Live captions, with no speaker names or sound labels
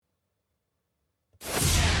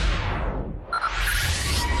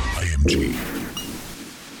IMG.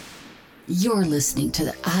 You're listening to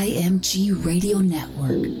the IMG Radio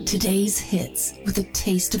Network. Today's hits with a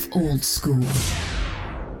taste of old school.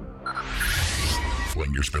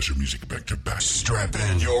 Playing your special music back to back. Strap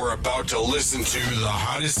in. You're about to listen to the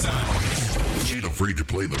hottest sound. Ain't afraid to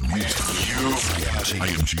play the music. You've got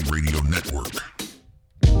IMG Radio Network.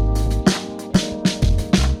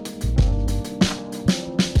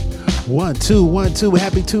 1, 2, 1, 2.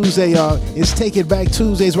 Happy Tuesday, y'all. It's Take It Back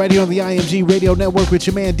Tuesdays right here on the IMG Radio Network with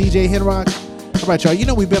your man, DJ Henrock. All right, y'all. You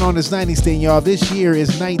know we've been on this 90s thing, y'all. This year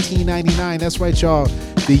is 1999. That's right, y'all.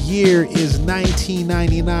 The year is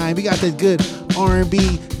 1999. We got that good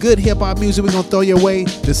R&B, good hip-hop music we're going to throw your way.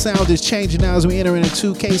 The sound is changing now as we enter into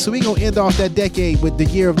 2K. So we're going to end off that decade with the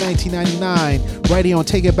year of 1999 right here on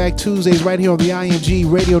Take It Back Tuesdays right here on the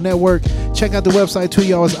IMG Radio Network. Check out the website, too,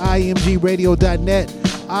 y'all. It's imgradio.net.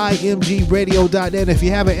 imgradio.net. If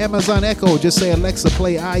you have an Amazon Echo, just say, Alexa,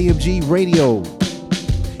 play IMG Radio.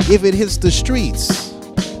 If it hits the streets,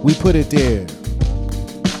 we put it there.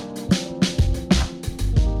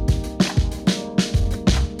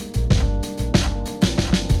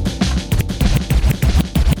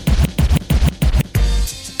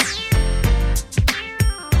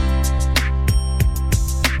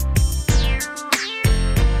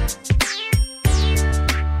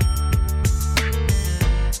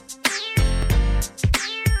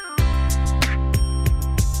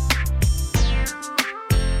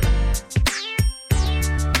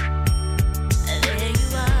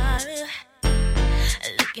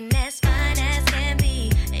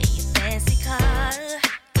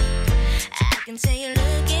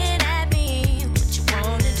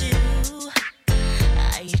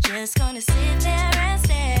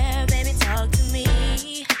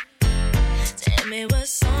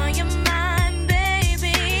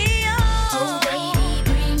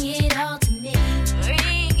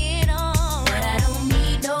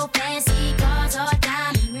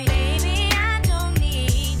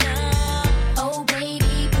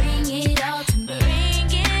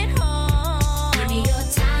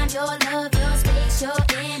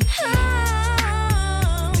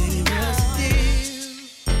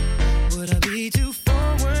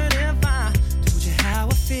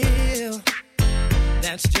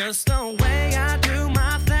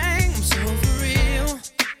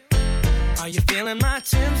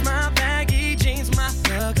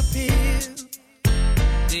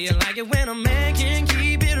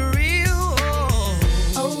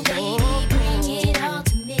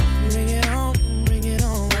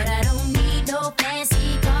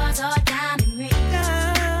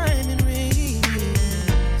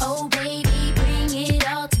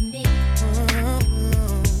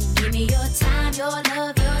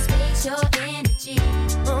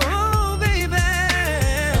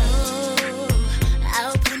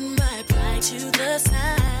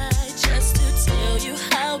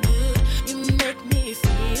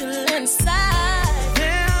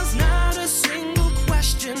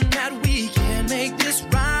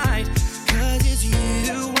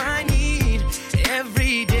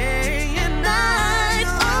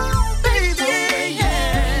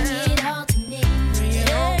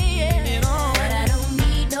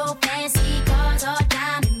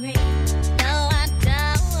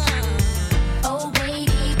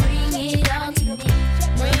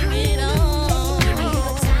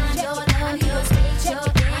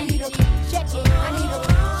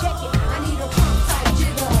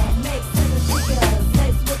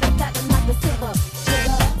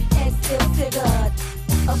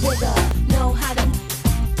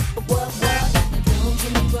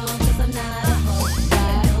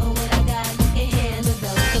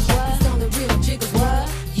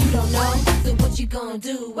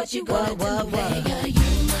 What you gonna do, nigga? You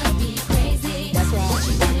must be crazy. That's right. What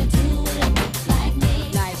you gonna do with a bitch like me?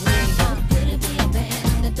 Like me. I'm gonna be a bad.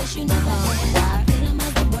 I'm the best you never had. I feel them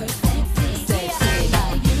as the word sexy. Sexy.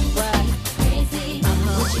 Like you must be crazy.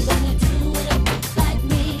 What you gonna do with a bitch like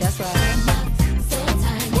me? That's right. I'm so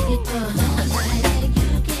tired of it. That you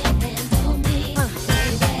can't handle me,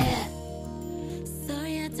 baby.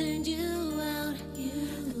 Sorry I turned you out.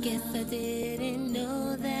 I guess I didn't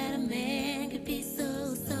know that a man could be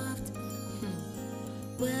so soft.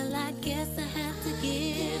 Well, I guess I have to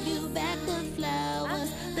give you back the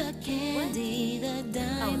flowers, the candy, the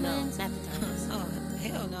diamonds. Oh, no, not the diamonds. Oh,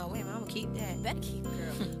 hell no. Wait a minute, I'm gonna keep that. Better keep it,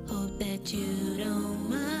 girl. Hope that you don't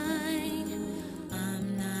mind.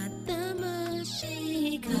 I'm not the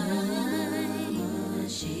mushy kind.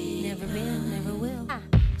 Never been, never will.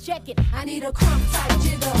 Check it. I need a crumb type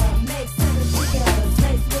jigger. Make 7 figures.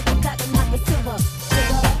 Lace with the platinum like a silver.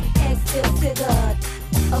 Sugar, egg still figured.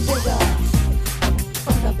 A bigger.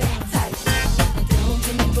 From the back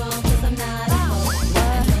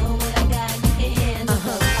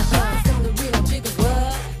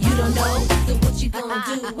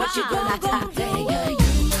What you gonna do? Girl, you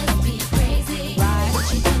must be crazy.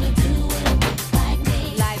 What you gonna do with a bitch like me?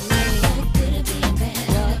 Like me. So good at being bad.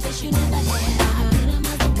 I wish you never had. I put 'em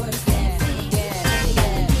as the worst thing. Girl, you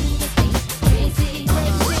must be crazy.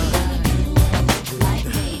 What you gonna do with a bitch like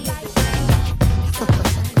me?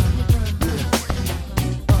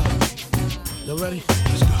 You ready?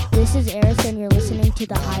 Let's go. This is Eris, and you're listening to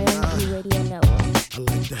the IMG Radio Network. I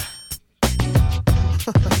like that.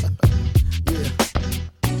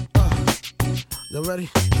 You ready?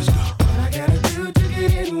 Let's go. What I gotta do to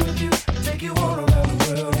get in with you? Take you all around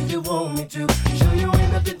the world if you want me to. Show you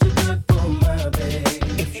ain't nothing too good for my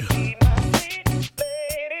baby.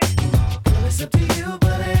 Girl, it's up to you,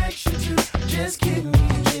 but I ask you to. Just give me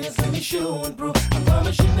a chance, let me show and prove. I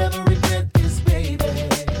promise you never regret this, baby.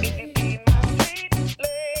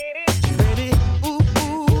 Ready? Ooh,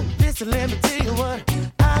 ooh. Listen, let me tell you what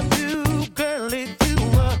I do, girl. If you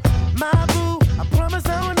were my boo, I promise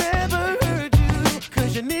I will never hurt you.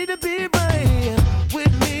 Cause you need to be right here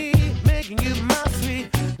with me, making you my sweet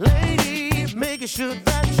lady, making sure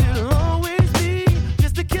that you'll always be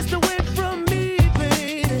just a kiss away from me,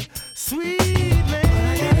 baby. Sweet lady. What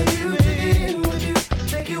I gotta do to get in with you?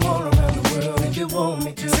 Take you all around the world if you want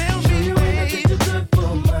me to. Tell Show me, you ain't nothing too good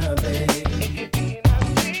for my baby.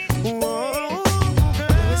 whoa,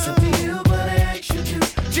 It's up to girl. you, but I ask you to.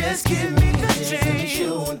 Just give me the chance, let me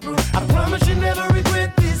show and prove. I promise you never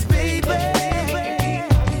regret this, baby.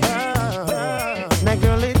 Now,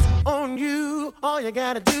 girl, it's on you. All you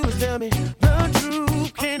gotta do is tell me the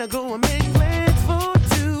truth. Can I go and make plans for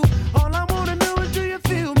two? All I wanna know is, do you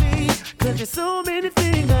feel me? Cause there's so many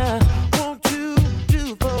things I want to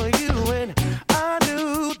do for you. And I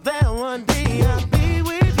knew that one day I'd be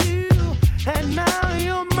with you. And now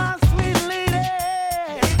you're my sweet lady.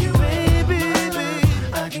 Baby,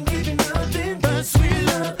 I can give you nothing but sweet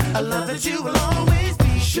love. I love that you will always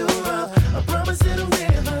be sure of. I promise it'll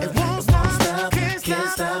never. It won't stop, Can't can't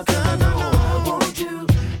stop, stop, 'cause I know no. I want you.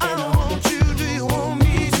 And I want you, do you want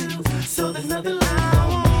me to? so there's nothing left I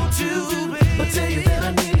want to. But tell you that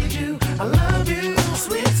I need you. I love you,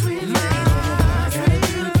 sweet, sweet lady.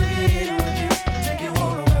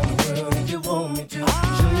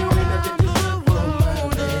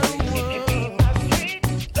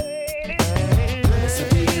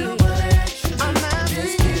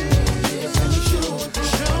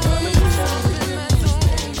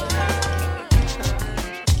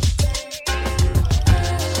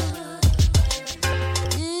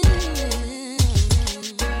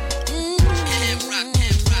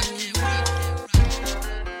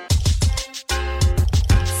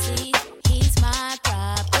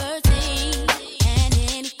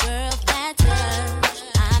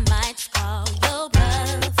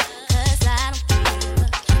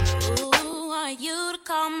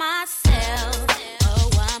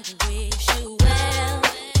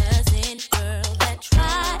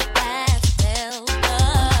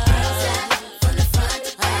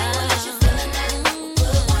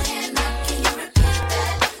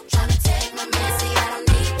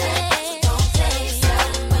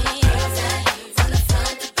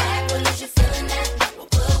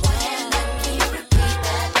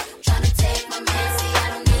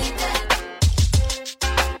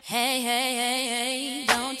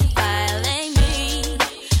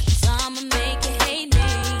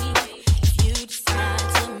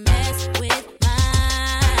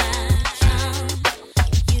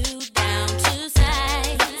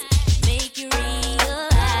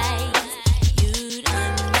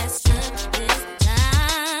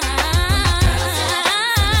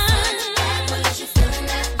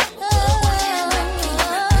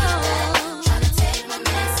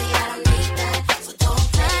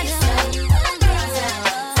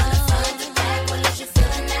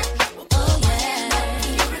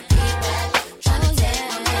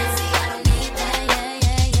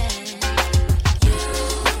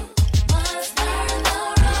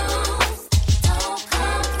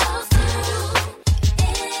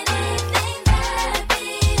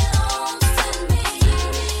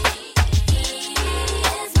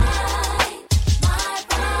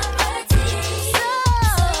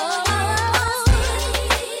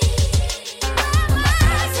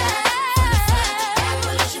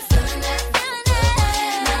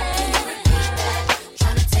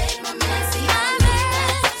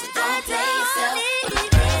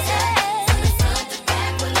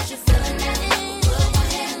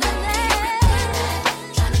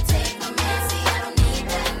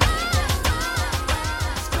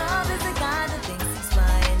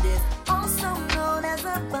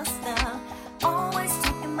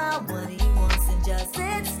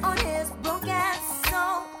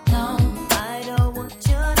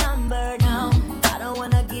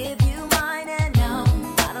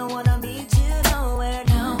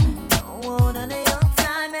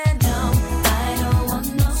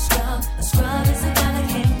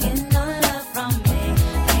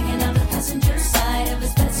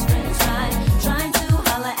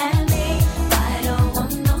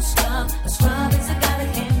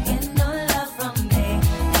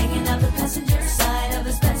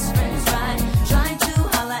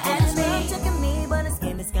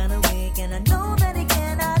 know that he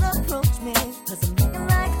cannot approach me. Cause I'm looking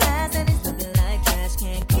like glass and he's looking like trash.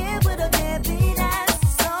 Can't get with a deadbeat ass.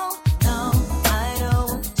 So, no, I don't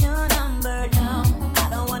want your number, no. I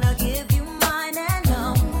don't wanna give you mine, and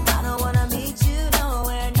no, I don't wanna meet you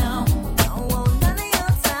nowhere, no. Don't want none of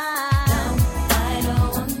your time. No, I don't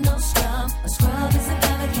want no scrub. A scrub is a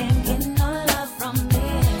guy that can't get no love from me.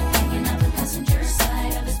 Hanging out the passenger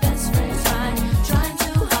side of his best friend's ride, trying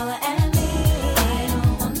to holler at me. I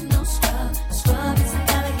don't want no scrub. A scrub is a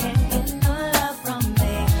guy that can't get no love from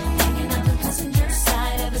me. Hanging out the passenger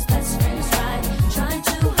side of his best friend's ride, trying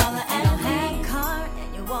to holler at me. Have a car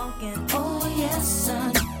and you're walking. Oh yes,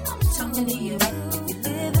 son, I'm talking to you. If you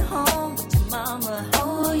live at home with your mama.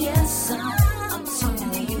 Oh yes, son, I'm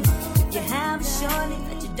talking to you. If you have a shorty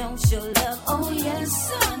that you don't show love. Oh yes,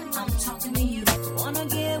 son, I'm talking to you. Wanna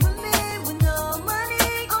get with me with no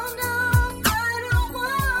money? Oh no, I don't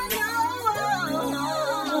want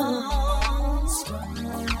no scrub.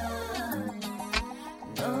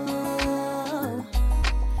 No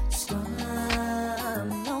scrub.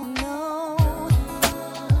 No, no.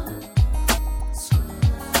 Scrub.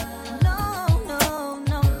 No, no,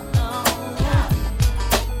 no, no.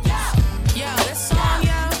 Yo, this song,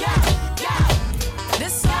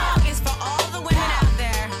 this song is for all the women out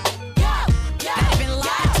there that have been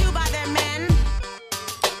lied to by their men.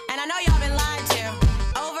 And I know y'all been lied to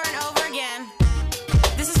over and over again.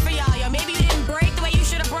 This is for y'all, yo. Maybe you didn't break the way you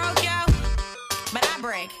should have broke, yo. But I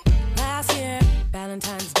break. Last year,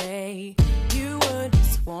 Valentine's Day, you would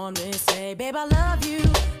warmly say, babe, I love you,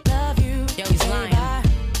 love you. Yo, he's Babe, lying. I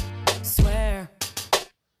swear,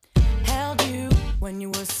 held you when you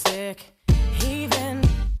were sick, even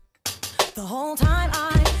the whole time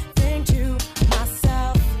I think to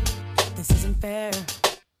myself, this isn't fair.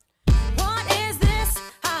 What is this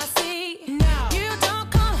I see? No. You don't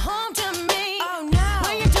come home to me. Oh, no.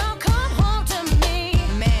 When you don't come home to me,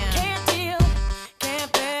 Man. can't deal,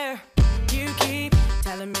 can't bear. You keep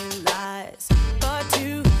telling me lies, but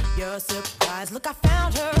to your surprise, look, I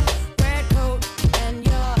found her red coat and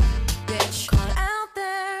your bitch caught out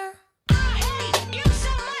there. I hate you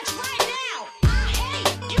so much right now. I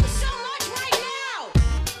hate you so much right now.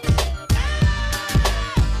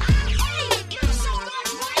 I hate you so much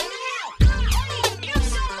right now. I hate you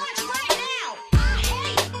so much right now. I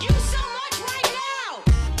hate you so much right now.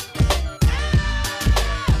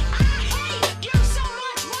 I hate you so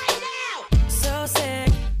much right now. So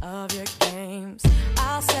sick of your games.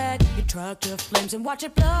 I'll set your truck to flames and watch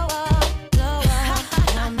it blow up, blow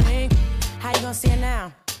up. Now me, how you gonna see it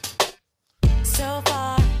now? So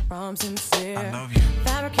far from sincere. I love you.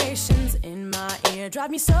 Fabrications in my ear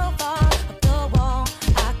drive me so far up the wall.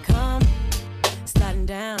 I come sliding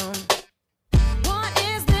down. What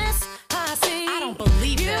is this I see? I don't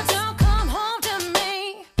believe you this. don't come home to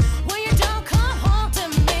me. When you don't come home to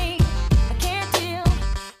me, I can't deal,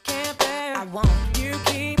 can't bear. I won't. You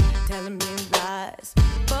keep telling me lies,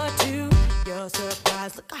 but to your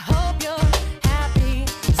surprise, look, I hope you're happy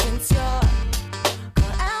since you're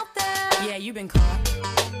caught out there. Yeah, you been caught.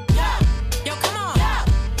 Yo, come on.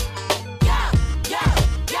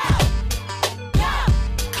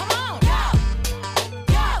 Come on. I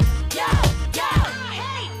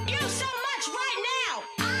hate you so much right now.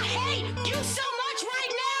 I hate you so much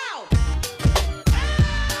right now.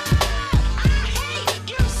 I hate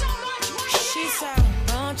you so much right now. She's so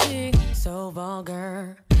raunchy, so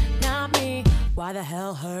vulgar. Not me. Why the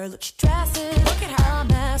hell her? Look, she dresses. Look at her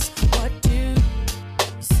mess. What do you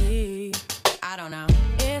see? I don't know.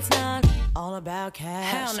 It's not all about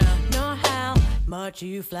cash. Hell no. Nor how much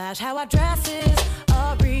you flash. How I dress is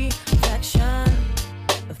a reflection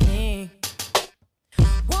of me.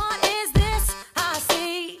 What is this I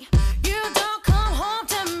see? You don't come home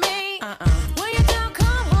to me. When you don't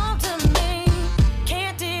come home to me,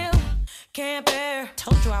 can't deal, can't bear.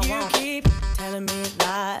 Told you I You won't. keep telling me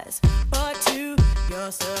lies, but to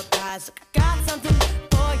your surprise, look, I got something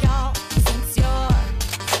for y'all since you're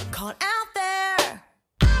caught out there.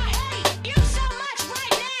 I hate you so much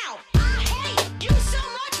right now. I hate you so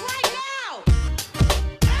much right now.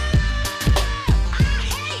 I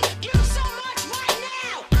hate you so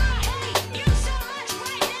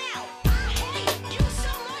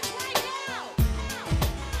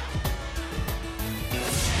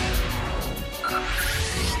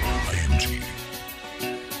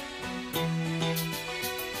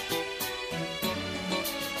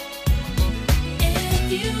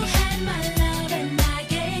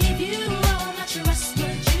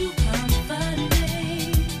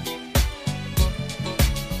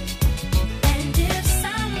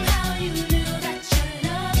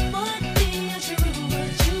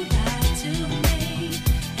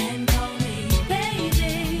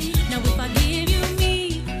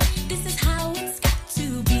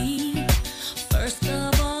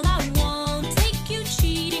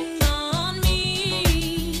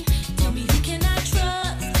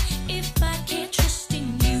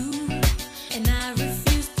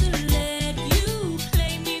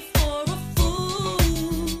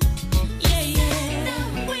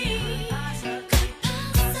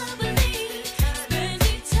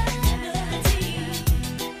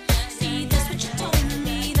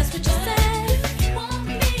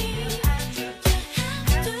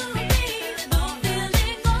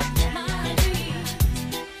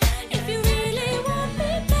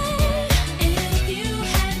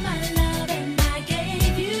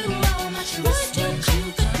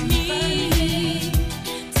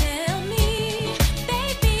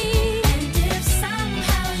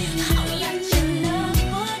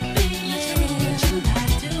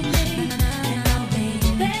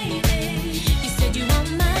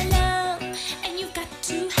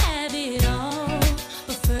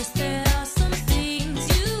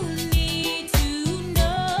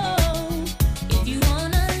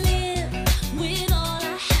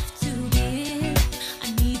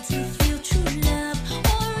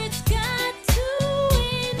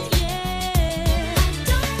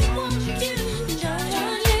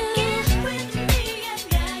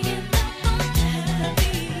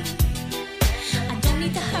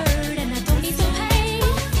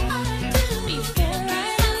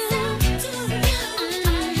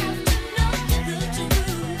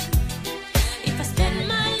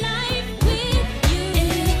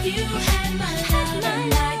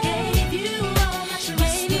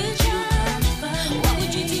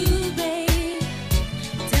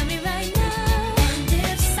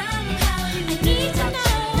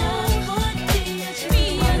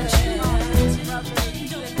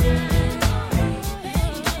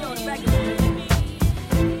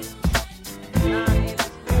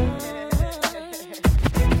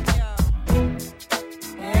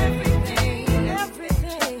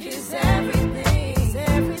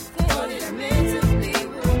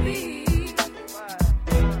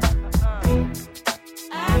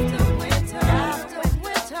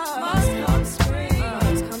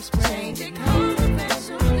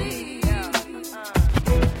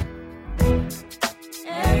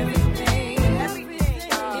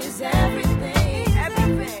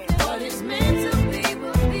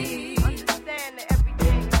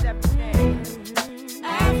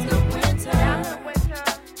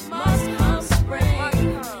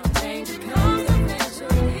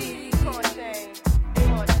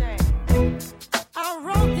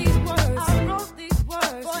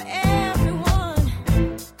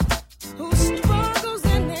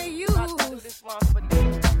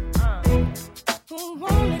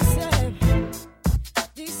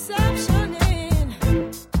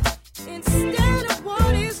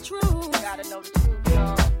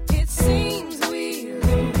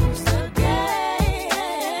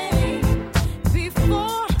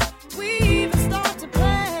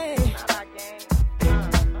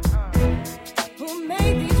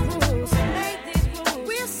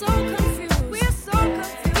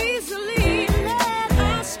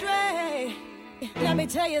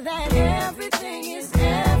tell you that everything is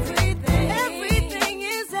everything. Everything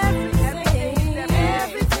is everything.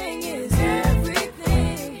 Everything is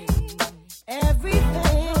everything.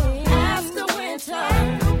 Everything. After winter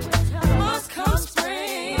must come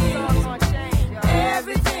spring.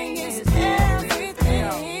 Everything is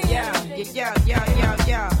everything.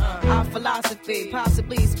 Yeah. Our philosophy,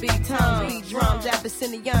 possibly speak tongues, beat drums,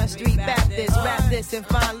 Abyssinian Street Baptist, rap this and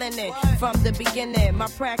fine linen from the beginning. My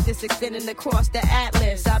practice extending across the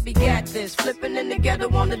atlas. I begat this, flipping in the ghetto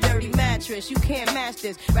on the dirty mattress. You can't match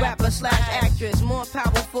this, rapper/actress, more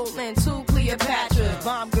powerful than two Cleopatras.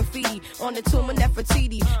 Bomb graffiti on the tomb of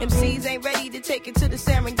Nefertiti. MCs ain't ready to take it to the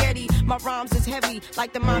Serengeti. My rhymes is heavy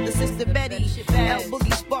like the mind of Sister Betty. L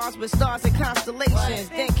Boogie spars with stars and constellations.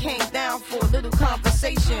 Then came down for a little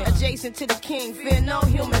conversation. Adjacent to the king, fear no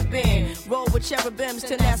human being. Roll with cherubims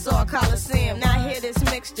to Nassau Coliseum. Now hear this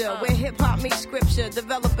mixture where hip hop meets scripture.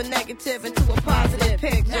 Develop a negative into a positive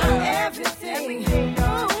picture. Now everything is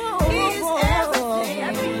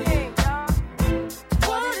everything.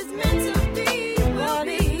 What is meant to be will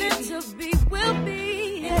be. Meant to be will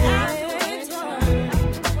be. And after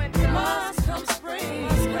winter must come spring.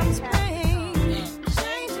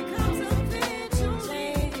 Change it comes eventually.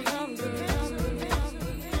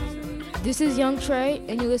 This is Young Trey,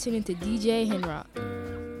 and you're listening to DJ Henrock.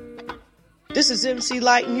 This is MC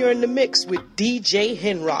Light, and you're in the mix with DJ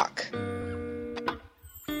Henrock.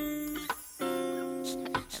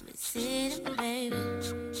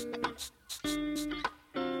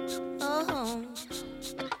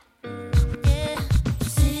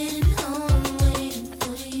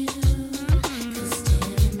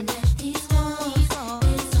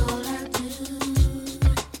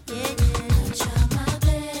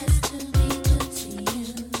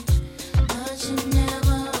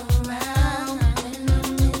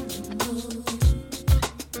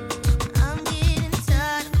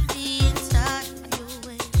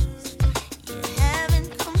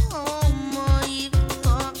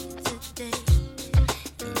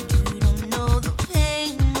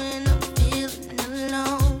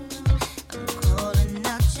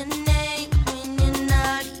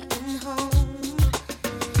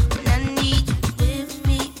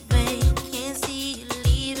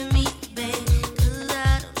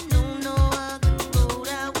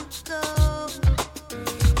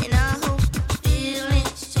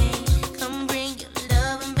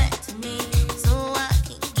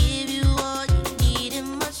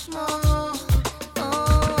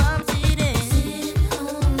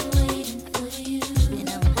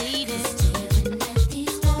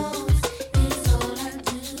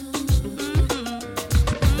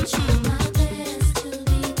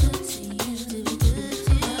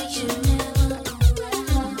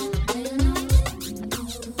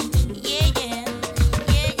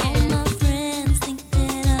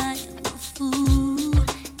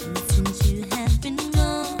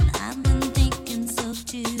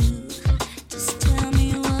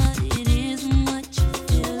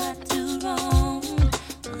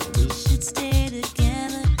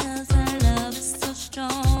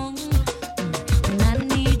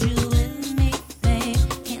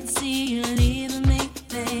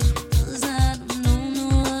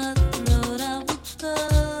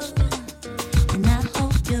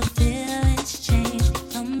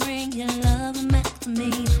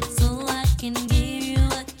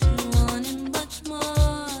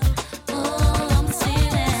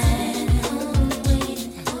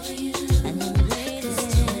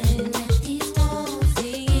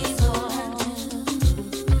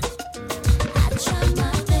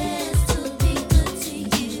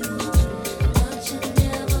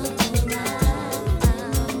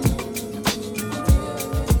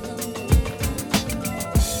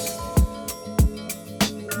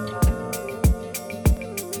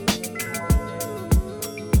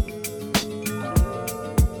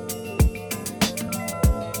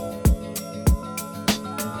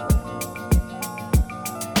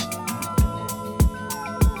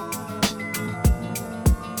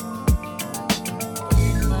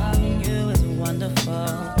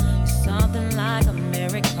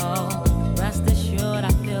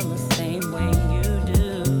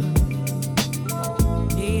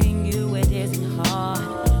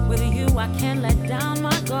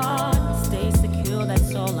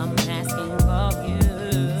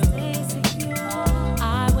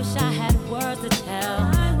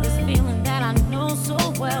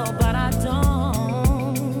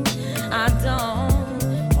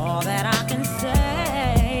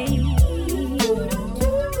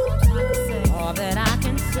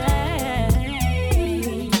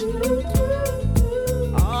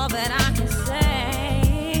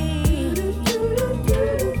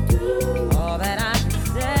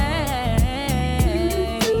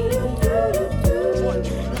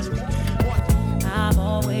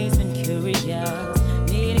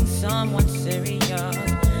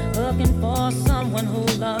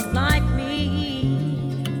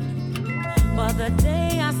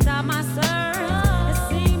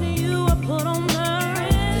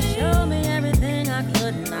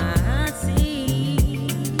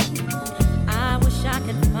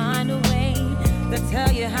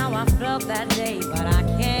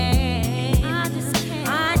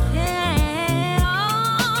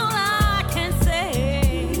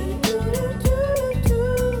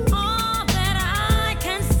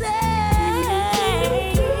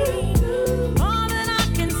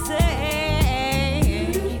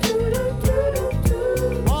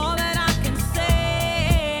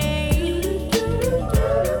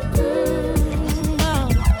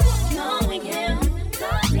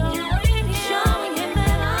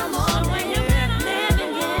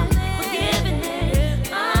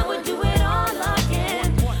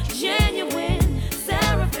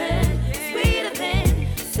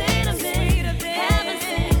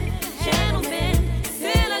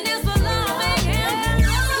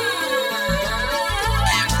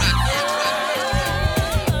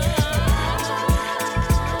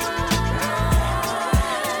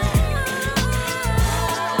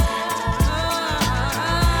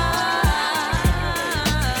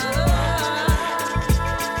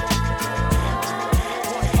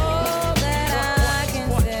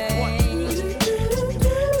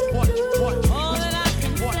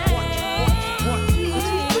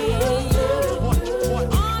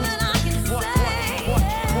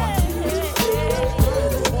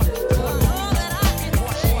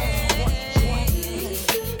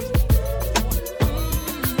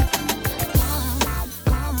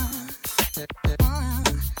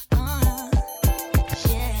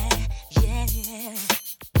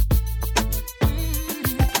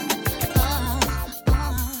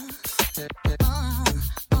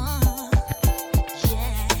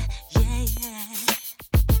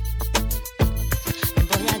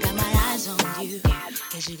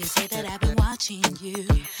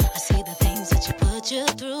 put you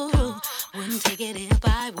through. Wouldn't take it if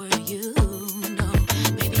I were you. No,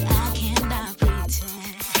 baby, I cannot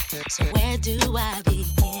pretend. So where do I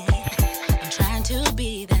begin? I'm trying to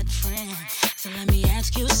be that friend. So let me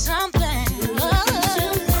ask you something.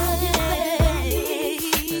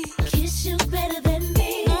 Kiss you better than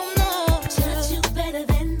me. Touch you better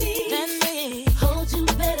than me. Hold you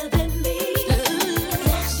better than me.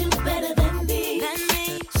 Flex you better than me.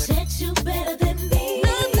 Sex you better than me.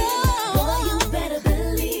 Boy, you better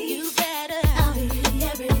believe. I'll be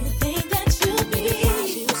everything that you need.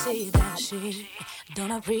 You see that she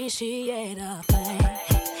don't appreciate a thing.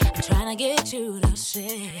 I'm trying to get you to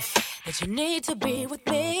say that you need to be with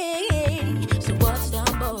me. So what's the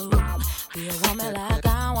move? Be a woman like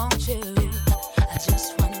I want you. I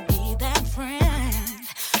just wanna be that friend.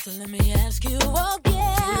 So let me ask you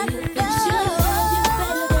again.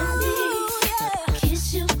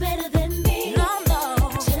 Kiss you better than me.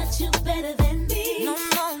 Touch you better than me.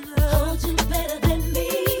 Hold you better than me.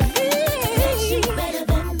 Flex you better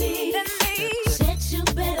than me. Sex you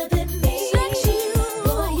better than me.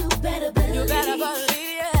 Boy, you better believe.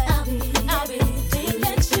 I'll be everything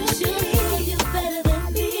that you need. You better than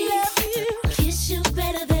me. Kiss you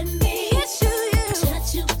better than me.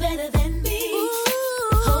 Touch you better than me.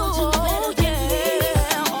 Hold you better than me.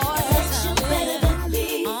 Flex you better than me.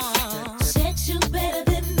 Sex you better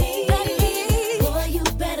than me. Boy, you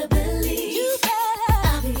better believe.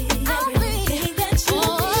 I'll be everything that you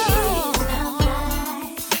need.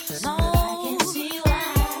 So I can see why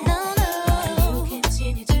you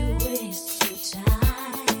continue to waste your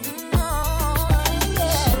time.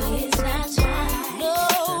 It's not time.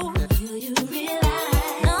 Do you realize,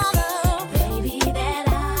 baby, that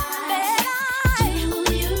I do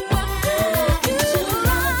you right?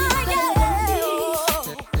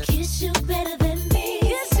 Kiss you better than me.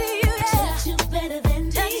 Touch you better than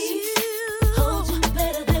me. Hold you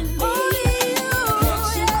better than me. Flex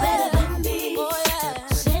you better than me.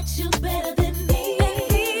 Sex you better than me.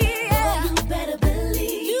 Boy, you better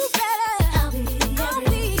believe. I'll be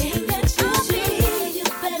everything that you need. You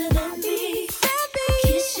better than me.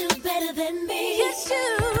 Kiss you better than me.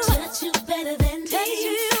 Touch you better than me.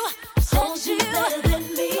 Hold you better than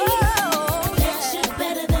me. Flex you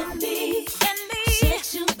better than me.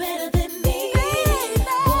 Sex you better than me.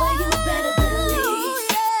 Boy, you better believe.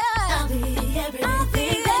 I'll be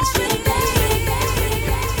everything that you need.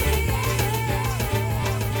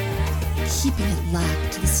 Keeping it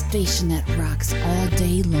locked to the station that rocks all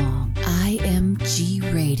day long. IMG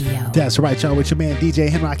Radio. That's right, y'all. With your man DJ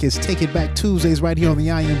Henrock is Take It Back Tuesdays right here on the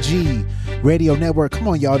IMG Radio Network. Come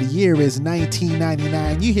on, y'all. The year is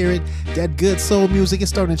 1999. You hear it. That good soul music is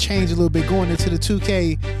starting to change a little bit going into the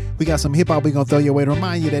 2K. We got some hip hop we're going to throw your way to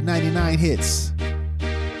remind you that 99 hits.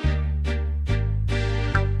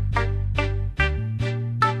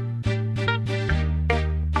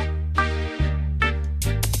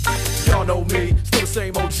 Y'all know me, still the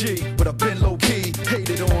same OG, but I've been low key.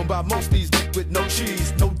 Hated on by most these with no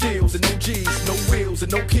cheese, no deals and no G's, no wheels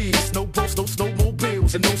and no keys, no boats, no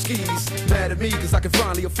snowmobiles and no skis. Mad at me cause I can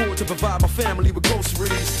finally afford to provide my family with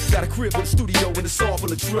groceries. Got a crib with a studio and it's all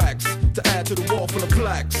full of tracks to add to the wall full of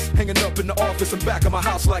plaques. Hanging up in the office and back of my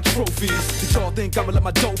house like trophies. Did y'all think I'ma let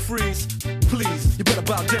my dough freeze? Please, you better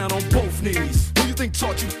bow down on both knees. Who you think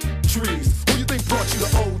taught you trees? Who you think brought you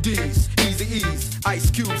the ODs? Easy E's, Ice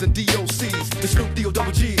Cubes and DOCs, the Snoop D.O.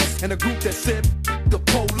 double G's, and a group that said the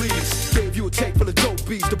police. Gave you a tape full of dope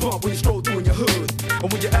beats to bump when you stroll through in your hood.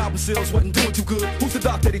 And when your album sales wasn't doing too good, who's the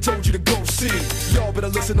doc that he told you to go see? Y'all better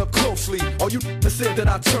listen up closely. All you that said that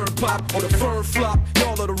I turned pop or the firm flop,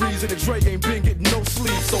 y'all are the reason that Dre ain't been getting no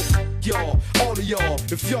sleep. So y'all, all of y'all,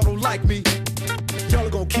 if y'all don't like me, y'all are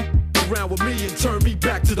gonna keep around with me and turn me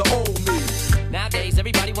back to the old me. Nowadays,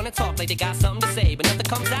 everybody wanna talk like they got something to say, but nothing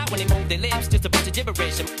comes out when they move their lips, just a bunch of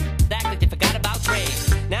gibberish. Act like they forgot about Dre.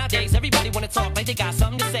 Nowadays, everybody wanna talk like they got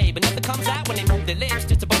something to say, but nothing comes out when they move their lips,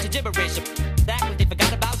 just a bunch of gibberish. Act like they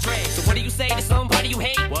forgot about Dre. So what do you say to somebody you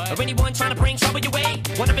hate? What? Or anyone trying to bring trouble your way?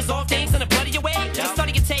 One of his off things in the blood of your way? Just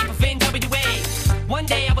study your tape of NWA. One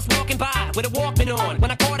day I was walking by with a Walkman on, when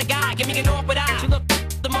I caught a guy, give me an awkward eye. She looked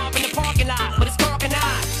them off in the parking lot, but it's dark and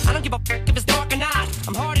I don't give a f if it's dark or not.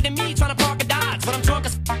 I'm harder than me trying to park a Dodge, but I'm drunk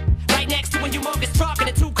as f right next to a humongous truck in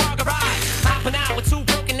a two-car garage. Hopping out with two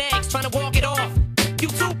broken legs, trying to walk it off. You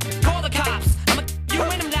two, call the cops. I'm a you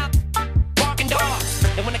and them now, barking dogs.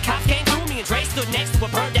 And when the cops came through, me and Dre stood next to a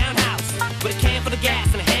burned down house with a can full of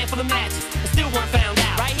gas and a handful of matches, and still weren't found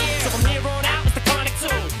out. Right here, so from here on out, it's the chronic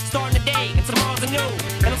tune. Starting the day and tomorrow's a new,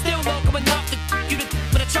 and I'm still local enough to you to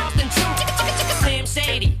with a Charleston tune. Slim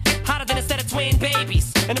Shady, hotter than a set of twin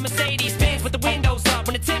babies, and a Mercedes Benz with the windows up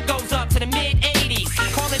when the temp goes up to the mid 80s.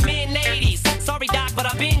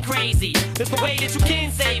 crazy. It's the way that you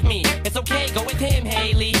can save me. It's okay, go with him,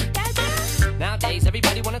 Haley. Nowadays,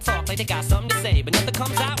 everybody wanna talk like they got something to say, but nothing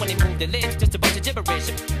comes out when they move their lips, just a bunch of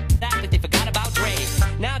gibberish. Act like they forgot about Dre.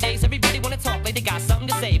 Nowadays, everybody wanna talk like they got something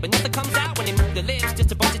to say, but nothing comes out when they move their lips,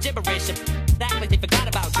 just a bunch of gibberish. Act like they forgot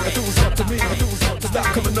about Dre. If it was up to me, if it was up to stop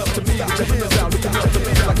coming up to me with your hands out, looking up to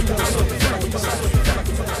me like you want something.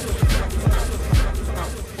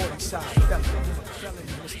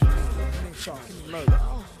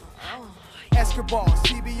 Escobar,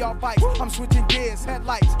 CBR bikes, I'm switching gears,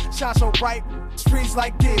 headlights, shine so bright, streets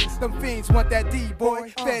like this. Them fiends want that D,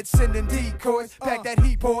 boy. Feds sending decoys, pack that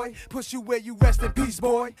heat, boy. Push you where you rest in peace,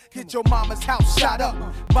 boy. Get your mama's house shot up,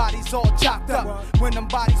 bodies all chopped up. When them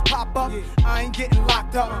bodies pop up, I ain't getting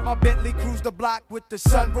locked up. My Bentley cruise the block with the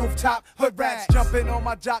sunroof top. Hood rats jumping on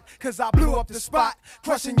my jock, cause I blew up the spot.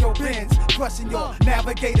 Crushing your bins, crushing your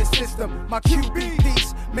navigator system. My QB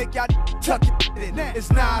piece, make y'all tuck it in.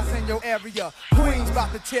 It's Nas in your area. Queens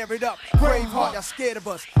about to tear it up. Braveheart, y'all scared of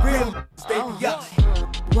us. Real baby up.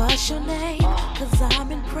 What's your name? Cause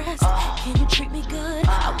I'm impressed. Can you treat me good?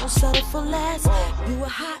 I won't settle for less. You a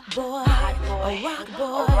hot boy, a rock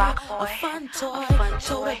boy, a fun toy,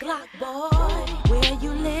 total Glock boy. Where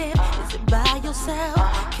you live? Is it by yourself?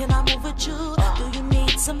 Can I move with you? Do you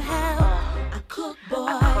need some help? I cook boy,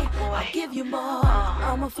 I'll give you more.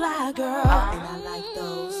 I'm a fly girl, and I like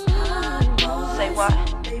those hot boys. Say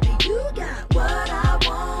what? Baby, you got what I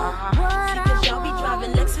want. See, cause y'all be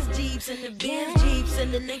driving Lexus Jeeps and the Benz Jeeps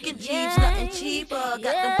and the Lincoln Jeeps, nothing cheaper. Got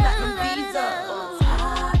them platinum visas.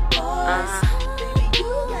 Hot boys, baby,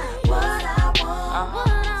 you got what I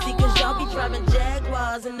want. See, cause y'all be driving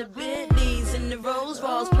Jaguars and the Bentleys and the Rolls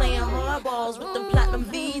Royce, playing hardballs with them platinum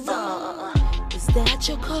visas. Is that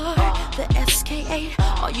your car, the SK8?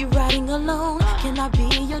 Are you riding alone? Can I be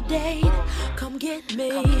your date? Come get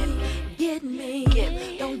me, get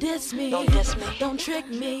me. Don't diss me, don't trick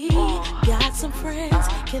me. Got some friends,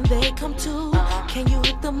 can they come too? Can you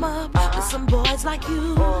hook them up with some boys like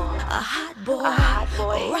you? A hot boy,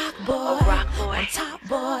 a rock boy, on top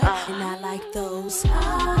boy, and I like those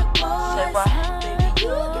hot boys. Baby, you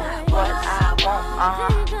got what I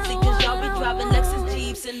want. See, cause y'all be driving Lexus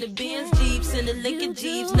Jeeps and the Benz Jeeps and the Lincoln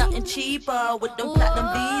Jeeps, nothing cheaper with them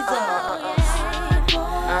platinum visas.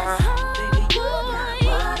 Baby, you got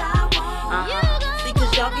what I want. See,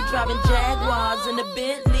 cause y'all be driving Jaguars and the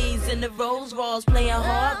Bentleys and the Rolls Royce, playing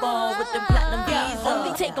hardball with them platinum visas.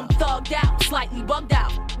 Only take them thugged out, slightly bugged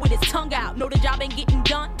out, with his tongue out. Know the job ain't getting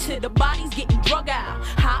done till the body's getting drug out.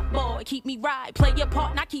 Hot boy, keep me right, play your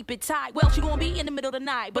part and I keep it tight. Well, she gon' be in the middle of the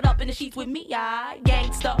night, but up in the sheets with me, I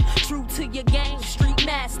gangsta, true to your game, street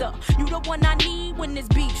master. You the one I need when this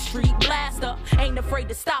beef, street blaster. Ain't afraid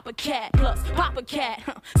to stop a cat, plus pop a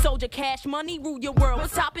cat. Soldier cash money, rule your world,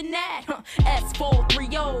 what's topping that?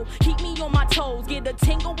 S430, keep me on my toes, get a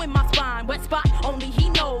tingle in my spine. Wet spot, only he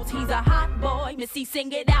knows he's a hot boy. Missy,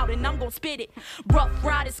 sing it out and I'm gon' spit it. Rough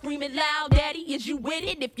riders screaming loud, daddy, is you with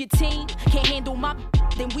it? If your team can't handle my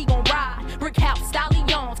then we gon' ride. Brick house,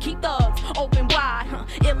 stallions, keep thugs open wide.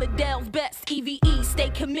 Illadel's best, EVE, stay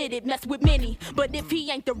committed. Mess with many, but if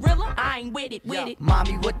he ain't the realer, I ain't with it, with it.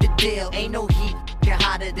 Mommy, what the deal? Ain't no heat, get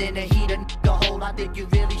hotter than a heater. Nigga hole, I think you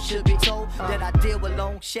really should be told that I deal with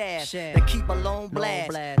long shafts that keep a long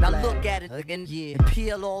blast. Now look at it again, and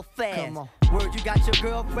peel off fast. Word, you got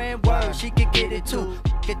your girlfriend, word, she can get it too.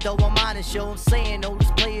 Get though I'm on the show, I'm saying, no,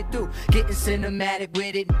 let's play it through. Getting cinematic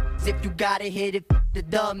with it. If you gotta hit it, the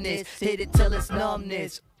dumbness, hit it till it's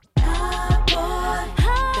numbness. Hot boy,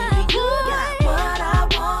 baby, you got what I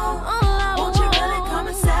want. Won't you really come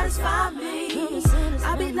and satisfy me?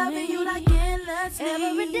 I be loving you like endlessly,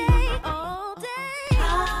 every day, all day.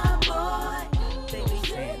 Hot boy, baby,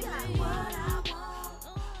 you got what I want.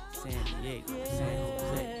 San Diego, San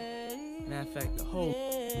Jose. Matter of fact, the whole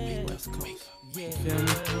West Coast. You feel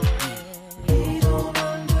me? He don't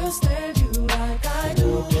understand you like I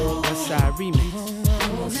do. Westside remix.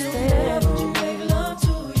 Never make love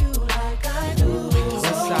to you like I do.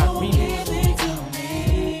 Westside remix.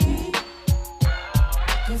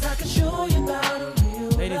 Cause I can show you about a real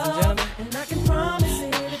Ladies and gentlemen, and I can promise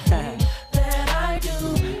anything that I do.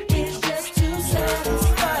 It's just to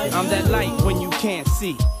satisfy you. I'm that light when you can't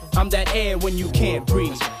see. I'm that air when you can't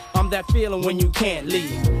breathe. I'm that feeling when you can't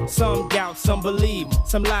leave. Some doubt, some believe,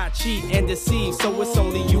 some lie, cheat, and deceive. So it's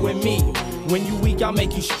only you and me. When you weak, I'll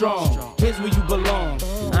make you strong. Here's where you belong.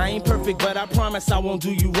 I ain't perfect, but I promise I won't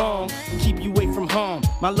do you wrong. Keep you away from harm.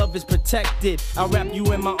 My love is protected. I'll wrap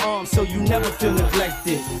you in my arms so you never feel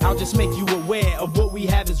neglected. I'll just make you aware of what we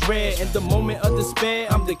have is rare. In the moment of despair,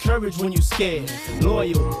 I'm the courage when you scared.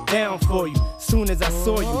 Loyal, down for you. Soon as I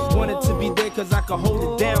saw you, wanted to be there cause I could hold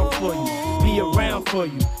it down for you. Be around for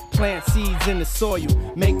you. Plant seeds in the soil.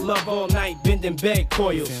 Make love all night, bend and beg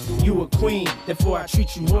coils. You a queen, therefore I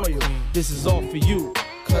treat you royal. This is all for you,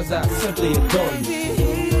 cause I simply adore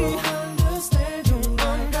you.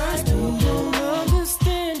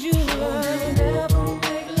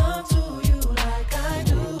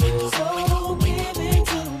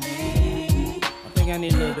 I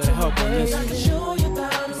need a little bit of help on this one.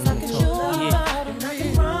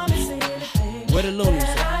 Where the loonies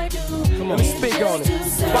at? Come on. Let me speak on it.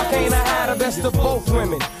 Why can't I have the best of both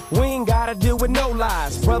women? We ain't gotta deal with no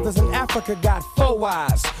lies. Brothers in Africa got 4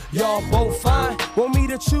 wives. Y'all both fine. Want me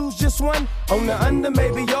to choose just one? On the under,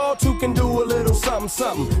 maybe y'all two can do a little something,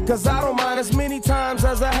 something. Cause I don't mind as many times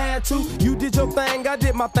as I had to. You did your thing, I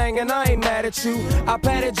did my thing, and I ain't mad at you. I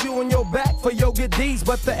patted you on your back for your good deeds,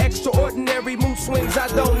 but the extraordinary mood swings I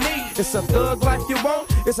don't need. It's a thug life you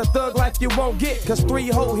want, it's a thug life you won't get. Cause 3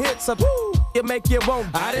 whole hits of it make you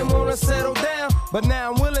won't. I didn't wanna settle down, but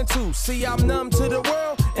now I'm willing to. See, I'm numb to the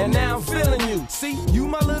world, and now I'm feeling you. See, you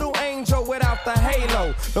my little angel without the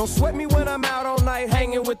halo. Don't sweat me when I'm out all night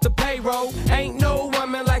hanging with the payroll. Ain't no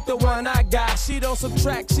woman like the one I got. She don't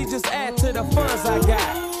subtract, she just add to the funds I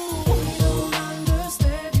got. He don't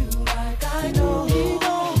understand you like I know. He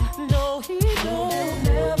don't, no, he don't. He'll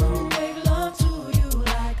never make love to you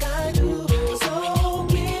like I do. So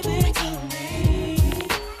give it to me.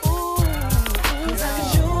 Ooh, 'cause I can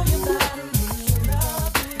show you that I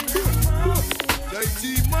love it. JT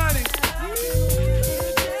Money.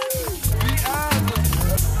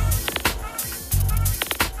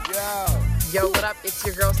 Yo, what up? It's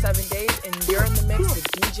your girl 7 Days, and you're in the mix with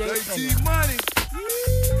DJ Henry. Money.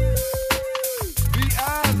 Be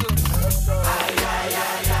Isaac.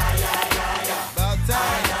 About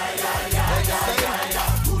time.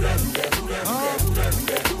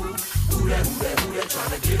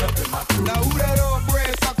 Now who that old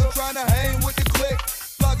brand sucker trying to hang with the click?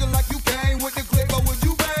 Plugging like you came with the click, but would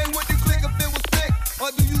you bang with the click if it was thick?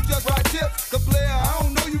 Or do you just write tips? The player, I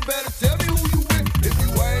don't know, you better tell me who you with. If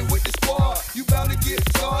you ain't with the squad, you bound to get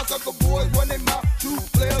charged. Sucker boys run their mouth, true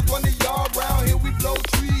players run the yard. Round here we blow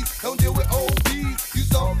trees, don't deal with OBs. You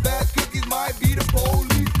saw bad cookies, might be the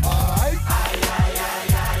police. Alright?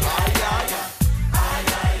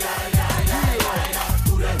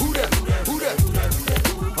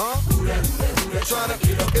 Trying to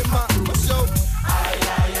get up in my show.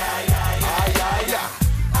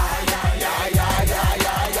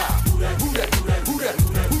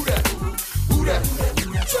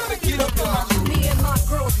 Trying to get up in my. Me and my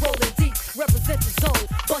girls rolling deep, represent the zone.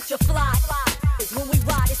 Bunch of fly is when we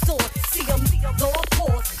ride it's on. See them, low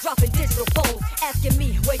pause, dropping digital phones, asking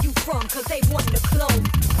me where you from, cause they want to clone.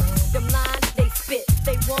 Them lines they spit,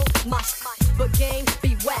 they won't my but game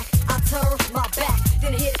be whack. I turn my back,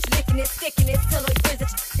 then hit it, licking it, sticking it, till it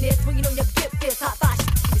visit it. Swinging on your gift, this hot flash.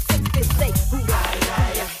 It's 6 this say, who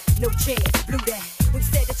that? No chance, blew that. We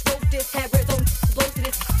said it's wrote this, had red on, blow to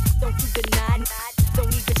this. Don't you deny,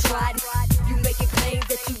 don't even try. You making claims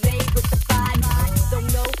that you laid with the fight. Don't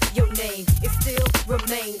know your name, it still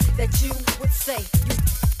remains that you would say you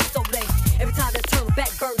so lame. Every time they turn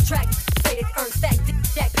back, burn track, say they earn stack,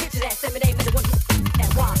 that picture that seminary man, the one who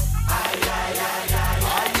that why.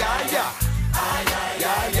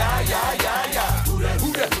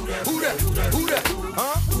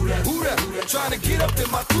 Who that? Trying to get up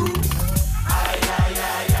in my crew.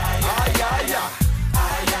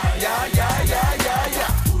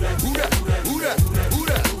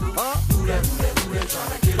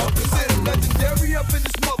 Legendary up in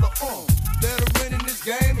this mother, that are winning this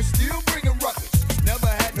game and still bringing ruckus. Never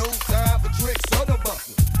had no time for tricks or no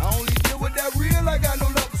busters. I only deal with that real, I got no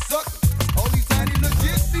love for suckers. All these tiny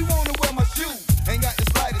legits be wanna wear my shoes. Ain't got the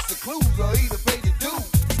slightest of clues or either pay the dues.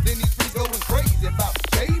 Then these freaks going crazy about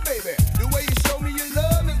J, baby. The way you show me your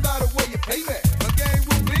love is by the way you pay me. My game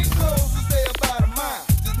will be closed to stay up out of mine.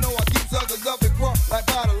 Just know I keep some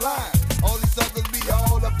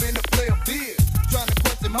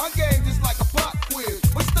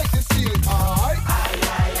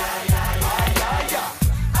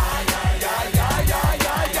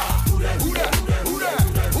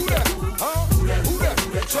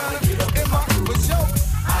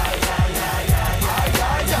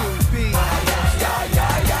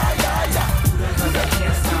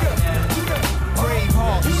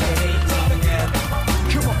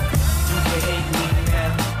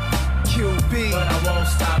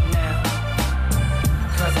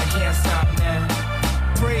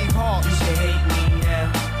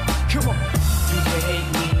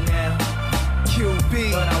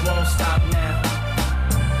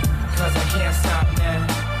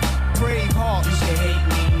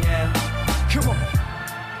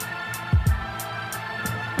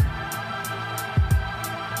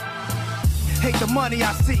money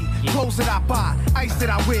I see, clothes that I buy, ice that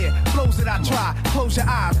I wear, flows that I try. Close your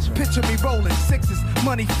eyes, picture me rolling sixes,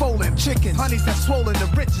 money folding, chickens, honeys that swollen, the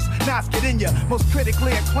richest. Knots get in ya, most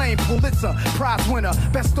critically acclaimed Pulitzer Prize winner,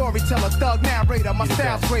 best storyteller, thug narrator, my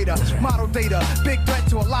style's greater, model data, big threat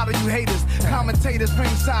to a lot of you haters. Commentators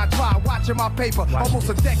ringside try watching my paper, almost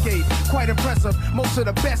a decade, quite impressive. Most of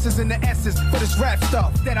the best is in the essence for this rap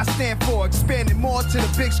stuff that I stand for, expanding more to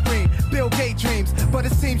the big screen. Bill Gates dreams, but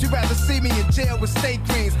it seems you'd rather see me in jail with state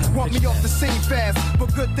dreams. Want me off the scene fast,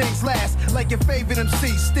 but good things last. Like your favorite MC,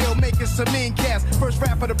 still making some mean cast. First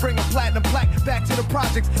rapper to bring a platinum plaque back to the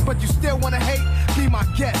projects, but you still wanna hate? Be my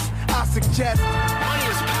guest, I suggest. Money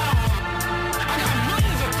is power. I got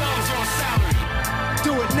millions of dollars on salary.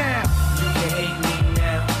 Do it now. You can hate me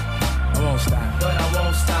now. I won't stop, but I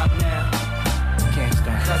won't stop now. Can't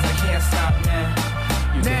stop, cause I can't stop now.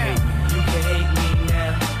 You can hate me. You can hate me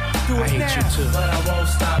now. Do it I hate now. you too, but I won't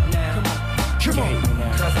stop now. Come on. You can hate me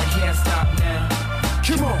now, cause I can't stop now.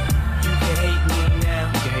 Come on. You can hate me now.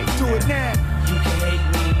 You can hate me Do now. it now. You can hate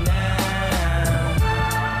me now.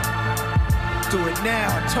 Do it now.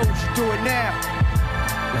 I told you, do it now.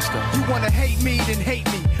 Let's go. You wanna hate me, then hate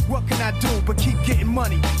me. What can I do but keep getting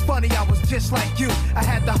money? Funny, I was just like you. I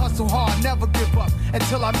had to hustle hard, never give up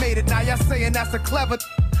until I made it. Now y'all saying that's a clever.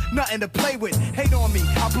 Nothing to play with, hate on me.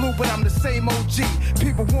 I blew, but I'm the same OG.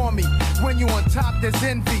 People warn me, when you on top, there's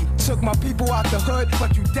envy. Took my people out the hood,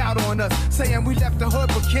 but you doubt on us. Saying we left the hood,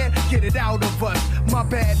 but can't get it out of us. My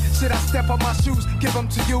bad, should I step on my shoes, give them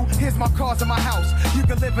to you? Here's my cars in my house, you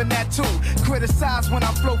can live in that too. Criticize when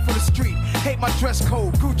I flow for the street. Hate my dress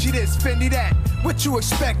code, Gucci this, Fendi that. What you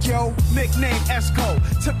expect, yo? Nickname Sisqo.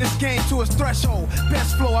 Took this game to its threshold.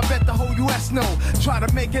 Best flow, I bet the whole US know. Try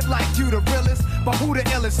to make it like you the realest, but who the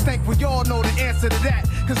illest? Think we all know the answer to that,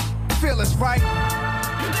 cause feel us, right? You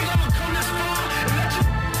think I'ma come this far and let you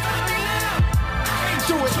stop me now?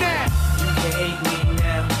 Do it now. You can hate me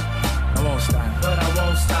now. I won't stop, but I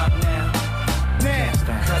won't stop now. Now.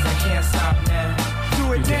 Cause I can't stop now. Do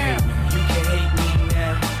it now. You can hate me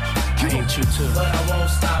now. I hate you too, but I won't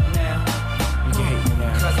stop now. You can hate me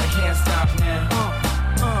now. Cause I can't stop now.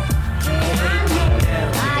 You can hate me now.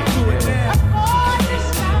 Do it now.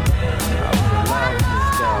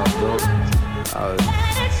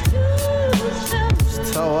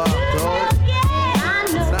 Toe up, dog.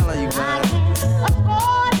 Sound like you, man.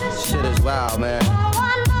 Shit is wild, man.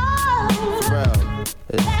 For real.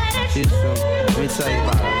 Let me tell you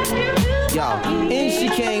about her. Yo, and she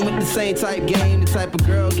came with the same type game, the type of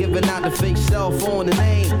girl giving out the fake cell phone, the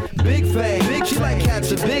name. Big fame, she like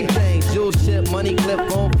catching big things. Jewel ship, money clip,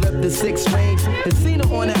 phone flip the 6 range. And seen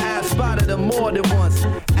her on the app, spotted her more than once.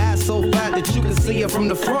 Ass so fat that you can see her from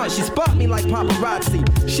the front. She spot me like paparazzi.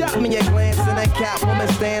 Shot me a glance in that cap woman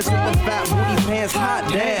stance with the fat booty pants. Hot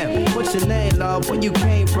damn. What's your name, love? Where you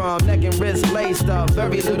came from? Neck and wrist laced up,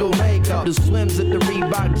 very little makeup. The swims at the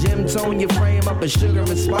Reebok gym tone your frame up. A sugar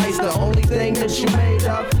and spice, the only thing that you made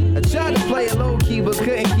up. I tried to play it low key but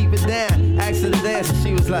couldn't keep it down. Asked her to dance and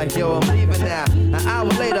she was like, yo, I'm leaving now. An hour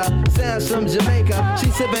later, sounds from Jamaica.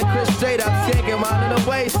 She sipping Chris straight up, skanking while in the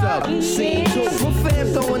waist up. Scene 2, my fam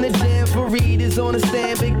throwing the jam for Reed is on the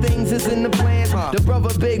stand. Big things is in the plan. The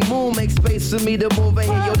brother Big Moon makes space for me to move in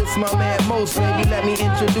here. Yo, this my man Most, baby, let me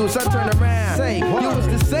introduce. I turn around. Say, you was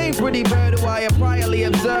the same pretty bird who I had priorly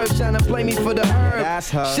observed, trying to play me for the herb. That's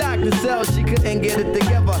her. Shocked to sell, she couldn't get it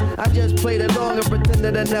together. I just played along and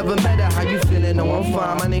pretended I never met her. How you feeling? No, I'm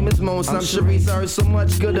fine. My name is Monch. I'm Tyrese. I heard so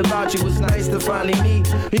much good about you. It's nice to finally meet.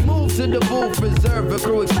 We moved to the booth, reserved for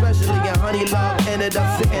crew, especially and Honey Love ended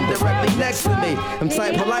up sitting directly next to me. I'm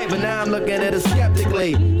type polite, but now I'm looking at her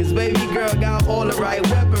skeptically. Cause baby girl got all the right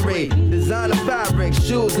weaponry. Designer fabric,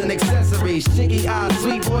 shoes and accessories. Chinky eyes,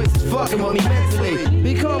 sweet voice, fucking with me mentally.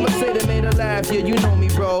 Be conversated, made her laugh, yeah, you know me,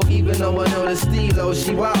 bro. Even though I know the stilo,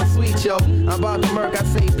 she wild sweet, yo. I'm about to murk, I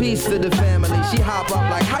say peace to the family. She hop up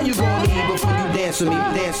like, how you gonna leave before you dance with me,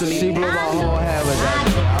 dance with me? She blew my whole head with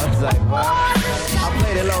that. I was like, what? I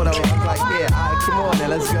played it low though. I was like, yeah, alright, come on then,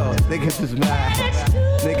 let's go. Niggas was mad.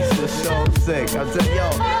 Niggas was so sick. I was like, yo,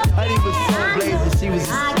 Honey was so blazing. She was,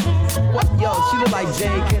 what? Yo, she looked like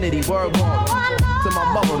Jane Kennedy, word one. To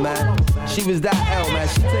my mama, man. She was that L, man.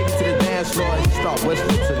 She take it to the dance floor and she start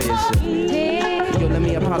whispering to me and shit. Yo, let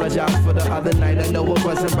me apologize for the other night. I know it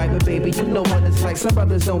wasn't right, but baby, you know what it's like. Some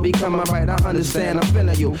brothers don't be coming right. I understand, I'm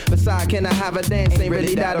feeling you. Besides, can I have a dance? Ain't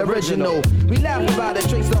really that original. We laugh about it,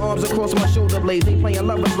 trace the arms across my shoulder blades. They playing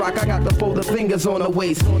lovers rock, I got the fold of fingers on the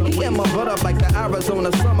waist. He in my butt up like the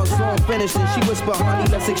Arizona summer song finishing. She whisper, honey,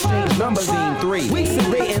 let's exchange numbers. Scene 3. Weeks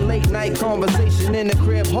of dating, late night conversation in the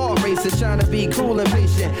crib, heart racing, trying to be cool and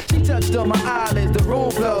patient. She touched on my eyelids, the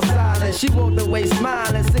room fell silent. violent. She walked away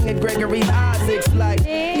smiling, singing Gregory Isaacs like,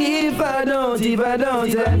 if I don't, she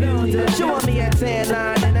want me a tan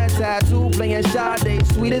line and a tattoo, playing Sade,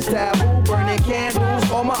 sweetest taboo, burning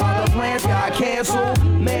candles. All my other plans got canceled.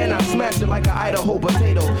 Man, I smashed it like an Idaho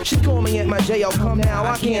potato. She called me at my jail, come now,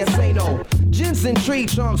 I can't say no. Jensen tree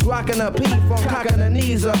trunks, rocking a P-funk, cocking her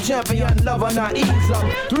knees up, champion lover, not ease up.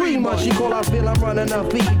 3 months, she call, I feel I'm running a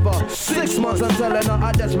fever. 6 months, I'm telling her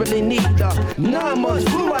I desperately need her. 9 months,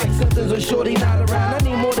 flu-like symptoms of shorty not around. I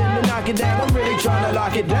need more than to knock it down, I'm really trying to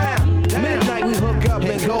lock it down. Midnight, we hook up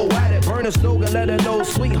and go at it. Burn a slogan, let her know,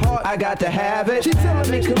 sweetheart, I got to have it. She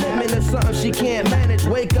telling me commitment is something she can't manage.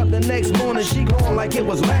 Wake up the next morning, she gone like it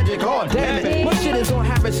was magic. Oh, damn it. My shit is on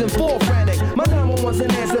Harrison 4 frantic. My 911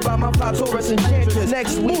 wasn't answered by my fly Taurus enchantress.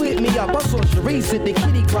 Next, who hit me up? I saw Tyrese at the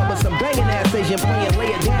kitty club with some banging ass Asian playing, lay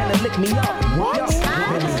it down and lick me up. What? Yo,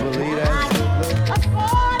 can you believe that?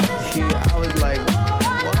 Yeah, I was like,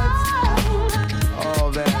 what?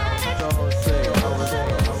 Oh, man, so sick.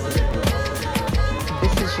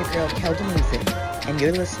 This is your girl, Kelda Music, and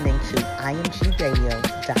you're listening to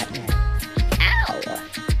imgradio.net.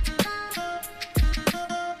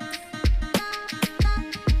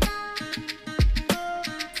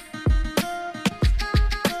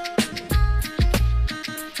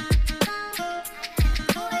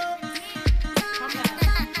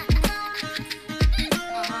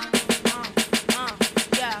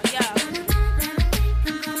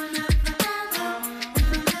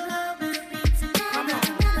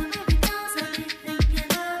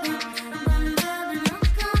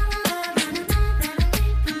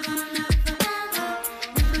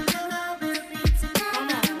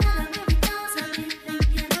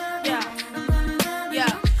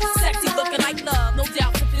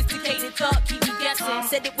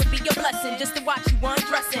 Said it would be a blessing just to watch you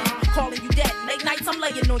undressing. Calling you dead. Late nights I'm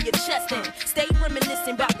laying on your chest and stay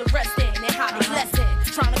reminiscing about the resting and how they lesson.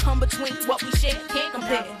 Trying to come between what we share, can't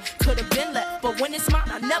compare. Could have been left, but when it's mine,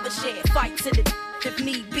 I never share. Fight to the if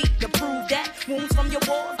need be to prove that. Wounds from your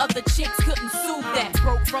war, other chicks couldn't soothe that.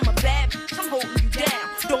 Broke from a bad bitch, I'm holding you down.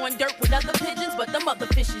 Throwing dirt with other pigeons, but them other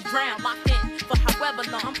fishes drown. Locked in for however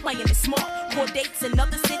long, I'm playing it smart. Court dates in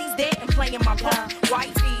other cities there and playing my part.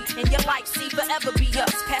 Wifey, and your life see forever be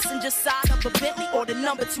us. Passenger side of a Bentley or the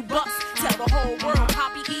number 2 bus. Tell the whole world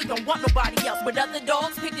Poppy E don't want nobody else. But other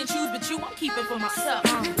dogs pick and choose, but you I'm keeping for myself.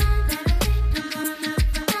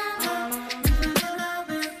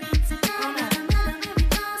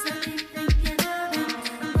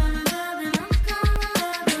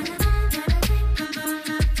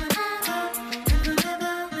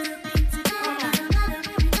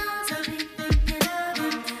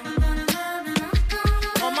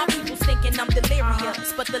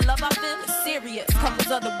 But the love I feel is serious.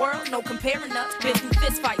 Couples of the world, no comparing us. Been through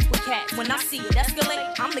fist fights with cats. When I see it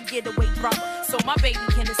escalate, I'm the getaway driver. So my baby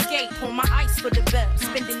can escape. On my ice for the bell.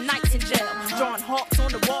 Spending nights in jail. Drawing hearts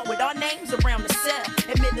on the wall with our names around the cell.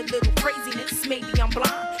 Admit a little craziness, maybe I'm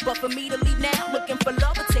blind. But for me to leave now, looking for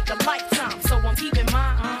love would take a lifetime. So I'm keeping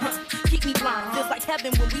mine. Keep me blind. Feels like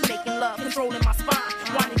heaven when we making love. Controlling my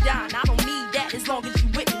spine. Wine and dine. I don't need that as long as you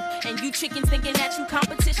with me. And you chickens thinking that you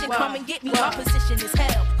competition, come and get me. My position is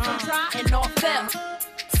hell. Some try and all fell.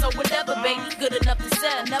 So whatever, baby, good enough to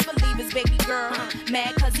sell. Never leave his baby girl.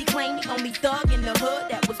 Mad cause he claimed the only thug in the hood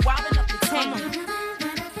that was wild enough to tame him.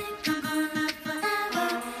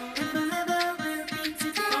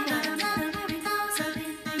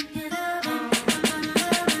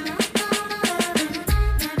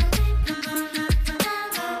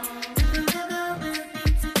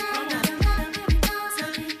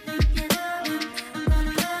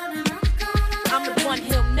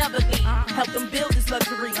 Help him build his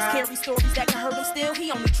luxuries. Scary stories that can hurt him still.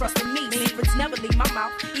 He only trusted me. Secrets never leave my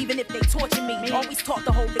mouth, even if they torture me. Always taught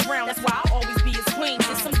to hold the ground. That's why I'll always be his queen.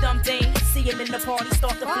 Did some dumb things. See him in the party,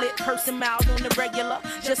 start to flip, curse him out on the regular,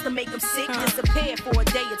 just to make him sick. Disappear for a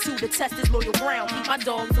day or two to test his loyal ground. Keep my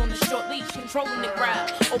dogs on the short leash, controlling the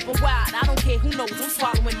crowd. Open wide, I don't care who knows. I'm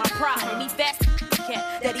swallowing my pride. And he fast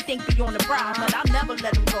cat that he think be on the bride, but I'll never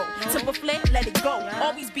let him go. Tip a flare, let it go.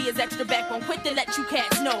 Always be his extra backbone, quick to let you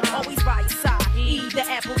cats know. Always by his side, he the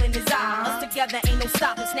apple in his eye. Us together ain't no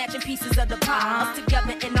stopping, snatching pieces of the pie. Us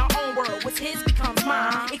together in our own world, what's his becomes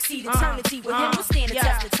mine. Exceed eternity with him, we'll stand the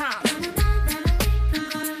test of time.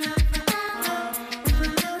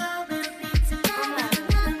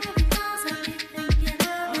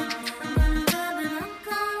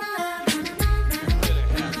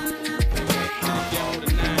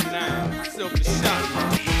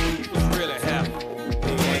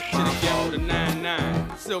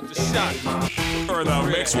 Silkk the shot. Or the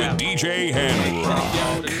mix with DJ Henrock.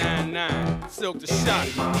 Yo, the 99. Silkk the shot.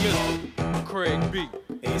 Mr. Craig B.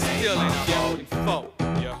 He's still in the 44.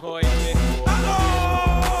 You heard me?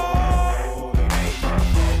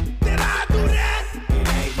 Did I do that? It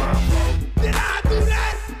ain't my fault. Did I do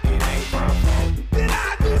that? It ain't my fault. Did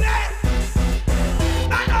I do that? It ain't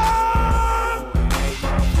my fault.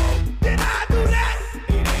 Did I do that?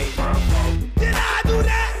 It ain't my fault. Did I do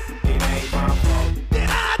that? It ain't my fault. Did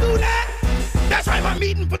I do that? That's right, my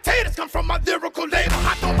meat and potatoes come from my lyrical labor.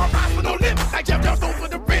 I throw my rhymes for no limits, like Jeff Jones for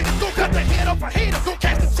the Raiders. Go cut the head off a hater. Go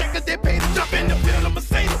catch the check that they pay to jump in the field of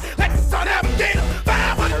Mercedes. Like the Sun Navigator.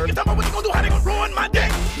 500, you tell me what you gonna do, how they gonna ruin my day.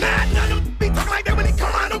 Nah, none of them be talking like that when they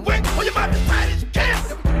come around the way. Or your mouth as tight as you can.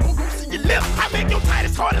 See your lips, I make your tight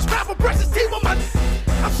as hard as rapper brushes teeth with my.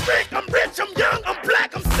 I'm straight, I'm rich, I'm young, I'm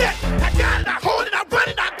black, I'm set. I got it, I hold it, I run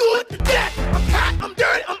it, I do it to death. I'm hot, I'm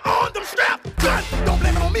dirty, I'm armed, I'm strapped. Gun, don't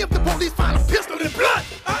blame it on me if the police find a pistol in blood.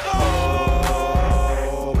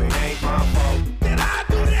 Oh, it ain't my fault. Did I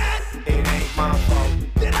do that? It ain't my fault.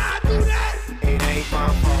 Did I do that? It ain't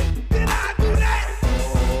my fault. Did I do that?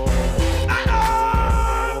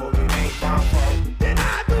 Oh, it ain't my fault. Did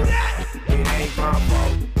I do that? It ain't my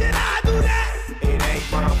fault. Did I do that? It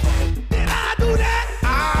ain't my fault. Did I do that?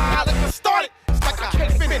 Let's get started. It's like I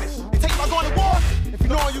can't finish. It takes my going to war. If you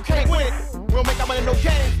know you can't win it, we don't make our money no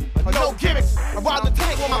games or no gimmicks. I'm riding the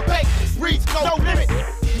tank on my bank. Reach no limit.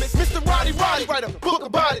 Mr. Roddy, write a book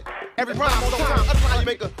about it. Every rhyme on time, other line you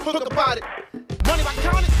make a hook about it. Money I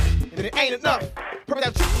count it, and it ain't enough. Purple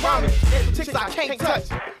that chicks around me, there's some chicks I can't touch.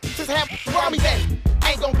 Just have around me that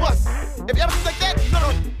ain't gon' bust. If you ever think that,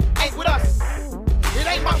 no, ain't with us. It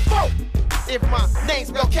ain't my fault. If my name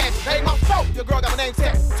spell cash, it ain't my fault. Your girl got my name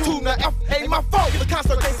tag. 2 the F, it ain't my fault. If the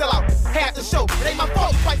concert can't sell out half the show, it ain't my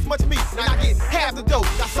fault. Twice as much as me, now I get half the dough.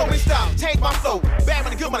 Got so many styles, change my flow. Bad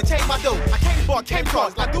money, good money, change my dough. I came for, came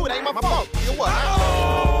across, like do it ain't my fault. You know what?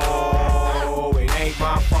 Oh, it ain't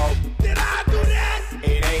my fault. Did I do that?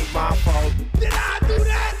 It ain't my fault. Did I do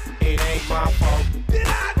that? It ain't my fault. Did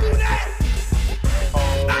I do that?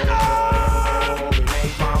 Oh, it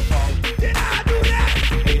ain't my fault. Did I do that?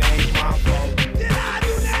 It ain't my fault. Did I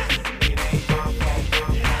do that? It ain't my fault.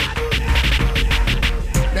 Did I do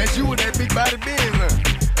that? That's you with that big body Benz,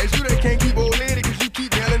 That's you that can't keep old lady cause you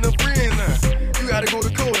keep yelling her friends, You gotta go to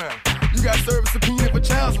court, You got service subpoena for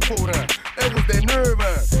child support, That was that nerve,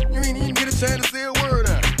 You ain't even get a chance to say a word,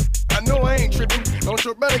 I know I ain't tripping. Don't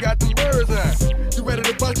your brother got them birds, You ready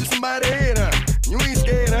to bust you somebody's head, You ain't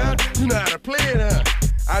scared, You know how to play it,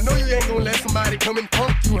 I know you ain't gonna let somebody come and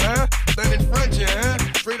punk you, Stand in front you,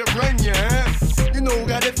 Straight up run you, You know who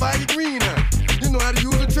got that fire green, You know how to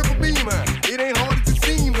use a triple beam, It ain't hard as it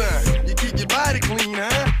seems, You keep your body clean, You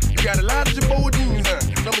got a lot of your jeans,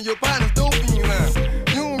 Some of your partners dope fiends,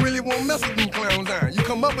 You don't really wanna mess with them clowns, You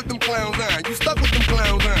come up with them clowns, You stuck with them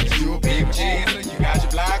clowns, You a people chaser, you got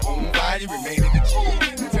your block on fire, you remain in the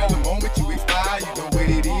cheese. Until the moment you expire, you know what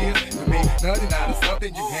it is. You make nothing out of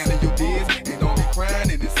something, you handle your biz. And don't be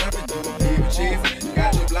crying, and it's something you a people chaser. You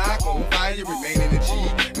got your block on fire, you remain in the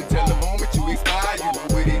cheese. Until the moment you expire, you know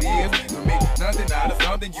what it is. You make nothing out of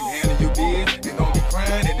something, you handle your biz. And don't be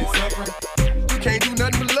crying, and it's suffering. You can't do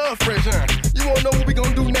nothing but love fresh, You won't know what we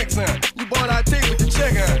gon' do next, You bought our tape with your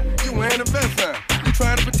check, You wearing a vest, You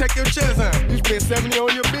trying to protect your chest, You spent 70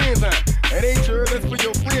 on your bins, That ain't sure, that's for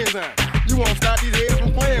your friends, You won't stop these haters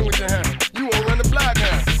from playing with you, You won't run the block,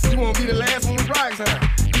 You won't be the last one with rocks,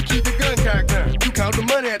 You keep your gun cocked, You count the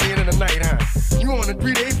money at the end of the night, You on a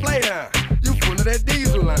 3-day flight, You full of that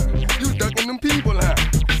diesel, You ducking them people,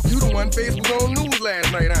 You the one face was on news last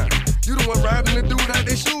night, You the one robbing the dudes out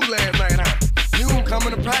their shoes last night, You don't come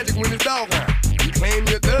in the project when it's dark, You claim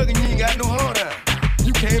you're a thug and you ain't got no heart,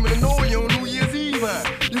 You came in the Norway on New Year's Eve,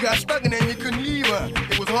 You got stuck in there and you couldn't leave,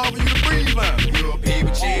 It was hard for you to breathe, You a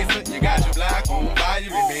people chaser, you got your block on fire, you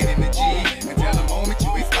remain in the G. Until the moment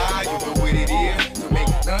you expire, you know what it is. To make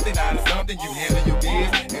nothing out of something, you handle your biz.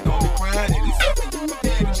 And don't be crying, it is something you a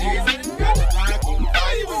people chaser. You got your block on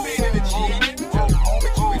fire, you remain in the G. Until the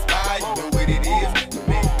moment you expire, you know what it is. To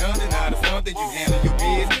make nothing out of something, you handle your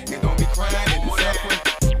biz. And don't be crying, it is suffering.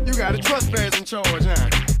 You got a trespass in charge,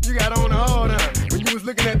 You got on the hard, When you was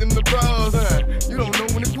looking at them the bras, You don't know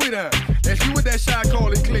when to quit, That's you with that shot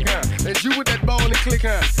call and click, That's you with that ball and click,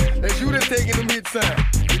 That's you that's taking them hits,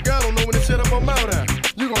 Your girl don't know when to shut up her mouth,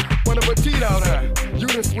 You gon' one of her teeth out, You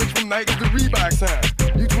done switch from Nike to Reeboks,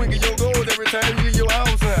 You twinkle your goals every time you leave your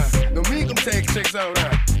house, Don't make them take checks out,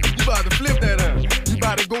 You bout to flip that, You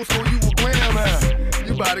bout to go score you a gram,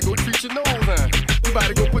 You bout to go treat your nose, You bout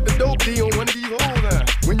to go put the dope D on one of these hoes,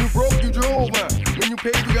 When you broke, you drove, When you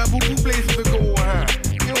paid, you got boo-boo places to go,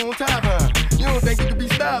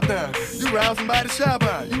 round somebody's shop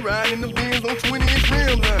out. You riding in the Benz on 20-inch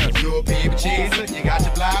rims. You a paper chaser, you got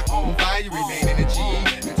your block on fire, you remain in the G.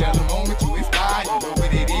 Until the moment you inspire, you know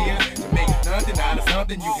what it is. To make nothing out of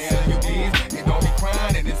something, you handle your biz. And don't be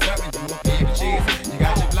crying and it's something, you a paper chaser. You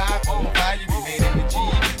got your block on fire, you remain in the G.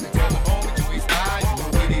 Until the moment you inspire, you know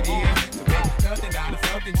what it is. To make nothing out of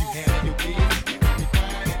something, you handle your biz.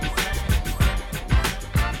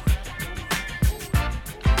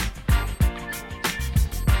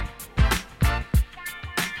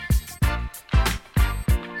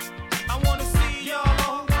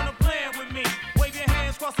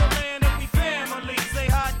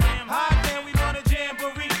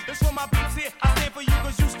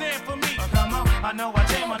 I know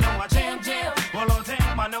I jam, jam. Well, oh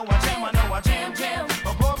damn, I know I jam, jam.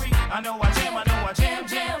 Oh, Porgy, I know I jam,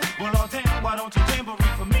 jam. Well, oh damn, why don't you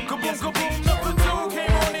jamboree for me? Kaboom, yes, kaboom, number two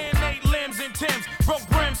came on in 8 limbs and Timbs. Broke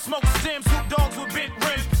brims, smoked stems, hoop dogs with bent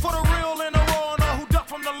rims. For the real and the raw, and all who duck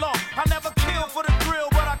from the law. I never kill for the thrill,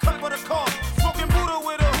 but I cut for the cause. Smoking Buddha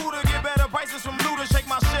with a hooter, get better prices from looters. Shake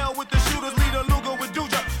my shell with the shooters, lead a Luger with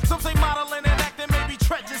Duja. Some say modeling and acting, maybe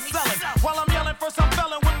treasures selling. While I'm yelling for some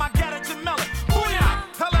felon with my gadget and melon.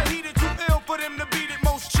 Hella heated, too ill for them to beat it.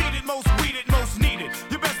 Most cheated, most weeded, most needed.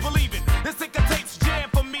 You best believe it. This ticker tapes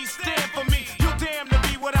jam for me, stand for me. You damn to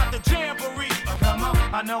be without the jamboree. Come on,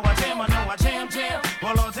 I know I jam, jam.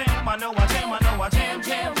 Well, oh damn, I know I jam,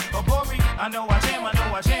 jam. Oh, Porgy, I know I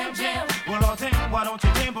jam, jam. Well, oh damn, why don't you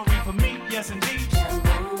jamboree for me? Yes, indeed.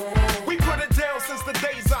 We put it down since the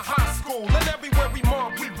days of high school. And everywhere we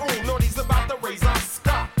mark, we rule. Naughty's about to raise our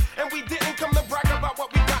stock. And we didn't come to brag about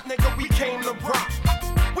what we got, nigga. We came to rock.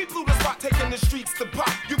 We blew the spot, taking the streets to pop.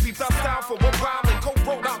 You beat our style for a while and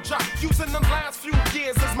co-wrote our job. Using the last few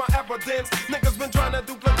years as my evidence. Niggas been trying to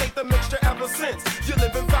duplicate the mixture ever since. You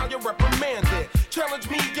live and foul, you're reprimanded. Challenge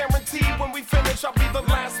me, guaranteed when we finish, I'll be the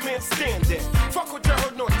last man standing. Fuck what you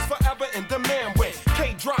heard, Naughty's forever in demand with.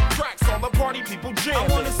 K-drop tracks, all the party people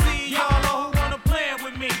jamming. I wanna see y'all who wanna plan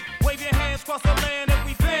with me. Wave your hands across the land if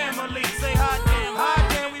we family. Say hot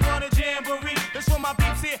damn, we wanna jamboree. This for my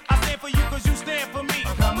peeps here, I stand for you cause you stand for me.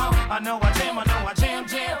 Come on, I know I jam,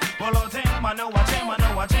 jam. Well, oh damn, I know I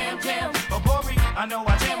jam, jam. Oh, Porgy, I know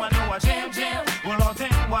I jam, jam. Well, oh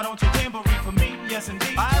damn, why don't you jamboree for me? Yes,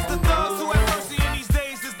 indeed. I ask the thugs who have mercy in these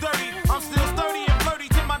days is dirty. I'm still sturdy and flirty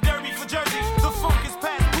to my derby for Jersey. The funk is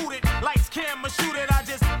past booted, lights, camera, shoot it. I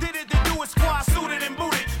just did it to do it, squad suited and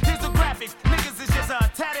booted. Here's the graphics, niggas is just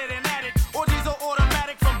tatted and added. Orgies are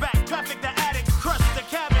automatic from back, traffic the addicts. Crush the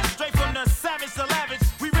cabbage, straight from the savage to lavish.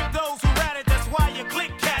 We rip those who rat it, that's why you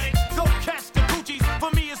click at it. Go catch the coochies,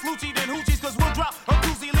 for me it's Lucci then hoochies. Cause we'll drop a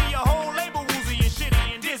doozy, leave your whole label woozy and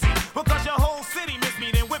shitty and dizzy. Because your whole city miss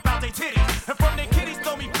me, then whip out they titties. And from their kitties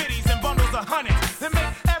throw me pitties and bundles of hundreds. Then make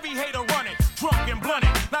every hater run it, drunk and blunt it.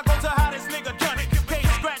 Now go to how this nigga done it. Can't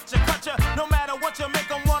scratch or cut ya, no matter what you make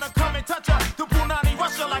them wanna come and touch ya. The Punani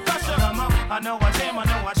Russia like Usher. I know I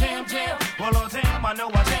jam, jam. Well, oh damn, I know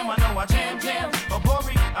I jam, jam. Oh,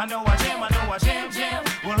 Porgy, I know I jam, jam.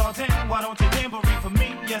 Well, oh damn, why don't you jamboree for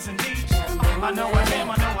me? Yes, indeed. I know I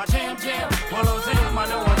jam, jam. Well, oh damn, I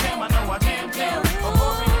know I jam, jam. Oh,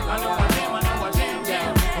 Porgy, I know I jam,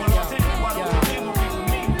 jam. Well, oh damn, why don't you jamboree for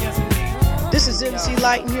me? Yes, indeed. This is MC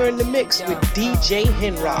Light, and you're in the mix with DJ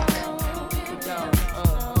Henrock.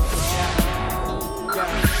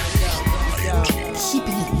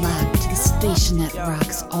 Keeping it locked to the station that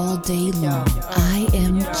rocks all day long.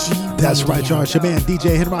 IMG. That's right, y'all. It's your man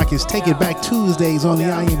DJ Henrock is Take It Back Tuesdays on the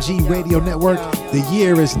IMG Radio Network. The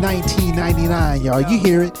year is 1999, y'all. You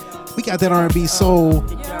hear it. We got that R&B soul.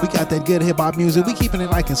 We got that good hip hop music. We keeping it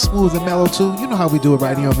like and smooth and mellow too. You know how we do it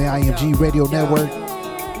right here on the IMG Radio Network.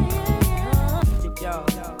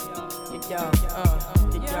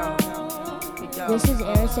 This is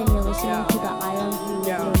Eris and you're listening to the IMG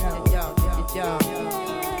Radio Network.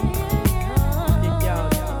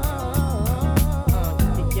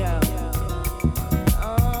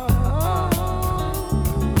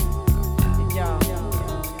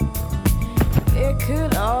 It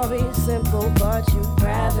could all be simple, but you'd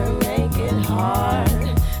rather make it hard.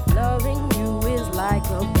 Loving you is like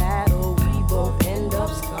a battle, we both end up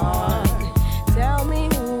scarred. Tell me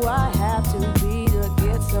who I have to be to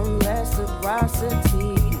get some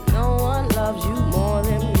reciprocity. No one loves you more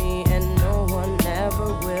than me, and no one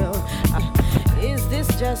ever will. Is this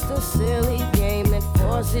just a silly game that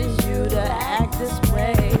forces you to act this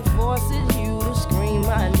way? Forces you to scream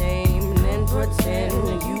my name and then pretend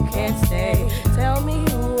that you can't stay. Tell me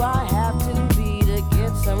who I have to be to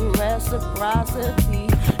get some reciprocity.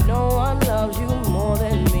 No one loves you more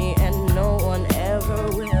than me, and no one ever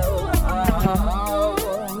will.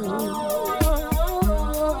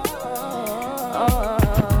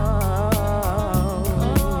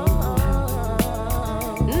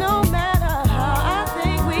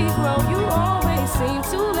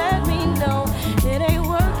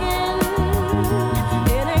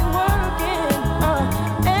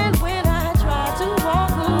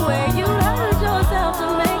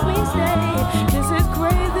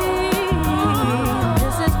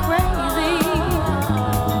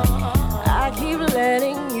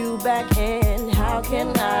 back in. How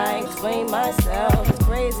can I explain myself? As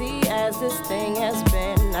crazy as this thing has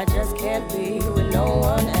been, I just can't be with no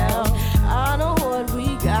one else. I know what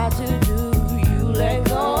we got to do. You let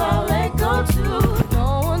go, I'll let go too.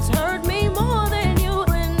 No one's hurt me more than you,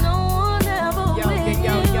 and no one ever will.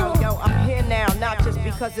 Yo, I'm here now, not just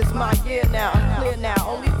because it's my year now. I'm clear now,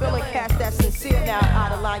 only feeling cats that's sincere now.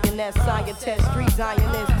 Out of lioness, scientist, street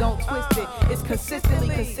zionist, don't twist it. It's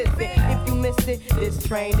consistently consistent. If you missed it, this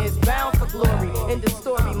train is bound for glory. In the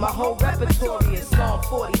story, my whole repertory is Psalm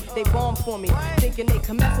 40. They bomb for me, thinking they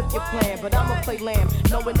can mess up your plan, but I'ma play lamb,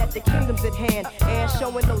 knowing that the kingdom's at hand, and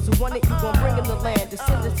showing those who want it, you gon' bring in the land,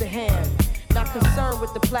 descendants to hand. Not concerned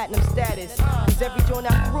with the platinum status, cause every joint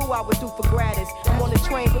I threw I would do for gratis. I'm on the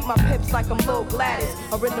train with my pips like I'm Lil Gladys,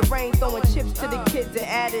 or in the rain throwing chips to the kids and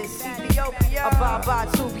addis. Ethiopia, bye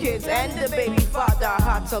 2 kids and the baby father.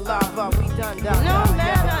 Hot to lava, we done. No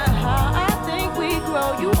matter how I think we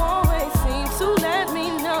grow, you always seem to let me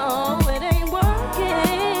know it ain't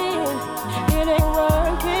working, it ain't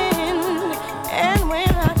working. And when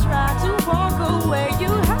I try to walk away, you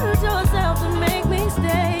hurt yourself to make me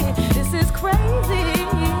stay. This is crazy,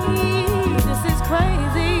 this is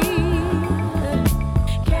crazy.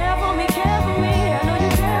 Care for me, I know you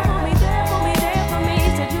care for me, there for me, there for me.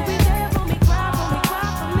 Said you be there for me, cry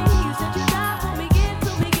for me. You said you die for me, get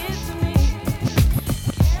to me, get to me.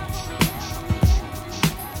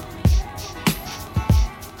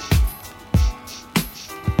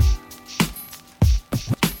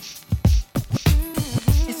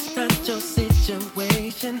 It's not your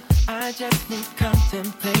situation, I just need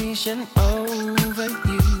contemplation over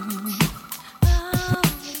you.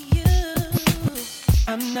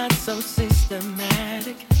 I'm not so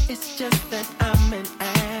systematic, it's just that I'm an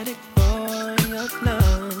addict for your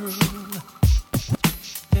love.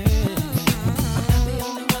 Yeah. I'm not the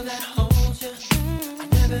only one that holds you. I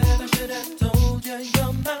never ever should have told you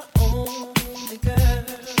you're my only girl.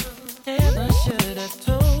 Never should have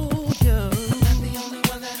told you. I'm not the only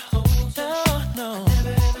one that holds you. No. I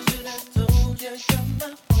never ever should have told you you're my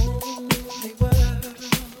only world.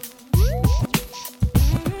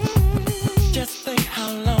 Just think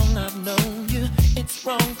how long I've known you. It's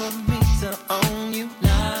wrong for me to own you.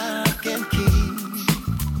 Lock and key.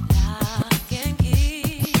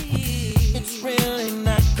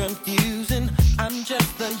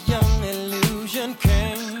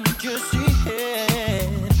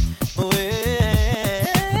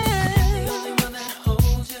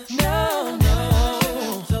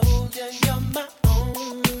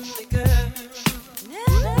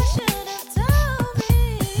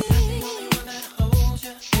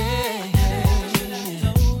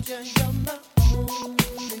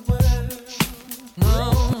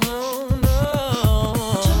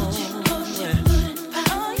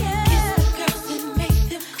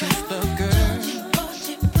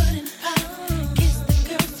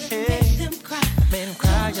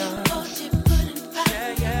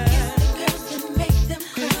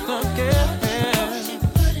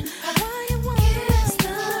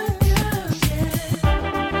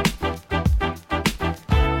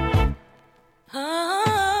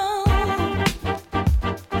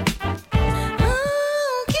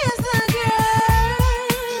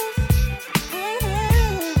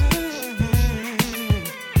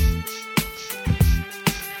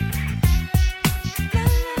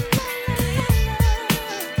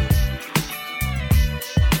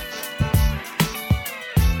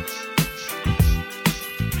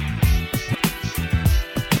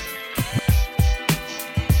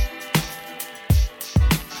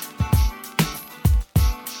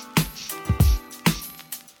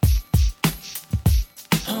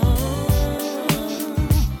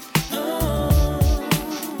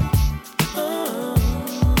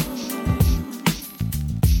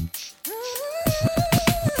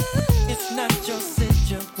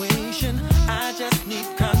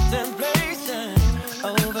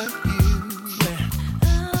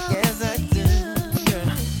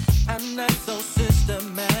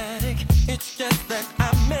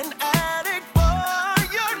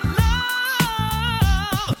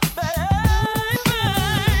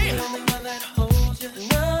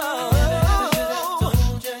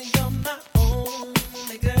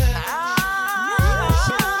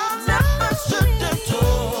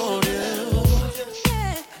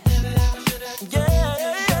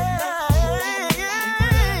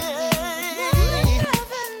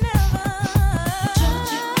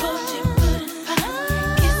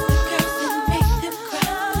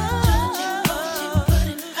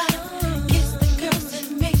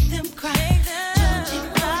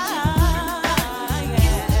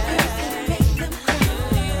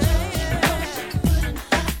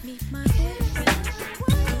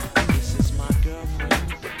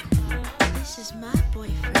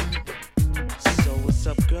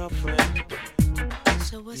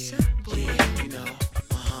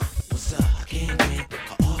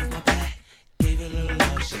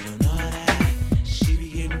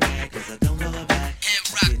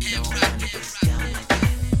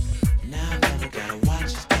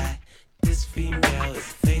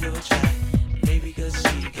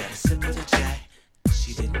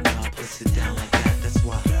 puts it down like that. That's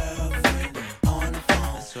why. Girlfriend on the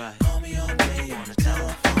phone. That's right. Call me all day on the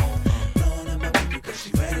telephone. Blowing up my baby because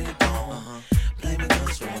she ready to bone. Blaming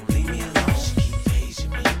those won't leave me alone. She keep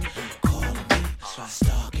paging me, calling me,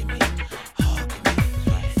 stalking me, hugging me,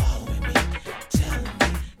 following me, telling me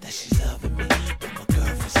that she's loving me. But my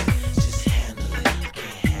girlfriend said, just handle it, I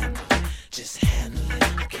can't handle it. Just handle it,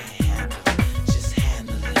 I can't handle it. Just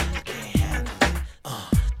handle it, I can't handle it.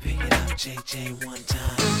 Pick it up, JJ, one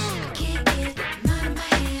time. I can't get none of my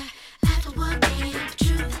hair. After working, the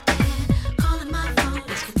truth is there. Calling my phone,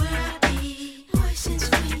 asking where I be. Voice and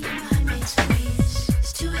screen, your mind made squeeze.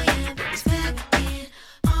 It's 2 a.m., it's back again.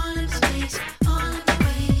 All in space, all in my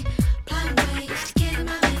way. Plotting ways to get in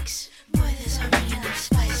my mix. Boy, there's already enough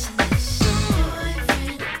spice in this.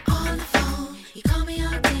 Boyfriend on the phone. You call me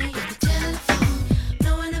all day on the telephone.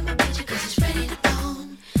 Blowing up my picture 'cause it's ready to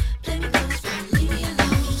bone. Play me close, won't leave me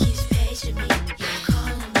alone. He keeps paging me,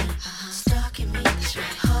 calling me, stalking me,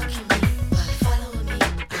 hugging me, following me,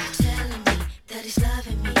 telling me that he's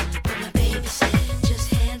loving me. But my baby said, just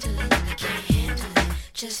handle it, I can't handle it.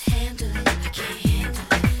 Just handle it, I can't handle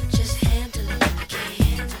it. Just handle it, I can't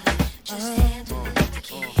handle it. Just handle it, I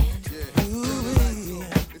can't handle it.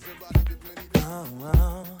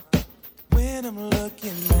 When I'm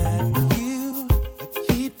looking at you, I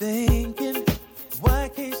keep thinking, why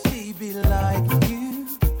can't she be like you?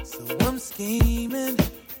 So I'm scheming,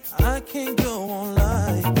 I can't go on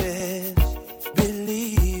like this.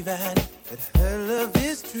 Believing that her love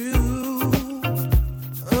is true.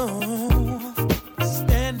 Oh,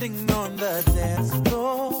 standing on the dance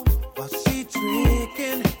floor while she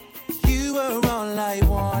tricking. You are all I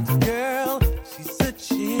want, girl. She's a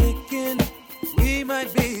chicken. We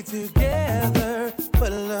might be together,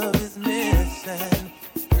 but love is missing.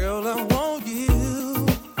 Girl, I want you.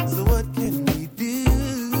 So what can we do?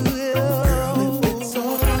 Girl, if it's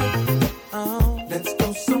alright, let's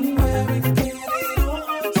go somewhere and get it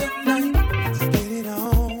on tonight. Let's get it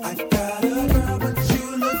on. I got a girl, but you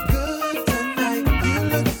look good tonight. You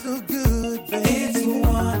look so good, baby. It's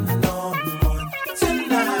one-on-one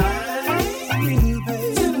tonight, baby.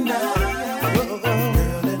 Tonight.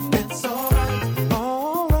 Girl, if it's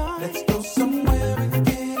alright, let's go somewhere and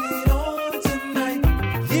get it on tonight.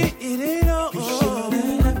 Get it on. You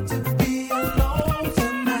shouldn't have to be alone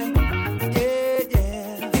tonight. Yeah,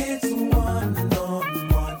 yeah. It's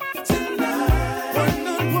one-on-one tonight.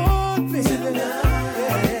 One-on-one, baby.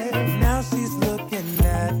 Yeah. Now she's looking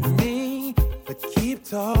at me, but keep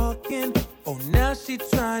talking. Oh, now she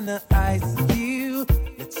trying to ice you.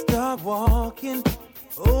 Let's start walking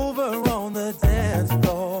over on the dance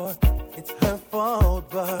floor. It's her fault,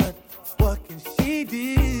 but what can she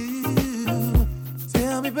do?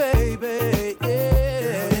 Tell me, baby.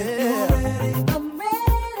 Yeah. I'm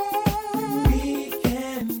ready. We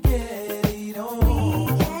can get it on.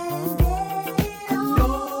 I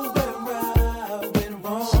know where I went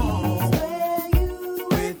wrong.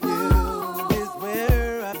 With you is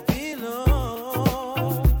where I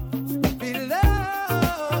belong.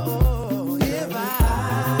 If I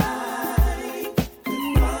could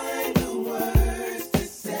find the words to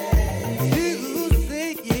say, you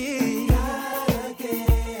say it. Gotta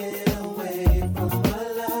get away from my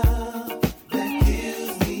love that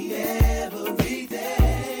kills me every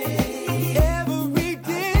day. Every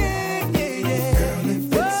day, yeah, yeah. Girl, if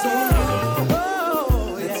it's alright,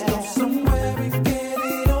 let's go somewhere and get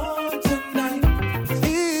it on tonight.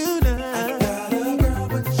 I got a girl,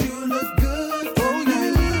 but you look good. Oh, you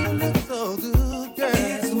look so good, girl.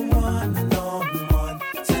 It's one-on-one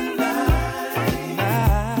tonight.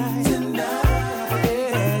 Tonight,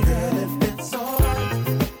 yeah. Girl, if it's alright,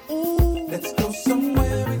 let's go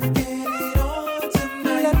somewhere and get it on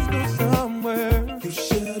tonight. Let's go somewhere. You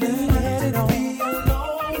shouldn't have to be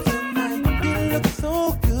alone tonight. You look so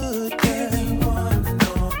good, girl. It's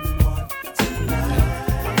one-on-one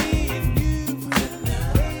tonight. Me and you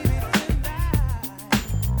tonight.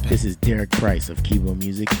 This is Derek Price of Kibo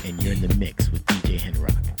Music, and you're in the mix with DJ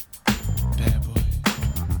Henrock. Bad boy.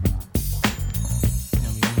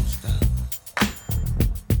 And we won't stop.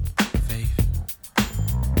 Faith.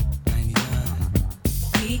 99.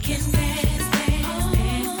 We can dance, dance,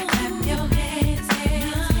 dance, clap your hands,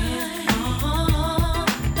 dance, all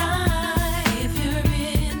night. If you're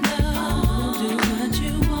in the mood, do what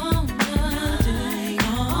you wanna do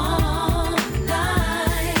all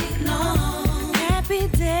night long. Happy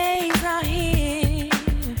days are here,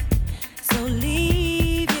 so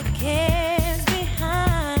leave your cares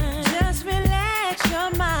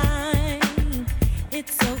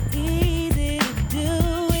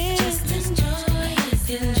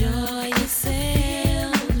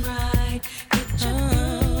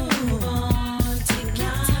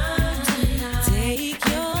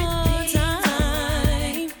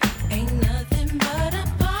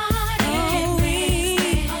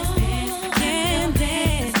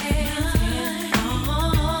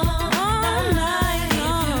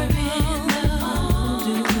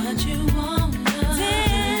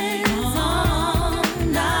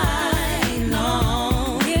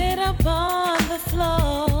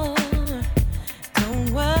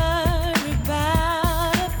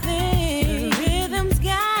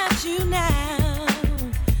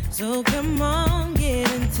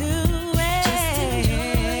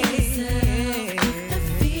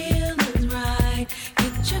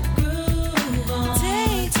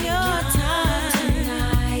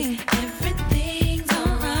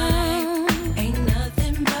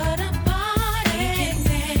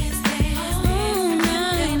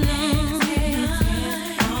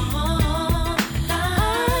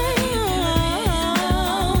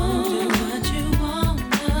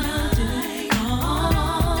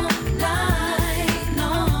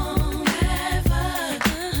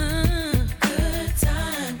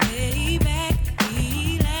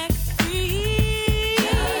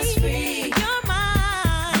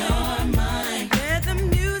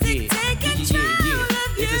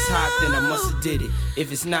did it.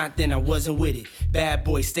 If it's not, then I wasn't with it. Bad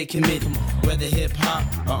boy, stay committed. Whether hip hop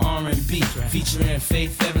or R&B, featuring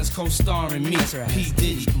Faith Evans co-starring me. P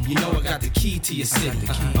Diddy, you know I got the key to your city.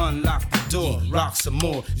 Unlock the door, rock some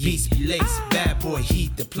more. Beats be laced. Bad boy,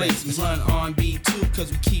 heat the place. We run R&B too,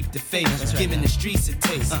 cause we keep the faith. Giving the streets a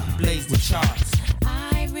taste. Blaze the charts.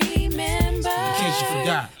 I remember. In case you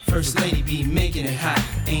forgot, First Lady be making it hot.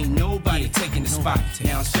 Ain't nobody taking the spot.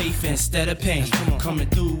 Now it's faith instead of pain. Coming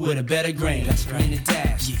through with a better grain. In the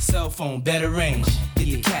dash, cell phone, better range. Get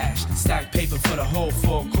the cash, stack paper for the whole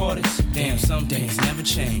 4 quarters. Damn, some things never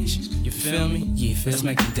change. You feel me? Yeah, let's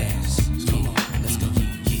make them dance. Come on, let's go.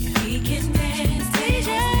 Yeah. We can dance,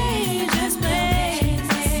 DJ, just play.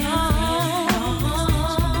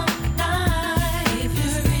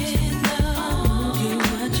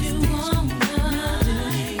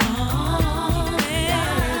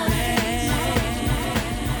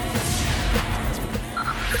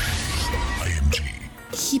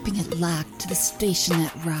 Keeping it locked to the station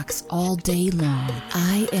that rocks all day long.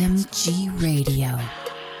 IMG Radio.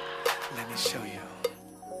 Let me show you.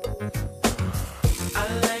 I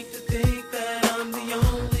like to think that I'm the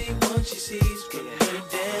only one she sees when we're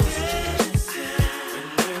dancing.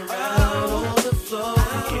 When we're out on the floor. I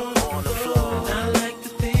like to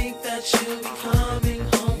think that she'll be coming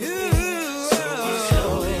home with me. So we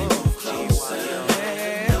slowly move closer.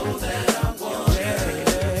 Know that I want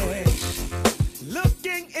her.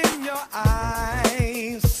 Looking in your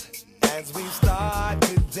eyes as we start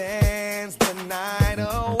to dance the night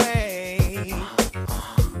away.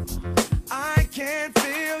 I can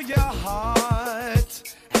feel your heart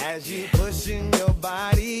as you pushing your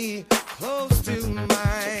body close to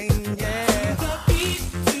mine. Yeah. To the beat,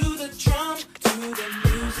 to the drum, to the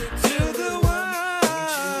music, to the world.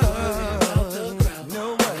 No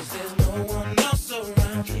worries, there's no one else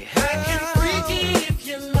around. I can freak it if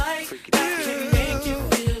you like. I can make you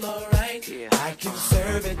feel alright. I can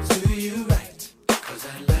serve it to you right. Cause I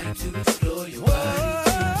like to explore your body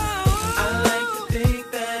too. I like to think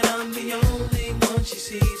that I'm the only one she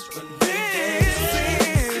sees when we're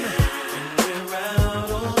dancing. When we're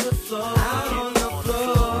out on the floor.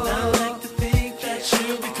 I like to think that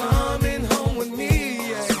she'll be coming home with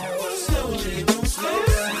me. Slowly,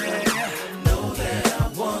 slowly, know that I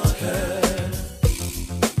want her.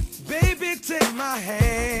 Baby, take my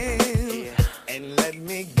hand and let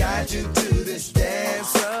me guide you to this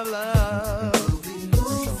dance of love.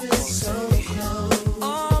 So close.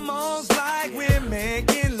 Almost like we're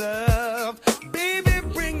making love. Baby,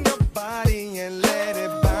 bring your body and let it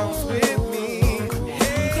bounce with me.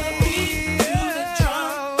 Hey, To the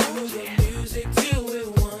drum, to the music, till we're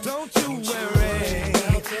one. don't you worry.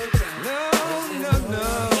 No.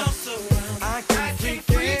 I can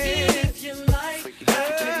freak it. If you like, I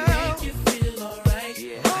can make you feel alright.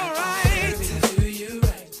 Alright. Do you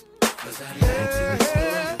right? Cause I like to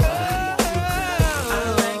explore your body too. I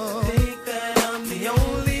like to think that I'm the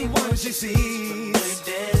only one She sees.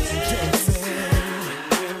 dancing.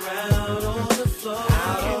 When we're out on the floor. I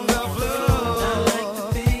like to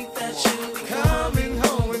think that she'll be Coming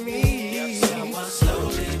home with me. so I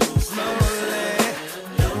slowly move slowly.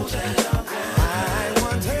 Know that I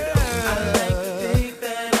want her. I like to think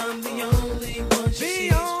that I'm the only one she sees.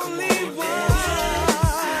 The only one,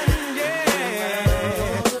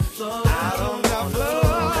 yeah. On the floor. Out on the floor. I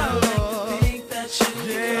like to think that she'll be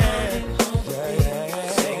coming home with me.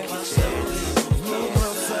 So I slowly move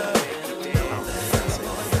closer.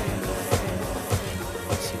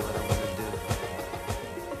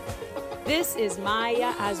 This is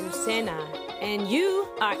Maya Azucena, and you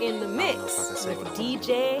are in the mix with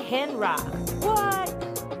DJ Henrock. What?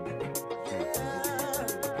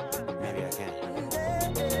 Maybe I can.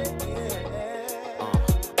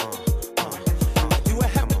 Do I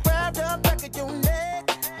have to grab the back of your neck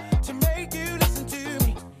to make you listen to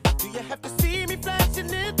me? Do you have to see me flashing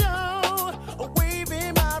it down or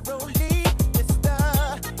waving my rollie?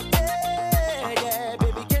 Yeah,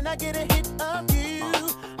 baby, can I get a hit of you?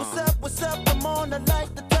 What's up, I'm on, I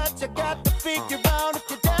like the touch. I got to figure out if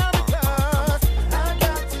you're down because I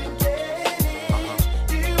got to get it.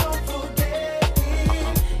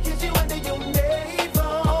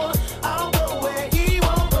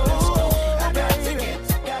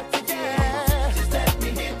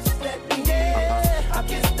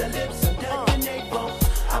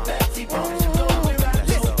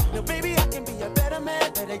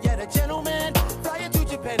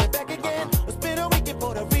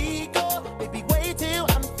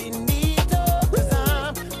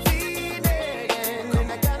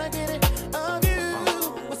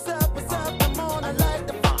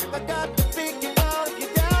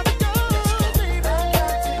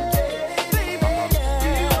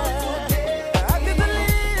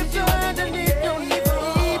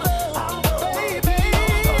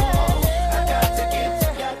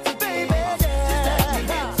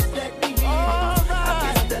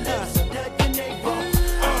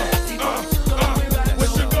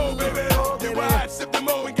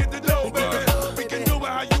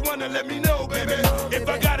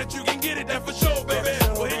 it, that for sure, baby.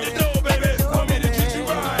 Well, hit the door, baby. Come in and treat you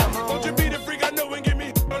right. Won't you be the freak I know and give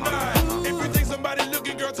me all night? If you think somebody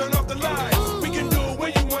looking, girl, turn off the lights. We can do it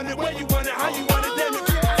when you want it, how you want it, damn it.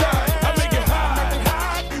 I make it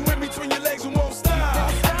high. You in between your legs and won't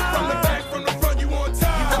stop. From the back, from the front, you on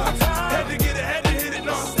top. Had to get it, had to hit it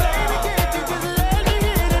non-stop.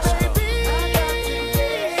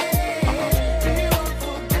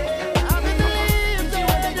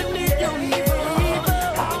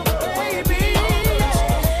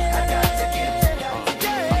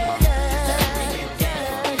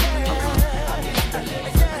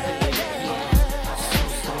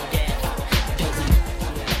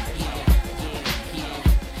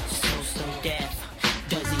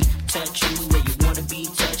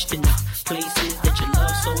 Places that you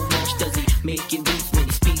love so much. Does he make it weak when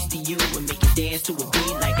he speaks to you and make you dance to a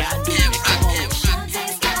beat like I do?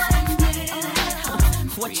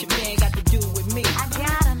 What your man got to do with me? I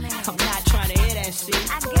got a man. I'm not trying to hear that shit.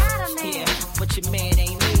 I got a man. Yeah, but your man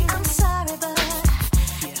ain't me. I'm sorry, but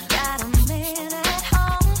I got a man at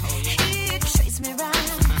home. He treats me right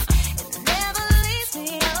and never leaves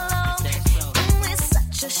me alone. It's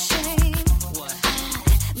such a shame.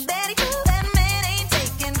 Betty, that man ain't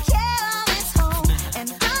taking care of his home and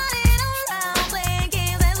running around playing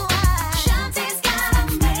games. That's why Chante's got a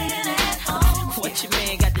man at home. What your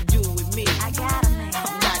man got to do with me? I got a man.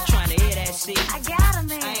 I'm not trying to hear that shit. I got a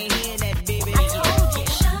man. I ain't hearing that, baby. I told you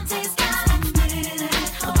Chante's got a man at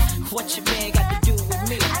home. What your man got to do with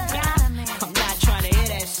me? I got a man. I'm not trying to hear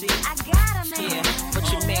that shit. I got a man. Yeah, but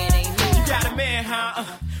your man ain't me. You got a man, huh?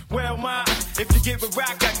 Well, ma, if you give a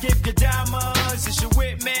rock, I give you diamonds. Is you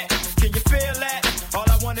with me? Can you feel that? All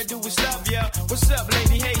I wanna do is love ya. What's up,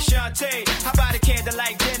 lady? Hey, Chante. How about a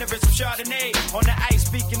candlelight dinner and some Chardonnay? On the ice,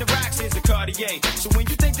 speaking of rocks, here's a Cartier. So when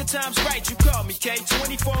you think the time's right, you call me, K.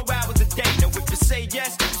 24 hours a day. Now if you say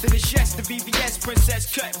yes, then it's yes to VVS.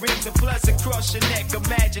 Princess cut rings and plus across your neck.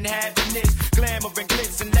 Imagine having this glamour and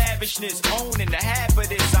glitz and lavishness. Owning the half of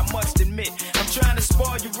this, I must admit. I'm trying to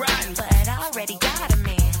spoil you rotten, but I already got a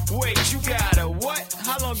man. Wait, you got a what?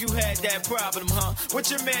 How long you had that problem, huh? What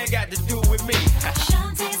your man got to do with me?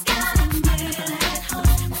 Chante's got a man at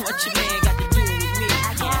home. What your man got to do with me?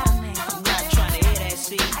 I got a man. I'm not trying to hear that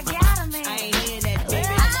shit. I got a man. I ain't hearing that,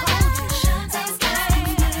 baby. I told you Chante's got a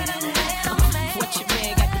man at home. What your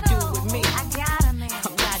man got to do with me? I got a man.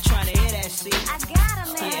 I'm not trying to hear that shit. I got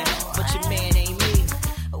a man. Yeah, but your man ain't me.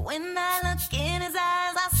 When I look in his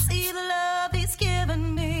eyes, I see the love he's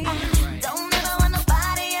given me. Don't ever want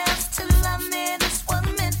nobody else to love me. This was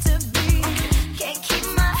meant to be. Can't keep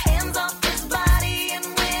my hands off his body, and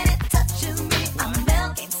when it touches me, I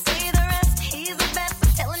melt. Can't say the rest. He's the best.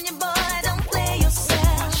 I'm telling you, boy, don't play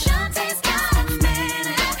yourself. Chante's got a man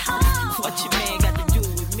at home. What your man got to do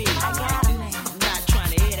with me? I got a man. I'm not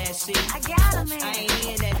trying to hear that shit. I got a man. I ain't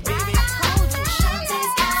hearing that, baby. I told you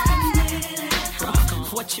Chante's got a man at home.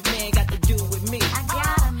 What your man got to do with me? I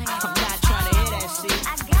got a man. I'm not trying to hear that shit.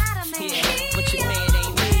 I got a man. Yeah, but your man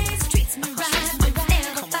ain't me. Treats me right, but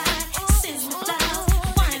never fight. Sizzle loud,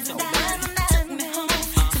 wines and dimes, and took me home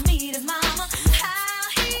to meet his mama. How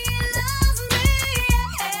he loves me.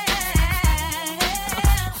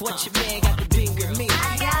 What your man got to do with me? I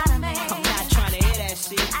got a man. I'm not trying to hear that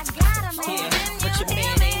shit. I got a man. Yeah, but your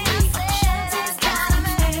man ain't me. Chante's got a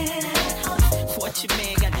man at home. What your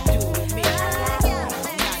man got to do with me? I'm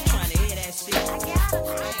not trying to hear that shit. I got a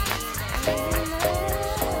man.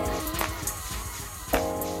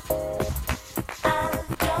 I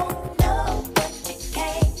don't know what you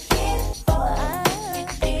came here for.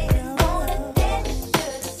 You didn't wanna dance, you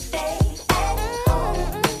should've stayed at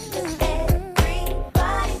home. 'Cause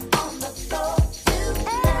everybody's on the floor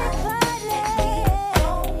tonight. And we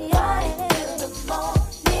gon' party till the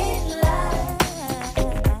morning light.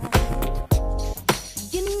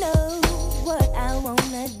 You know what I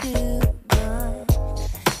wanna do, boy.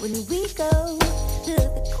 When we go to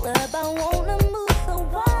the club, I wanna move. So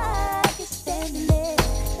why you standing there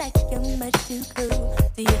like you're much too cool?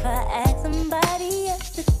 See, if I ask somebody else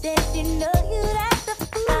to dance, you know you'd act a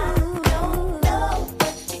fool. I don't know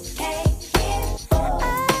what you came here for.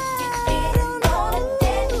 You didn't wanna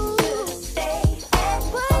dance, you should've stayed at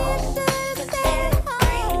home. 'Cause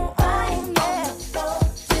everybody's on the floor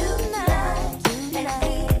tonight. And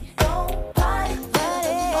we gon' party till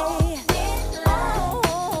the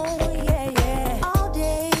morning light. All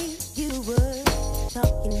day you were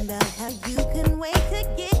talking about how you couldn't wait to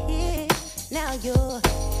get here. Now you're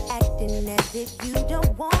acting as if you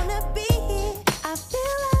don't wanna be here. I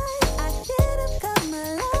feel like I should've come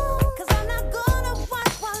along. 'Cause I'm not gonna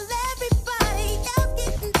watch while everybody else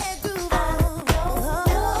getting their groove on. I don't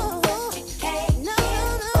know what you came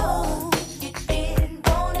here for.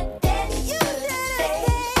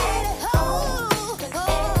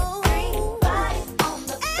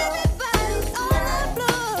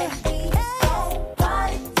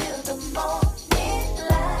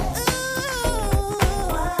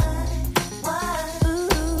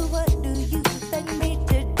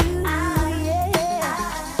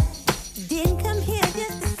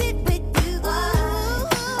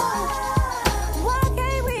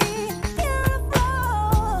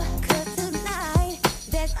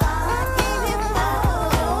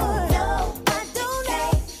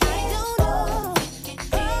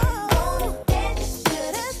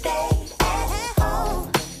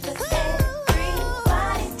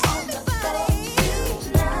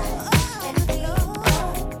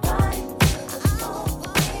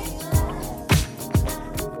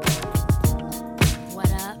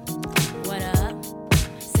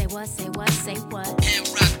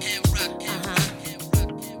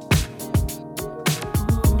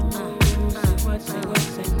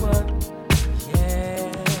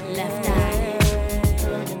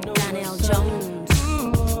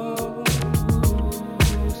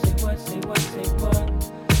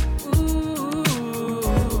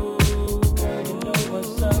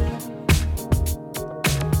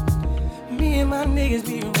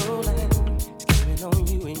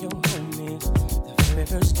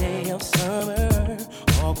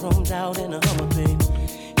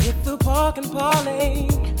 can parlay.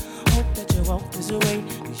 Hope that you walk this way,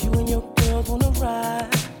 'cause you and your girls wanna ride.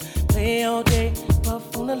 Play all day,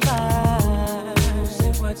 puff on the line.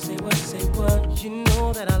 Say what, say what, say what. You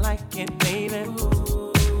know that I like it, baby.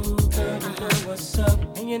 Ooh, girl, you know what's up,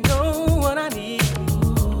 and you know what I need.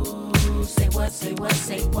 Ooh, say what, say what,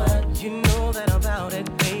 say what. You know that I'm about it,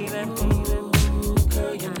 baby. Ooh,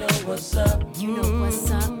 girl, you know what's up. You know what's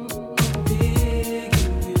up. I'm big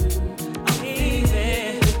in you. I'm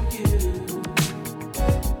feeling you.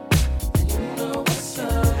 And you know what's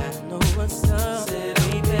up. I know what's up. Said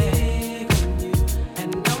I'm big on you,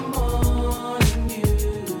 and I'm on you.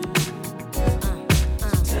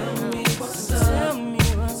 So tell me what's up. Tell me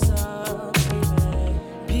what's up,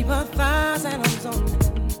 baby. People thighs and I'm zoning.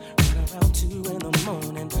 Run around 2 in the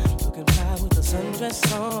morning, looking fly with the sundress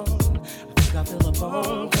on. I feel a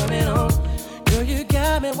bone coming on. Girl, you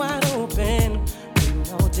got me wide open.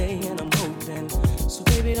 Waiting all day and I'm hoping. So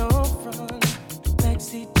baby, don't front.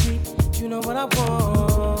 Backseat Jeep, you know what I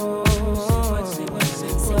want. Say what,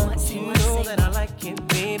 say what. You know that I like it,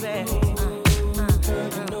 baby. Girl,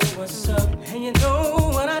 you know what's up, and you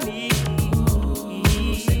know what I need.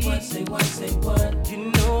 Say what, say what, say what.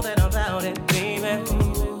 You know that I'm about it, baby.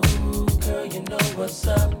 Girl, you know what's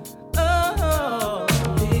up. Oh.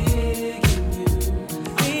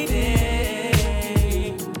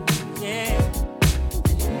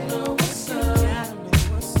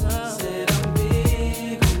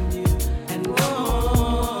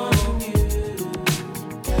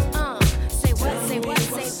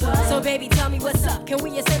 Baby, tell me what's up. Can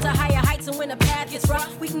we ascend to higher heights, and when the path gets rough,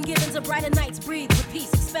 we can get into brighter nights, breathe with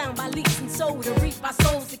peace, expound by leaps and soul to reap our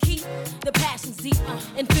souls to keep the passions deep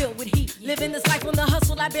and filled with heat. Living this life on the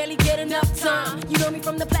hustle, I barely get enough time. You know me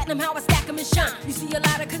from the platinum, how I stack 'em and shine. You see a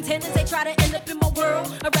lot of contenders, they try to end up in my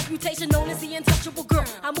world. A reputation known as the untouchable girl.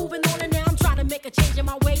 I'm moving on and now I'm trying to make a change in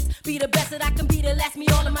my ways. Be the best that I can be to last me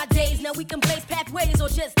all of my days. Now we can blaze pathways or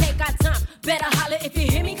just take our time. Better holler if you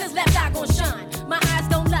hear me, 'cause left eye gon' shine. My eyes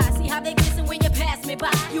don't lie, see how they glisten when you pass me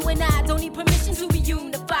by. You and I don't need permission to be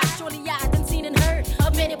unified. Surely I done seen and heard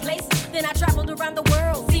of many places. Then I traveled around the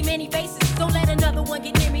world, see many faces. Don't let another one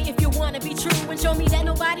get near me if you wanna be true, and show me that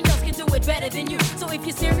nobody else can do it better than you. So if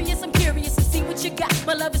you're serious, I'm curious to see what you got.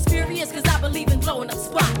 My love is furious, 'cause I believe in blowing up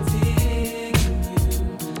spots.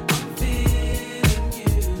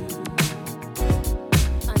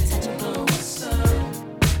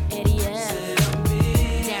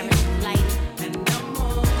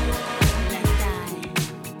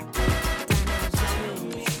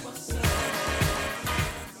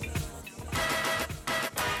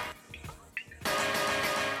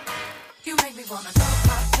 Wanna throw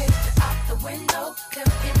my picture out the window, tell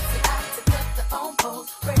Missy I to cut the phone post,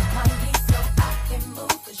 break my knees so I can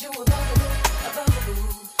move, 'cause you a bugaboo.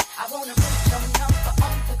 I wanna put your number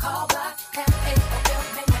on the call block, have AOL,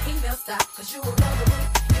 make my email stop, 'cause you a bugaboo.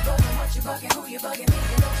 You bugging what you bugging, who you bugging me,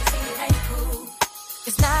 you don't you see it ain't cool.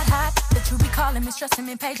 It's not hot that you be calling me, stressing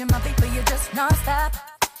me, paging my people, you're just non-stop.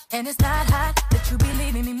 And it's not hot that you be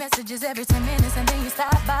leaving me messages every 10 minutes and then you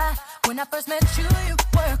stop by. When I first met you, you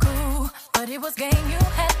were cool, but it was game, you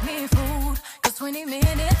had me fooled. 'Cause 20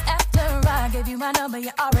 minutes after I gave you my number,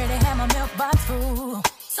 you already had my milk box full.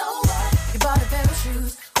 So what? You bought a pair of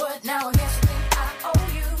shoes, what now? I guess you think I owe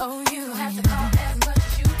you. You don't have to call as much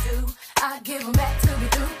as you do. I give them back to be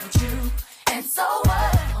through with you. And so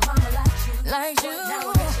what? My mama likes you. Like you. Now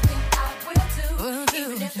I guess you think I will too.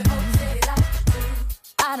 Even if the folks said it like you do.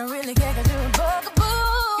 I don't really care 'cause you're a bugaboo.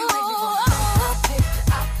 You make me wanna throw my picture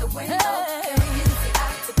out the window. Tell Missy I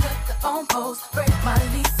to cut the phone post, break my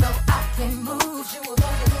lease so I can move. You a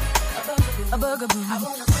bugaboo, a bugaboo. I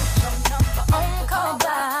wanna put your number on the call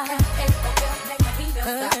by. Make my email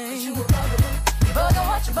stop, 'cause you a bugaboo. You bugging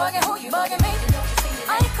what you bugging, who you bugging me?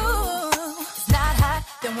 I ain't cool. It's not hot,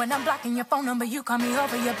 then when I'm blocking your phone number, you call me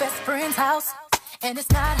over your best friend's house. And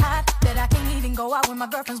it's not hot that I can't even go out with my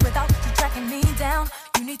girlfriends without you tracking me down.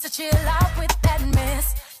 You need to chill out with that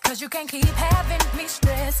mess, 'cause you can't keep having me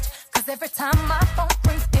stressed. 'Cause every time my phone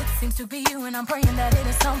rings, it seems to be you, and I'm praying that it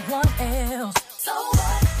is someone else. So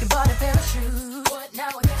what? You bought a pair of shoes. What now?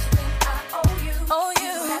 I guess you think I owe you. You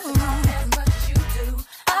don't have to call as much as you do.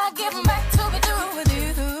 I give them back to be through with you.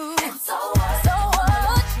 And so what? So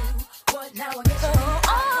what? What now? I guess you think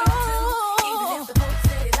I will too. Even if the folks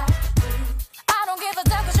said it like you do. I don't give a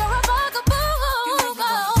damn 'cause you're a bugaboo. You make me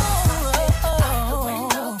wanna throw my picture out the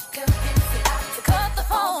window. Tell Missy I to cut the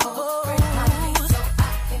phone post, break my knees so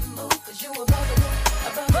I can move, 'cause you a bugaboo,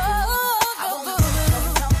 a bugaboo. I wanna put your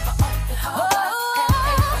number on the call block, have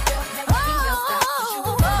AOL, make my email stop, 'cause you a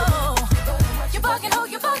bugaboo. You bugging who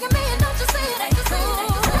you bugging me?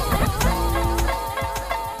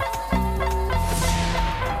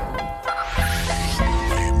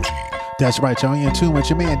 That's right, y'all. You're in tune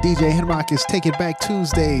with your man DJ Henrock is Take It Back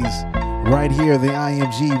Tuesdays right here, the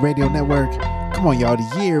IMG Radio Network. Come on, y'all.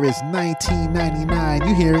 The year is 1999.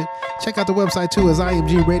 You hear it. Check out the website too. It's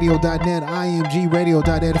imgradio.net,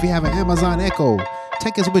 imgradio.net. If you have an Amazon Echo,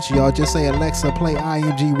 take us with you, y'all. Just say, Alexa, play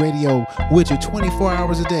IMG Radio with you 24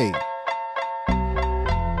 hours a day.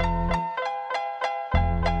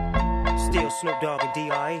 Still Snoop Dogg and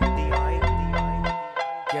D.I.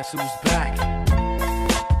 Guess who's back?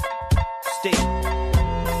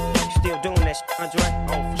 Still doing that shit, Andre?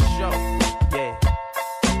 Oh, for sure. Yeah.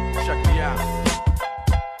 Check me out.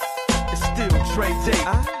 It's still Dre Day,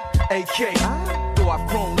 AK. Though I've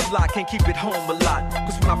grown a lot, can't keep it home a lot.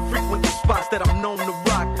 Cause when I frequent the spots that I'm known to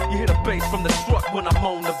rock, you hear the bass from the truck when I'm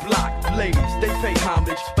on the block. Ladies, they pay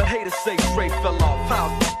homage, but haters say Dre fell off. How?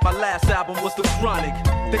 My last album was The Chronic.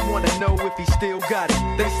 They wanna know if he still got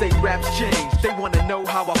it. They say raps changed. They wanna know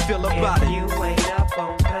how I feel about it. You ain't up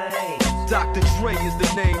on pain. Dr. Dre is the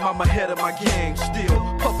name, I'm ahead of my game. Still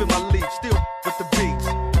puffin' my leaf, still with the beats.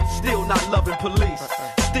 Still not loving police.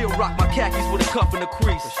 Still rock my khakis with a cuff and a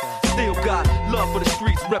crease. Still got love for the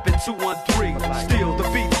streets, reppin' 213. Still the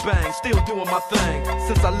beats bang, still doing my thing.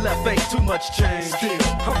 Since I left, ain't too much change. Still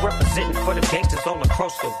I'm representing for the gangsters all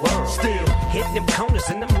across the world. Still hitting them corners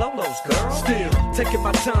and them lolos, girl. Still taking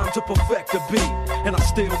my time to perfect the beat. And I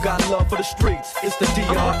still got love for the streets. It's the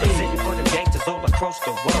DRE. I'm representing for the gangsters all across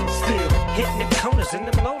the world. Still hitting them corners and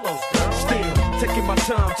them lolos, girl. Still taking my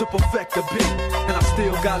time to perfect the beat. And I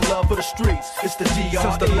still got love for the streets. It's the DRE.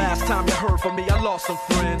 Since the last time you heard from me, I lost some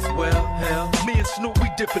friends. Well, hell, me and Snoop, we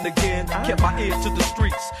dipping again. Kept my ear to the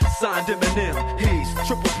streets. Signed Eminem. He's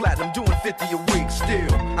triple platinum, doing 50 a week.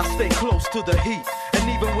 Still, I stay close to the heat. And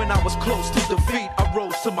even when I was close to defeat, I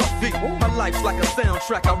rose to my feet. My life's like a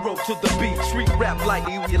soundtrack I wrote to the beat. Street rap like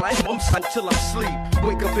you like till I'm asleep.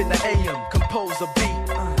 Wake up in the AM, compose a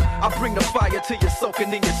beat. I bring the fire till you're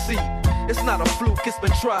soaking in your seat. It's not a fluke, it's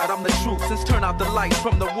been tried, I'm the truth. Since turn out the lights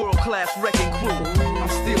from the world-class wrecking crew, I'm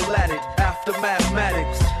still at it, after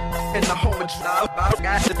mathematics. In the home of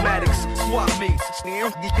mathematics, swap meets,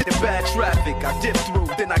 get in bad traffic. I dip through,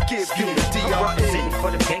 then I give you the DRE. I'm representing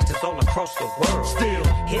for the gangsters all across the world. Still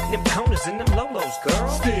hitting them corners and them lolos, girl.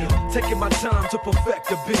 Still taking my time to perfect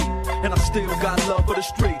the beat. And I still got love for the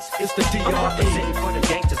streets. It's the DRE. I'm representing for the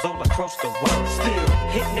gangsters all across the world. Still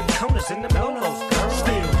hitting them corners and them lolos, girl.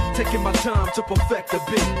 Still taking my time to perfect the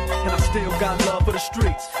beat. And I still got love for the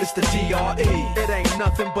streets. It's the DRE. It ain't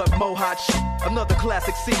nothing but mo hot shit. Another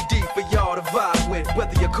classic CD for y'all to vibe with.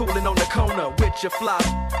 Whether you're coolin' on the corner with your fly,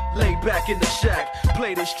 lay back in the shack,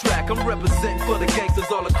 play this track. I'm representing for the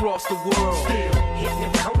gangsters all across the world. Still hitting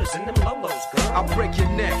them corners and them lolos, girl. I'll break your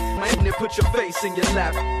neck, man, and put your face in your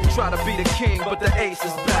lap. Try to be the king, but the ace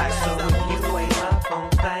is back. So you ain't up on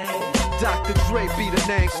things. Dr. Dre be the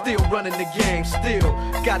name, still running the game, still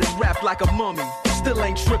got it wrapped like a mummy. Still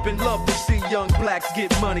ain't tripping, love to see young blacks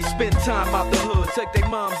get money. Spend time out the hood, take their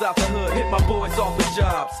moms out the hood. Hit my boys off with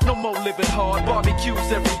jobs, no more living hard. Barbecues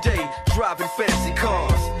every day, driving fancy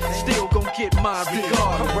cars. Still gon' get mine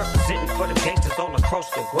regardless. I'm representing for the gangsters all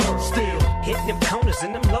across the world. Still hitting them corners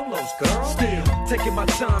and them lolos, girl. Still taking my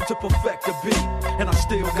time to perfect the beat. And I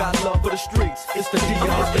still got love for the streets. It's the DRE.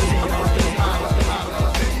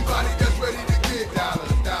 Anybody that's ready to get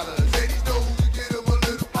dollars, dollars. Ladies know who can get them a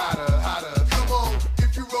little hotter, hotter. Come on,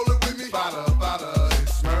 if you rollin' with me, follow, follow.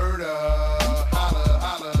 It's murder, holla,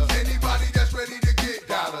 holla. Anybody that's ready to get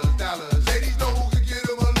dollars, dollars. Ladies know who can get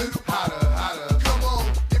them a little hotter, hotter. Come on,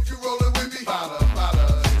 if you rollin' with me, follow,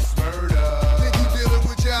 follow. It's murder. Think you dealin'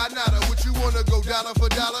 with y'all, nada. What you wanna go dollar for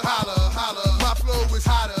dollar? Holla, holla. My flow is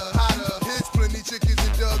hotter, hotter. Here's plenty chickens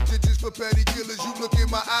and dug ditches for petty killers. You look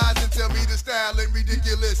in my eyes and tell me the style ain't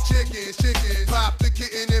ridiculous. Chickens, chickens. Pop the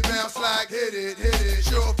kitten and bounce like hit it, hit it.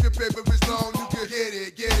 Show if your paper is long, you can get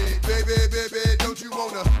it, get it. Baby, baby, don't you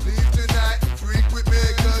wanna leave tonight? Freak with me,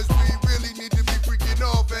 cause we really need to be freaking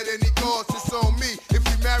off at any cost. It's on me. If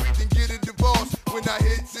we married, then get a divorce. When I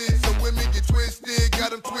hit it, some women get twisted,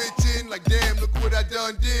 got them twitching. Like damn, look what I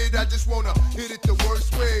done did. I just wanna hit it the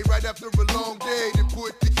worst way. Right after a long day, then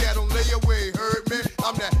put the cat on layaway. Heard me?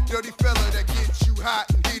 I'm that dirty fella that gets you hot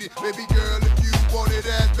and heated. Baby girl, if you want it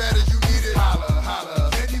as bad as you need it, holla,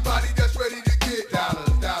 holla. Anybody that's ready to get dollars,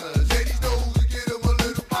 dollars. Ladies know who can get them a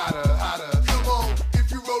little hotter, hotter. Come on,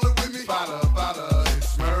 if you rollin' with me, follow, follow.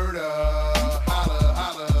 It's murder, holla,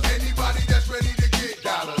 holla. Anybody that's ready to get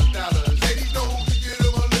dollars, dollars. Ladies know who can get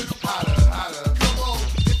them a little hotter, hotter. Come on,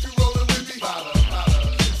 if you rollin' with me, follow,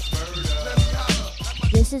 follow. It's murder. Let me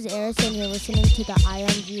holla. This is Eris and you're listening to the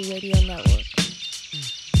IMG Radio Network.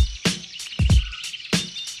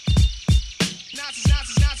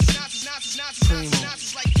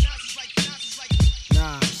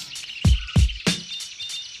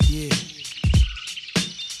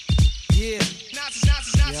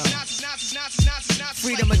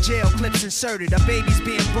 clips inserted. A baby's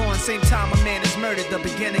being born, same time a man is murdered. The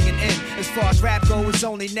beginning and end. As far as rap go, it's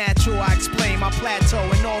only natural. I explain my plateau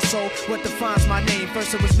and also what defines my name.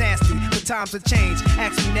 First it was nasty, but times have changed.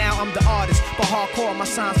 Ask me now, I'm the artist, but hardcore my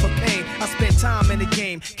signs for pain. I spent time in the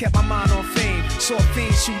game, kept my mind on fame. Saw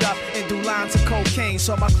fiends shoot up and do lines of cocaine.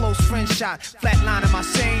 Saw my close friend shot, flatlining my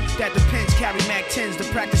sane. That depends, carry Mac 10s to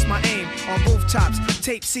practice my aim. On rooftops,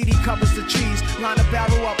 tape CD covers the trees. Line a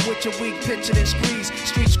barrel up with your weak picture then squeeze.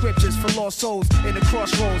 Street scriptures for lost souls in the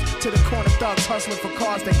crossroads. To the corner thugs hustling for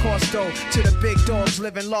cars that cost dough. To the big dogs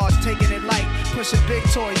living large, taking it light. Pushing big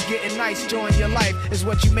toys, getting nice, join your life is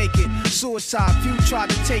what you make it. Suicide, few tried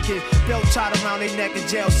to take it. Belt tied around their neck in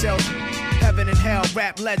jail cells. Heaven and hell,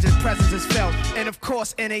 rap legend, presence is felt. And of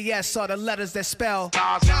course, NAS are the letters that spell.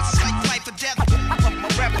 Not like life or death. My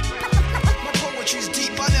rap, my poetry's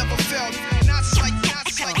deep, I never felt. Not like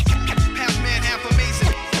half man, half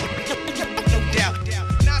amazing. No doubt.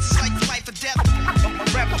 Not like life or death. My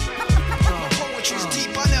rap, my poetry's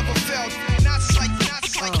deep, I never felt. Not like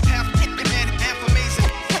half man, half amazing.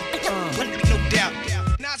 No doubt.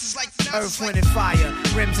 Earth, wind, and fire,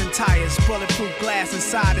 rims and tires, bulletproof glass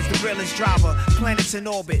inside is the realest driver. Planets in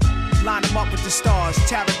orbit, line them up with the stars.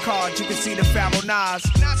 Tarot cards, you can see the Pharaohe Nas.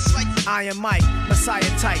 Iron Mike, Messiah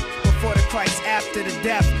type. Before the Christ, after the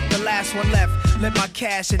death, the last one left. Let my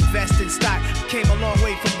cash invest in stock. Came a long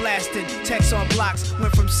way from blasting. Text on blocks,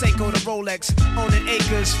 went from Sisqo to Rolex. Owning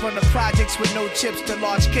acres from the projects with no chips to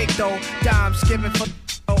large cake though. Dimes given for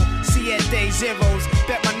Siete zeros,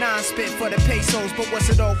 bet my 9 spit for the pesos, but what's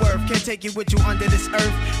it all worth? Can't take you with you under this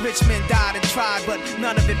earth. Rich men died and tried, but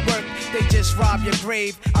none of it worked. They just rob your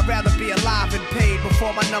grave. I'd rather be alive and paid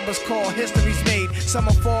before my numbers call. History's made. Some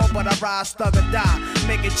will fall, but I rise, thug or die.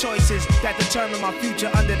 Making choices that determine my future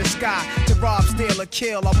under the sky. To rob, steal, or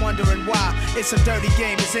kill, I'm wondering why. It's a dirty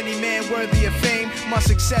game. Is any man worthy of fame? Much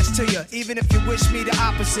success to you, even if you wish me the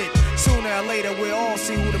opposite. Sooner or later, we'll all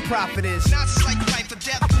see who the prophet is. Not like life or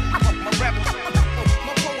death. My rap,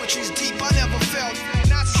 my poetry's deep, I never felt.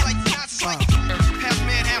 Not like half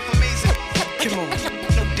man, half amazing. Come on,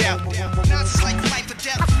 no doubt. Not like life or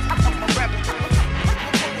death. My rap, my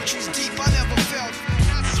poetry's deep, I never felt.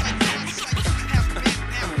 Not like half man, half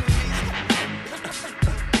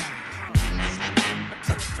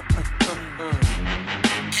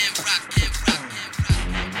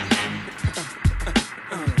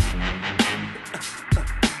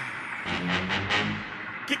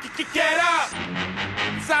Get up!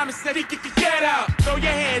 Simon said he could get up. Throw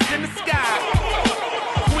your hands in the sky.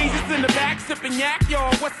 Queens is in the back sipping yak,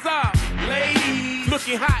 y'all. What's up? Ladies,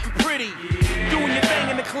 looking hot and pretty. Doing your thing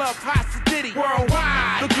in the club, Pasta Diddy.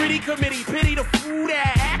 Worldwide, the gritty committee, pity the food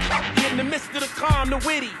act. In the midst of the calm, the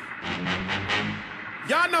witty.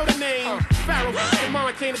 Y'all know the name. Pharaohe, the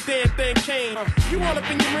Montell, the damn thing came. You all up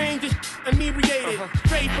in your range, just inebriated.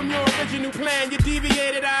 Straight from your original plan, you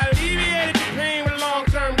deviated. I alleviated the pain with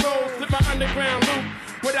long-term goals. Slip my underground loop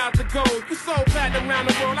without the gold. You sold platinum around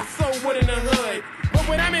the world, I sold wood in the hood. But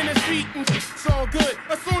when I'm in the street, it's all good.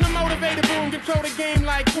 Assume the motivated boom, control the game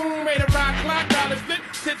like boom. Rate a rock clock, dollars flip,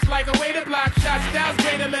 tips like a way to block shots. Styles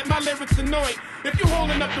way to let my lyrics annoy. If you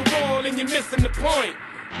holding up the wall and you're missing the point.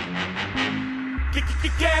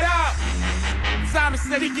 Get up! Simon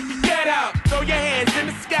said he could get up. Throw your hands in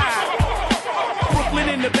the sky. Brooklyn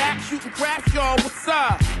in the back, shooting craps, y'all. What's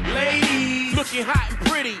up? Ladies, looking hot and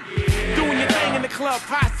pretty. Doing your thing in the club,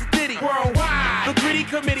 Pasta Diddy. Worldwide, the gritty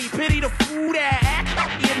committee, pity the food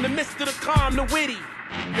act. In the midst of the calm, the witty.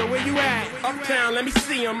 Yo, where you at? Uptown, let me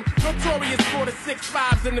see 'em. Notorious for the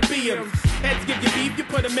 6'5s and the BMs. Heads give you beef, you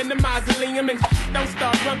put 'em in the mausoleum. And don't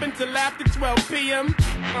start rumping till after 12 p.m.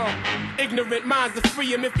 Ignorant minds are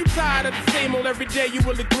free 'em. If you tired of the same old every day, you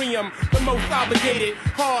will agree 'em. The most obligated,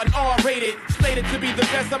 hard and R-rated. Slated to be the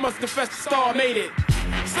best, I must confess the star made it.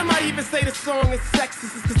 Somebody even say the song is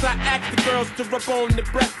sexist. It's cause I ask the girls to rub on the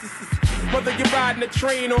breasts. Whether you're riding a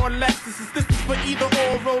train or a Lexus, this is for either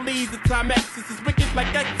or rollies or Timex. This is wicked like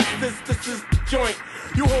Exorcist, this is the joint.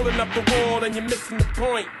 You holding up the wall and you're missing the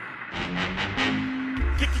point.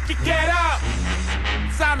 Get up!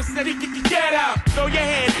 Simon said he could get up. Throw your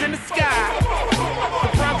hands in the sky.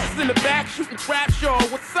 The Bronx is in the back shooting craps, y'all.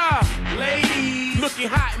 What's up? Ladies, looking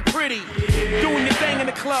hot and pretty. Doing your thing in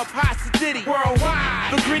the club, Pasta Diddy.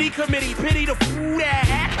 Worldwide, the gritty committee, pity the food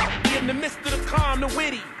act. In the midst of the calm, the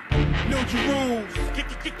witty. New rules.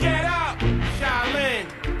 Get up, Shaolin.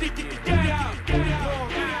 Get up.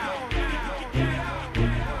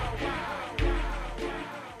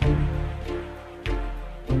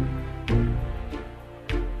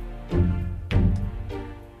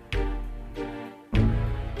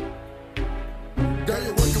 Girl,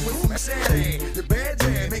 you're working with some Chante. The bad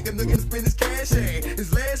jam, make them looking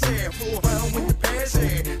cash, yeah. Fool around when you pass,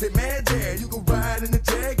 yeah. They mad, yeah. You can ride in the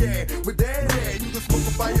Jag, yeah. With that, yeah. You can smoke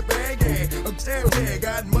up by your bag, yeah. Upstairs, yeah.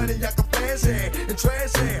 Got money, I can flash, yeah. And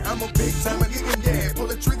trash, yeah. I'm a big time geekin', yeah. Pull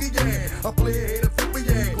a trigger, yeah. I play a hit, a flipper,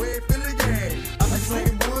 yeah. Go ahead, fill it, yeah. I like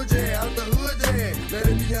slanging wood, yeah. Out the hood, yeah. Let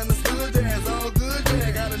it be understood, yeah. It's all good,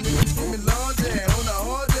 yeah. Got a nigga swimming large, yeah. On the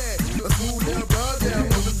hard, yeah. A smooth down broad,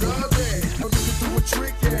 yeah. On the guard, yeah. I'm looking through a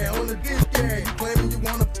trick, yeah. On the dick, yeah. You claiming you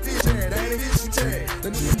wanna fit, yeah. That ain't it, shit, yeah. The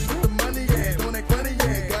nigga put the money, yeah. Don't act funny,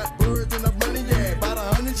 yeah. Got birds enough money, yeah. About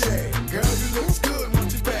 100, yeah. Girl, you look good, want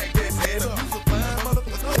you back, that's head up. You's a fine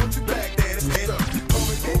motherfucker, want you back, that's head up. Call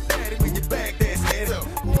me Big Daddy when you back, that's head up.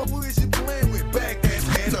 Who is you playing with, back, that's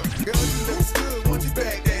head up. Girl, you look good, want you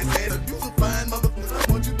back, that's head up. You's a fine motherfucker,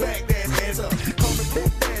 want you back, that's head up. Call me Big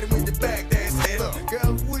Daddy when you back, that's head up.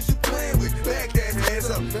 Girl, who is you playing with, back, that's head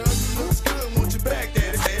up. Girl, you look good, want you back,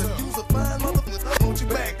 that's head up. You's a fine motherfucker, want you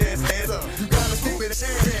back, that's head up. You gotta stick with the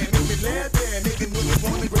shit, yeah. Make me laugh, yeah. Niggas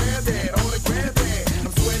wanna grab that, on the grab that.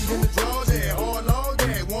 I'm sweating in the drawers, yeah. Hard log,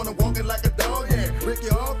 yeah. Wanna walk it like a dog, yeah. Break you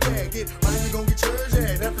off, yeah. Get mine, you gon' get yours,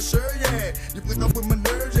 yeah. That for sure, yeah. You flick up with my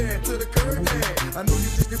nerves, yeah. To the curb, yeah. I know you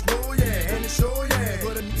just get slow, yeah. And it's sure, yeah.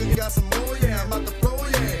 But a nigga got some more, yeah. I'm out the floor,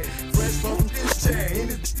 yeah. Fresh from some fish, yeah. In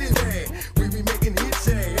the shit, yeah. We be making hits,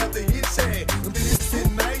 yeah. After hits, yeah. Them bitches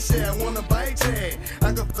sitting nice, yeah. I wanna bite, yeah.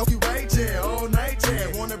 I can fuck you right, yeah. All night,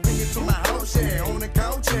 yeah. Wanna bring it to my house, yeah. On the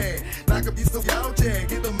couch, yeah. I could be so out, yeah.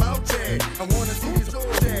 Get them out, yeah. I wanna see these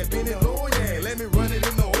doors, yeah. Benet low, yeah. Let me run it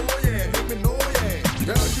in the hole, yeah. Let me know, yeah.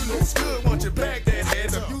 Girl, you look good, want you back that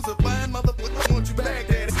head up. You's a fine motherfucker, want you back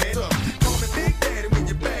that head up. Call me Big Daddy when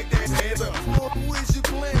you back that head up. Who is you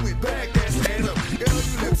playing with, back that head up. Girl,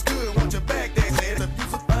 you look good, want you back that head up.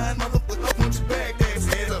 You's a fine motherfucker, want you back that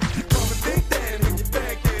head up. Call me Big Daddy when you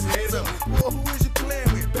back that head up. Who is you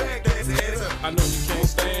playing with, back that head up. I know you can't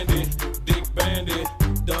stand it, Dick Bandit,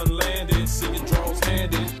 done landed, see your draws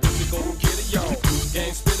handed. We gon' get it, y'all,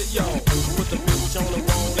 gang spit it, y'all. Put the bitch on the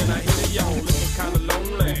wall and I hit it, y'all. Looking kinda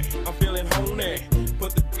lonely, I'm feeling honey.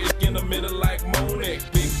 Put the dick in the middle like Monet.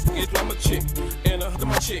 Big bitch, I'm a chick, and a hook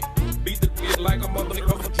my chick. Beat the dick like a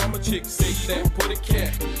motherfucker, I'm a chick. Say that, put a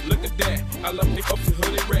cat, look at that. I love the up the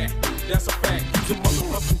hooded rat, that's a fact. Use a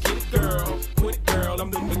motherfucker, get it, girl. Quit it, girl,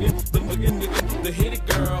 I'm the nigga, the hit it,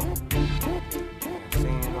 girl.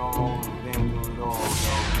 Seen it all, been through it all,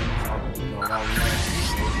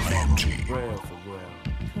 real for real.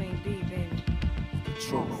 Queen B, baby. The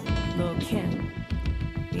truth. Lil' Kim.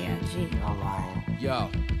 B.I.G. Alright. Yo.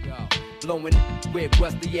 Blowing with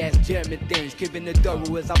rusty ass German things, giving the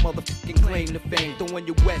thorough as I motherfucking claim the fame. Throwing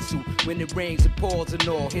your wetsuit when it rains and pours and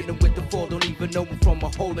all. Hit 'em with the fall, don't even know me from a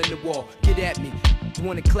hole in the wall. Get at me,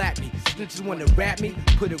 wanna clap me, snitches wanna rap me.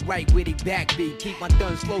 Put it right where they back be. Keep my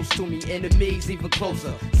guns close to me, enemies even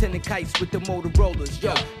closer. Sending kites with the Motorola's,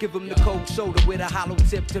 yo. Give 'em the cold shoulder with a hollow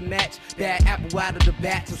tip to match. Bad apple out of the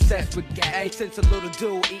bat, obsessed with gas. Since a little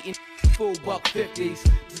dude eating full $1.50s.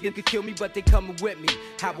 You could kill me, but they coming with me.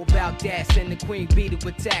 How about that? Send the queen bee to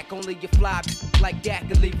attack. Only you fly like that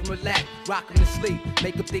can leave him relax. Rock him to sleep,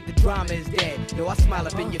 make him think the drama is dead. Yo, I smile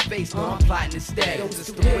up in your face, no, I'm plotting instead. Yo,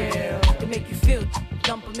 it's the real to make you feel.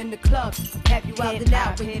 Dump 'em in the club, have you out and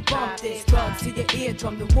out when you bump this. Drugs to your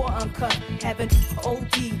eardrum, the war uncut. Having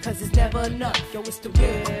OD, cause it's never enough. Yo, it's the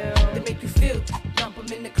real to make you feel. Dump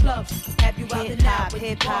 'em in the club, have you out and out when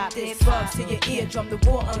you bump this. Drugs to your eardrum, the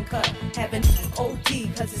war uncut. Having OD,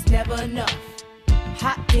 cause it's never enough.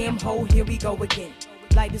 Hot damn hole, here we go again.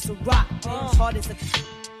 Light as a rock, hard as a.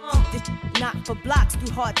 This not for blocks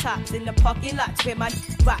through hard tops in the parking lots where my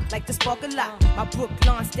rock like the spark a lot. My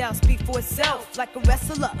Brooklyn style speak for itself like a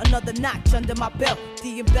wrestler. Another notch under my belt.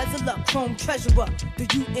 The embezzler, chrome treasurer, the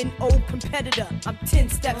UNO competitor. I'm 10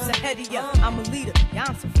 steps ahead of ya. I'm a leader, yeah,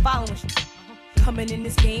 I'm some following. Coming in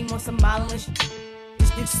this game on some modeling.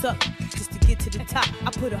 This up just to get to the top.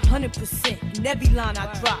 I put 100% in every line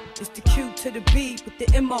I drop. It's the Q to the B with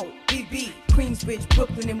the M.O.B.B. Queensbridge,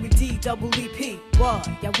 Brooklyn, and with D-double-E-P. What?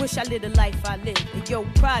 Y'all wish I lived the life I live. And yo,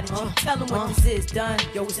 Prodigy, tell them what this is, done.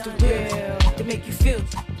 Yo, it's the real to make you feel.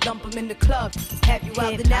 Lump 'em in the club, have you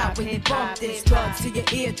out and out when you bump this. Drugs to your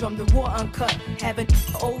eardrum, the war uncut. Having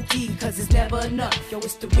OD, cause it's never enough. Yo,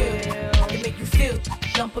 it's the real to make you feel.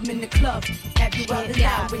 Lump 'em in the club, have you out and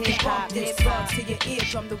out when you bump this. Drugs to your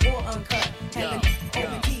eardrum, the war uncut. Having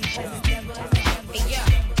OD, cause it's never enough. Hey, yeah,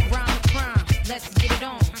 rhyme to crime, let's get it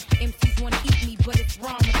on. MCs wanna eat me, but it's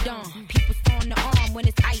Ramadan. People throwing the arm when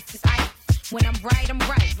it's ice, it's ice. When I'm right, I'm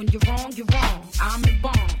right. When you're wrong, you're wrong. I'm the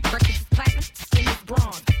bomb. Records is platinum, skin is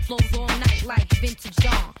bronze. Flows all night like vintage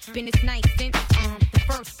John. Been this night since the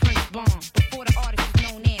first Prince bomb. Before the artist was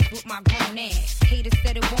known as with my grown ass. Haters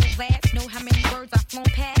said it won't last. Know how many words I've flown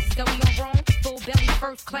past. Zoe on Rome, full belly,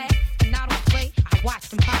 first class. And I don't play, I watch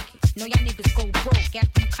them pockets. Know y'all niggas go broke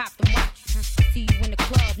after you cop them watches. See you in the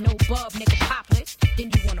club, no bub, nigga popless.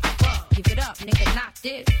 Then you wanna fuck, give it up, nigga, not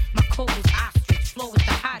this. My code is ostrich, flow is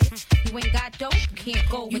the hottest. You ain't got dope, you can't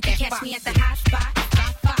go with that. You can catch me at the hot spot,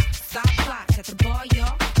 hot fox, stop clocks at the bar,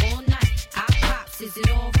 y'all, all night. I pops, is it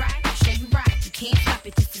alright? Show you right, you can't stop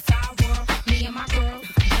it, this is our world. Me and my girl, you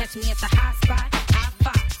can catch me at the hot spot, hot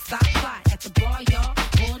fox, stop clock at the bar, y'all,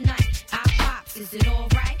 all night. I pops, is it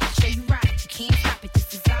alright? Show you right, you can't stop it,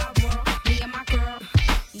 this is our world. Me and my girl,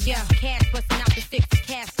 yeah, cash busting out the sticks,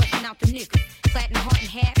 cash busting out the niggas. Flatten heart in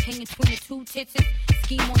half, hanging between the two tits.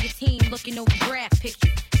 Scheme on your team, looking over graph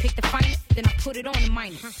pictures. Pick the finest, then I put it on the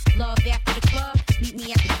minus. Love after the club, meet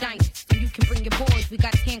me at the diner. So you can bring your boys, we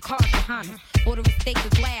got 10 cars behind us. Order a steak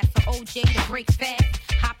of glass for OJ to break fast.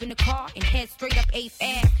 Hop in the car and head straight up 8th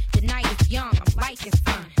Ave. The night is young, I'm like his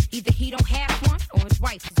son. Either he don't have one or his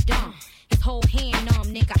wife is dumb. His whole hand numb,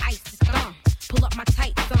 nigga, ice his thumb. Pull up my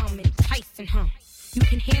tight thumb and Tyson hum. You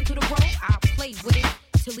can handle the road, I'll play with it.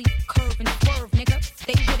 Till he curve and swerve, nigga,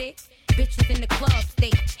 stay with it. Bitches in the club,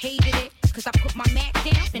 they hated it. Cause I put my Mac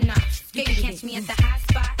down and I skated it. Catch me at the hot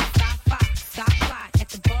spot, stop fox, stop fly. At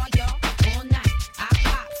the bar, y'all, all night. I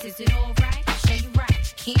pops, is it alright? Show you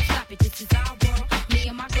right, can't stop it, this is our world. Me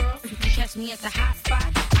and my girls, you can catch me at the hot spot,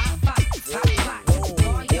 I fox, stop fly. At the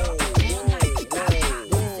bar, y'all, all night. I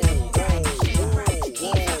pops, is it alright? Show you right,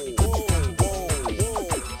 can't stop it, this is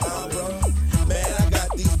our world. Man, I got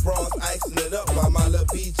these bras icing it up while my little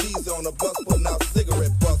BG's on the bus putting out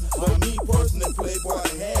cigarette butts. For me personally, Playboy, I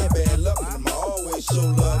had bad luck. I always show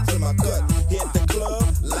love to my cut. Hit the club,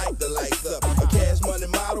 light the lights up. A cash money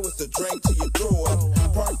model is to drink till you throw up.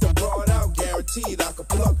 Park the broad out, guaranteed I can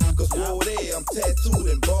pluck. Cause whoa there, I'm tattooed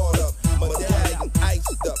and barred up. Medallion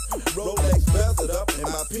iced up, Rolex bezeled up, and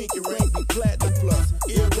my pinky ring be platinum plus.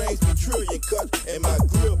 Earrings be trillion cut, and my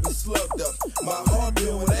grill be slugged up. My heart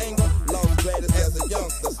filled with anger, lost Gladys as a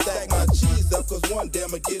youngster. Stack my cheese up, cause one day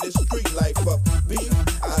I'ma get his street life up. Beef,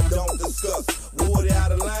 I don't discuss. Woody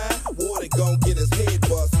out of line, Woody gon' get his head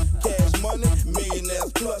bust. Cash money,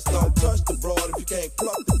 millionaires plus. Don't touch the broad if you can't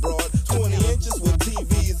pluck the broad. 20 inches with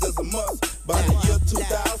TVs is a must. By the year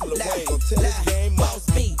 2000, Lil Wayne gon' tell this game up. Boss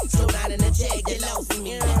beat, slow down in the jag, get lost in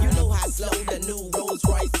me. You know how slow the new Rolls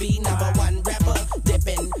Royce be. Number one rapper,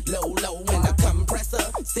 dipping low in the compressor,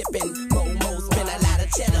 sipping Momo, spin a lot of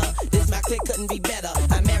cheddar. This my clique couldn't be better.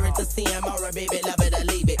 I'm married to CM or a baby, love it or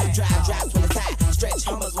leave it. Drive drops when it's hot, stretch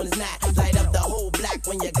hummers when it's not. Light up the whole block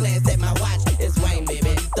when you glance at my watch. It's Wayne,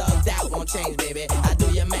 baby. Thugged out, won't change, baby. I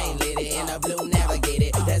do your main lady in a blue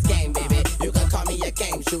Navigator. That's game, baby. You can call me a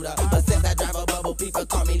game shooter, but since I drive a bubble, people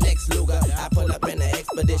call me Lex Luger. I pull up in the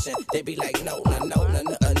expedition. They be like, no,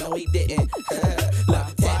 he didn't.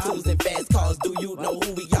 Look, tattoos and fast cars. Do you know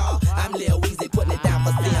who we are? I'm Lil Weezy, putting it down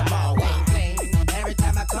for CMR. Bling, bling. Every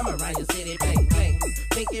time I come around your city, bling, bling.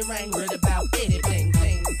 Pinky ring, read about it, bling,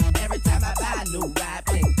 bling. Every time I buy a new ride,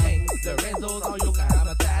 bling, bling. Lorenzo's on your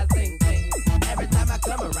traumatized, bling, bling. Every time I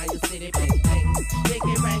come around your city, bling, bling.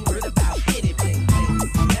 Pinky ring, read about it, bling, bling.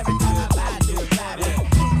 Every time I buy a new ride, bling,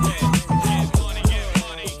 bling.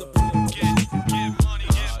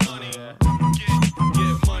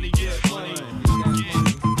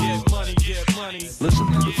 Listen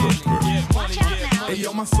to the first verse. Hey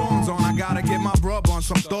yo, my song's on, I gotta get my brub on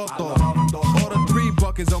some thought. Order 3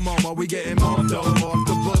 buckets of Momo, we getting more dough off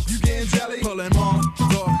the books. You getting jelly? Pulling more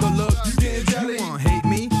off the look. You getting jelly? You wanna hate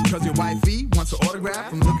me? Cause your wifey wants an autograph.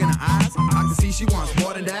 From looking in her eyes, I can see she wants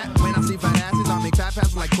more than that. When I see fat asses, I make fat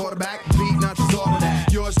passes like quarterback. Beat nuts is all of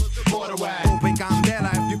that. Yours, border whack. Hoping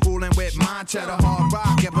Candela if you fooling with my cheddar. Hard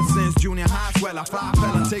rock ever since junior high. Swell, I fly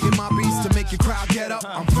fella. Taking my beats to make your crowd get up.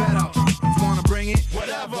 I'm fed up. Wanna bring it?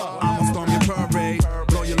 Whatever. I'ma storm your parade.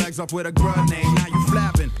 Blow your legs off with a grenade. Now you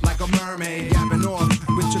flapping like a mermaid. Gapping off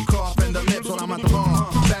with your cough and the lips while I'm at the bar.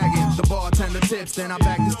 Bagging the bartender tips. Then I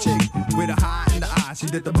bag this chick with a high in the eye. She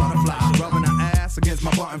did the butterfly. Rubbing her ass against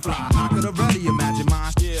my button fly. I could already imagine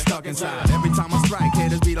mine stuck inside. Every time I strike,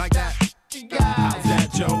 haters be like that. How's that,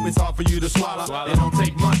 Joe? It's hard for you to swallow. It don't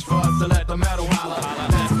take much for us to let the metal holler.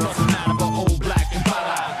 That's what's the matter for old Black and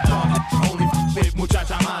Para. Only with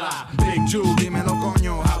muchacha mala. Big Jew, dímelo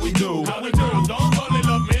coño, how we do? How we do? Don't only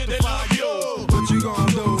love me, they love you. What you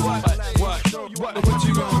gonna do? What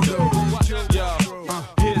you gonna do? Yo,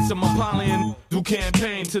 here's some Apollyon who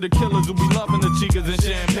campaign to the killers who be loving the chicas and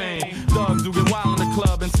champagne. Thugs who get wild in the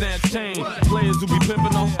club and snatch chain. Players who be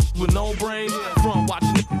pimping on with no brains. From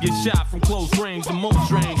watching get shot from close range. The most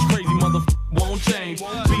strange, crazy motherfucker won't change.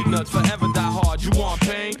 Beat nuts forever die hard. You want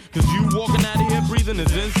pain? Cause you walking out of here breathing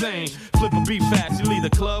is insane.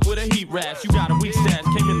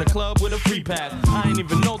 club with a free pass. I ain't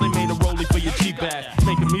even know they made a rollie for your cheap ass.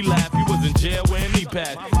 Making me laugh, you was in jail wearing knee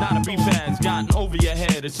pads. Not a beef pads, gotten over your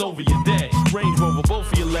head, it's over your dead. Range Rover,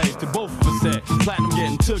 both of your legs, to both of us said. Platinum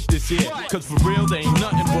getting took this year, cause for real, they ain't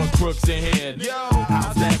nothing but crooks in here. Yo,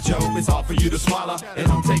 how's that, Joe? It's hard for you to swallow. It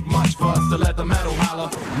don't take much for us to let the metal holler.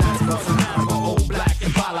 That's bustin' out for old Blaque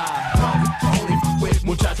and Pala. Only with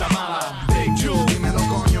muchacha mala. Big Jew, dímelo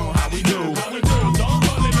coño, how we do? How we do? Don't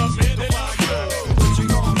call it up, man. What you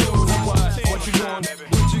gon' do? What you gon' do?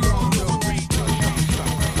 What you gon' do?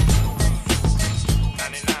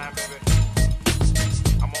 99, baby.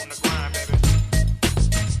 I'm on the grind, baby.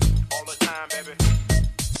 All the time, baby.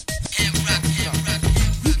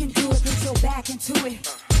 You can do it, put your back into it.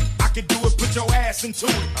 I can do it, put your ass into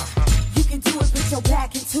it. You can do it, put your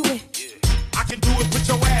back into it. I can do it, put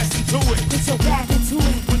your ass into it. Put your back into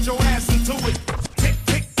it. Put your ass into it. Tick,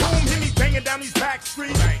 tick, boom, hear me banging down these back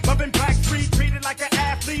streets. Loving Blackstreet, treated like an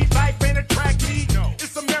athlete. Life ain't a track meet.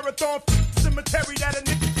 It's a marathon cemetery that a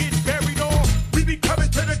nigga gets buried on. We be coming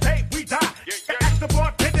to the day we die. Ask the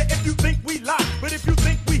bartender if you think we lie. But if you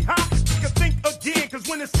think we hot, you can think again. Cause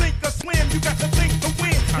when it's sink or swim, you got to think to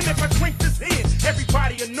win. And if I drink this in,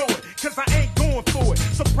 everybody will know it. Cause I ain't going for it.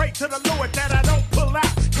 So pray to the Lord that I don't pull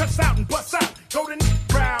out. Cuss out and bust out. Go to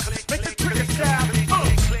crowd. Make the trigger shout.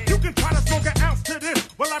 You can try to smoke an ounce to this.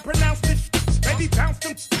 Well, I pronounce this. Baby, bounce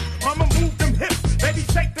them. Mama, move them hips. Baby,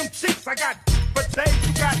 shake them cheeks. I got for days.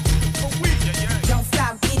 You got for weeks. Don't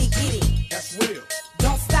stop, get it. That's real.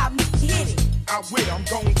 Don't stop, hit it. I will. I'm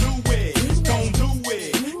gon' do it. Gon' do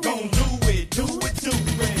it. Gon' do it. Do it. Do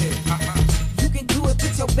it. You can do it,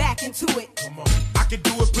 put your back into it. Come on. I can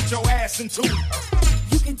do it, put your ass into it.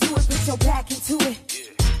 You can do it, put your back into it.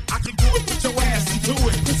 I can do it, put your ass into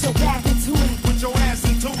it. Put your back into it. Put your ass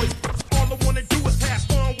into it. All I wanna do is have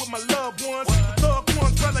fun with my loved ones. Loved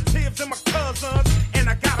ones, relatives, and my cousins. And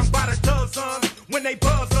I got them by the dozens. When they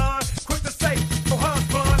buzz on, quick to say, your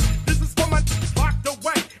husband. This is for my locked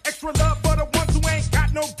away. Extra love for the ones who ain't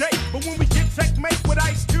got no date. But when we get checkmate with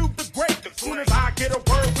Ice Cube the Great, as soon as I get a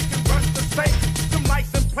word, we can rush the safe. Some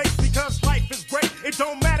lights in place because life is great. It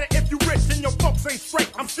don't matter if you rich and your folks ain't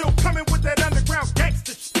straight. I'm still coming with that underground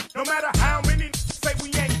gangster shit. No matter how many say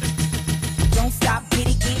we ain't. Don't stop, get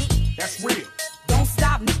it. That's real. Don't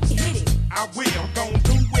stop, hit it. I will. I'm gon'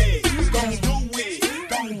 do it. Gon' do it.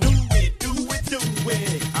 Gon' do it. Do it. Do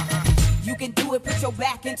it. You can do it, put your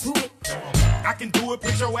back into it. I can do it,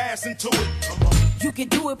 put your ass into it. You can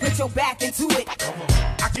do it, put your back into it.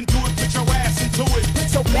 I can do it, put your ass into it.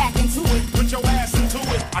 Put your back into it. Put your ass into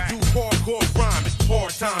it. I do hardcore rhyming,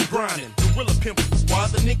 hard time grinding. Gorilla pimping, while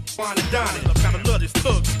the niggas fine and dining. Gotta love this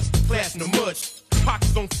thug, class in the mud.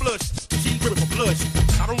 Pockets on flush, G grip a blush.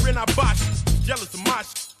 I don't rent, I botch, jealous of my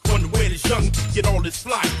shit. Wonder where this young get all this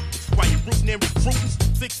fly. Why you rootin' and recruitin',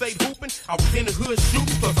 6'8" hoopin'. I was in the hood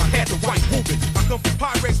shootin', plus I had the white whoopin'. I come from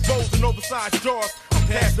Pyrex bowls and oversized jars. I'm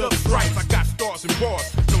passed up stripes, I got stars and bars.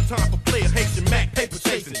 No time for player Haitian Mac, paper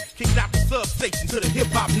chasing. Kicked out the substation to the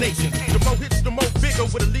hip-hop nation. The more hits, the more bigger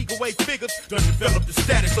with illegal way figures. Done develop the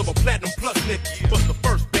status of a platinum plus nigga. But the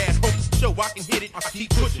first bad hope show I can hit it. I keep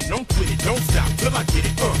pushing, don't quit it, don't stop till I get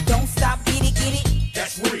it. Don't stop, get it.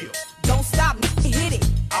 That's real. Don't stop, hit it.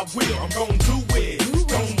 I will, I'm gon' do it.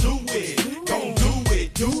 Gon' do it. Gon' do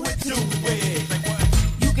it. Do it, do it.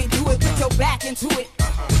 You can do it, put your back into it.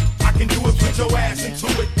 I can do it, put your ass into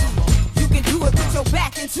it. You can do it, put your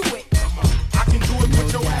back into it. I can do it,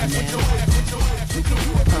 put your ass into it. You can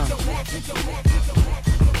do it, put your back, put your back, put your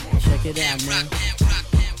back. Check it out, man.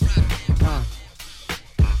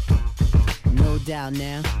 No doubt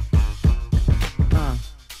now.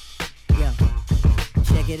 Yo.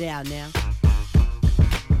 Check it out now.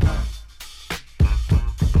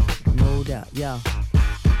 No doubt, yo.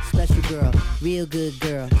 Special girl, real good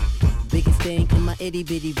girl. Biggest thing in my itty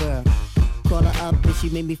bitty world. Call her up and she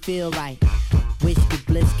made me feel right. Wish the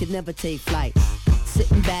bliss could never take flight.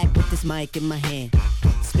 Sitting back with this mic in my hand.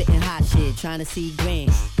 Spitting hot shit, trying to see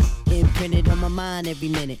grand. Imprinted on my mind every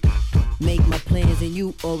minute. Make my plans and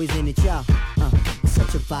you always in it, y'all. It's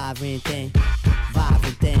such a vibrant thing.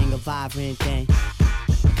 Vibrant thing, a vibrant thing.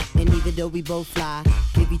 And even though we both fly,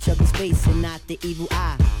 give each other space and not the evil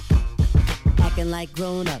eye. Acting like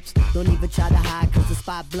grown-ups, don't even try to hide cause the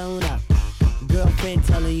spot blown up. Girlfriend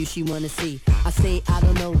telling you she wanna see. I say I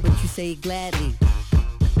don't know, but you say gladly.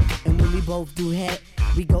 And when we both do head,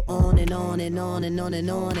 we go on and on and on and on and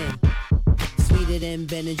on and sweeter than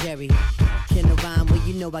Ben and Jerry. Can I rhyme? Well,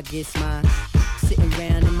 you know I get mine. Sitting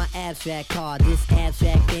around in my abstract car. This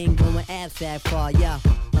abstract thing going abstract far, yeah.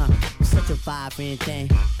 Such a vibrant thing.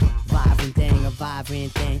 Vibrant thing, a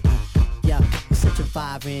vibrant thing. Yeah, such a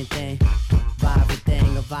vibrant thing. vibrant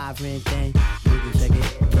thing, a vibrant thing. Look at check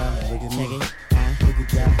it, look at check it, look at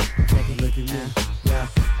that, check it, look at me, yeah,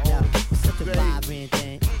 such a vibrant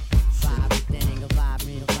thing, a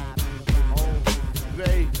vibrant,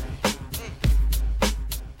 babe.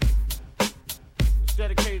 It's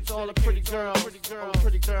dedicated to all the pretty girls, all the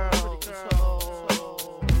pretty girls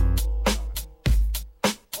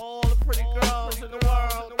in the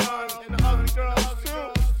world, and the ugly girls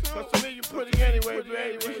too. But to me, you pretty anyway,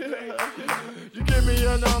 baby. You give me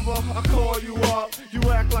your number, I call you up. You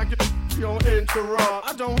act like you don't interrupt.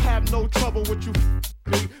 I don't have no trouble with you,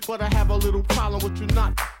 me, but I have a little problem with you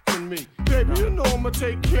not me. Baby, you know I'ma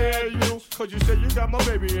take care of you, cause you said you got my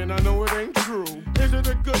baby and I know it ain't true. Is it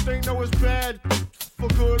a good thing? No, it's bad. For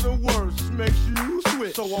good or worse, makes you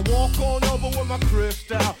switch. So I walk on over with my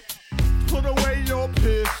crystal. Put away your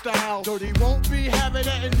pistol. Dirty won't be having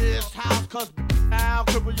it in this house, cause I'll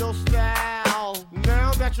cripple your style.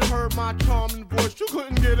 Now that you heard my charming voice, you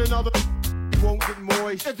couldn't get another. You won't get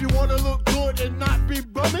moist. If you wanna look good and not be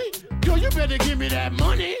bummy, yo, you better give me that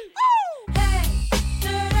money.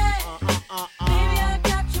 Baby, I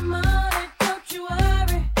got your money, don't you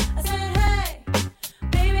worry. I said, hey,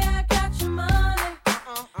 baby, I got your money.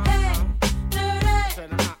 Hey,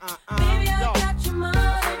 dirty. Baby, I got your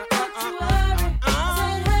money, don't you worry. I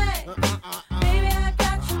said, hey, baby, I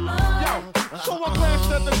got your money. Yo, so I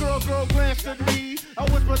glanced at the girl glanced at me. I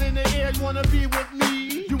whispered in the air, you wanna be with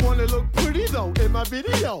me? You wanna look pretty though in my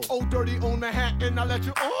video. Oh, dirty on the hat and I let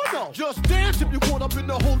you all know. Just dance if you caught up in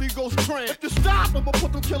the Holy Ghost trance. If you stop, I'ma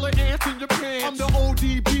put them killer ants in your pants. I'm the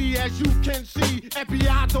ODB as you can see.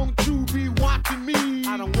 FBI, don't you be watching me.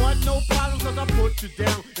 I don't want no problems cause I put you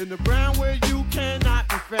down in the ground where you cannot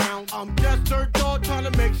be found. I'm just dirt dog trying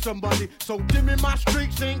to make somebody. So give me my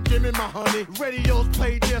streaks and give me my honey. Radios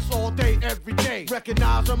play this all day, every day.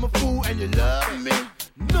 Recognize I'm a fool and you love me.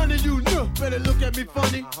 None of you better look at me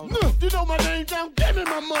funny. You know my name down, give me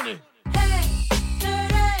my money. Hey,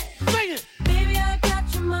 dirty. Sing it. Baby, I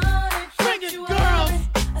got your money. Sing it, girls.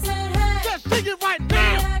 I said, hey. Just sing it right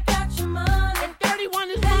now. Baby, I got your money. If 31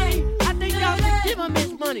 is money, I think y'all should give him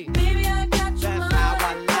his money. Baby, I got your money. That's how I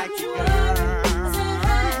like you, girl. I said,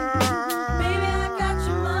 hey. Baby, I got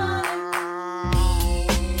your money.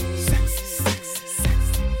 Sexy, sexy,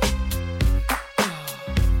 sexy.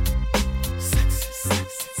 Sexy,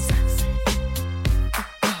 sexy, sexy.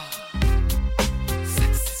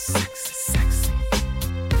 Sexy, sexy, sexy.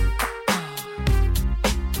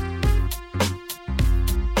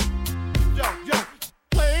 Yo,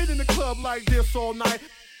 played in the club like this all night.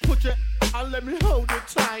 Put your let me hold it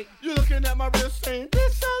tight. You looking at my wrist saying,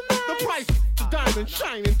 this so nice. The price, the diamond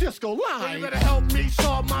shining disco line. Well, you better help me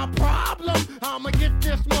solve my problem. I'ma get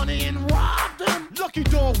this money and rob them. Lucky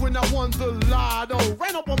dog when I won the lotto.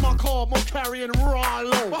 Ran up on my car, more carrying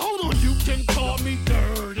Rollo. But hold on, you can call me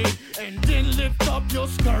dirty and then lift up your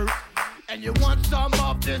skirt. And you want some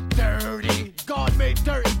of this dirty. God made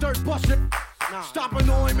dirt and dirt bust it. Stop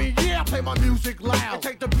annoying me, yeah, I play my music loud. And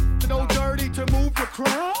take the no dirty to move the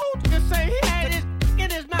crowd. You say he had his in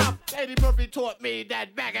his mouth. Eddie Murphy taught me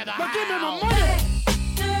that back of the house. But give me my money.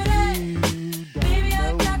 Baby,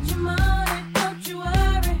 I got your money, don't you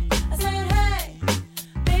worry. I said, hey,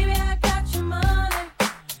 baby, I got your money.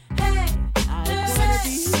 Hey, baby,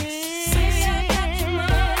 I got your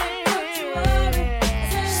money, don't you worry. I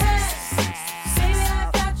said, hey, baby, I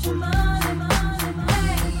got your money.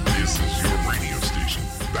 This is your radio station.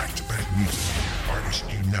 Back-to-back music, artists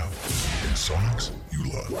you know, and songs you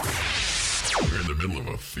love. We're in the middle of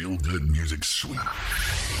a feel-good music suite.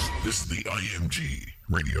 This is the IMG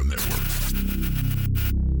Radio Network.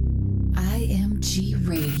 IMG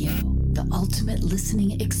Radio, the ultimate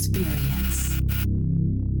listening experience.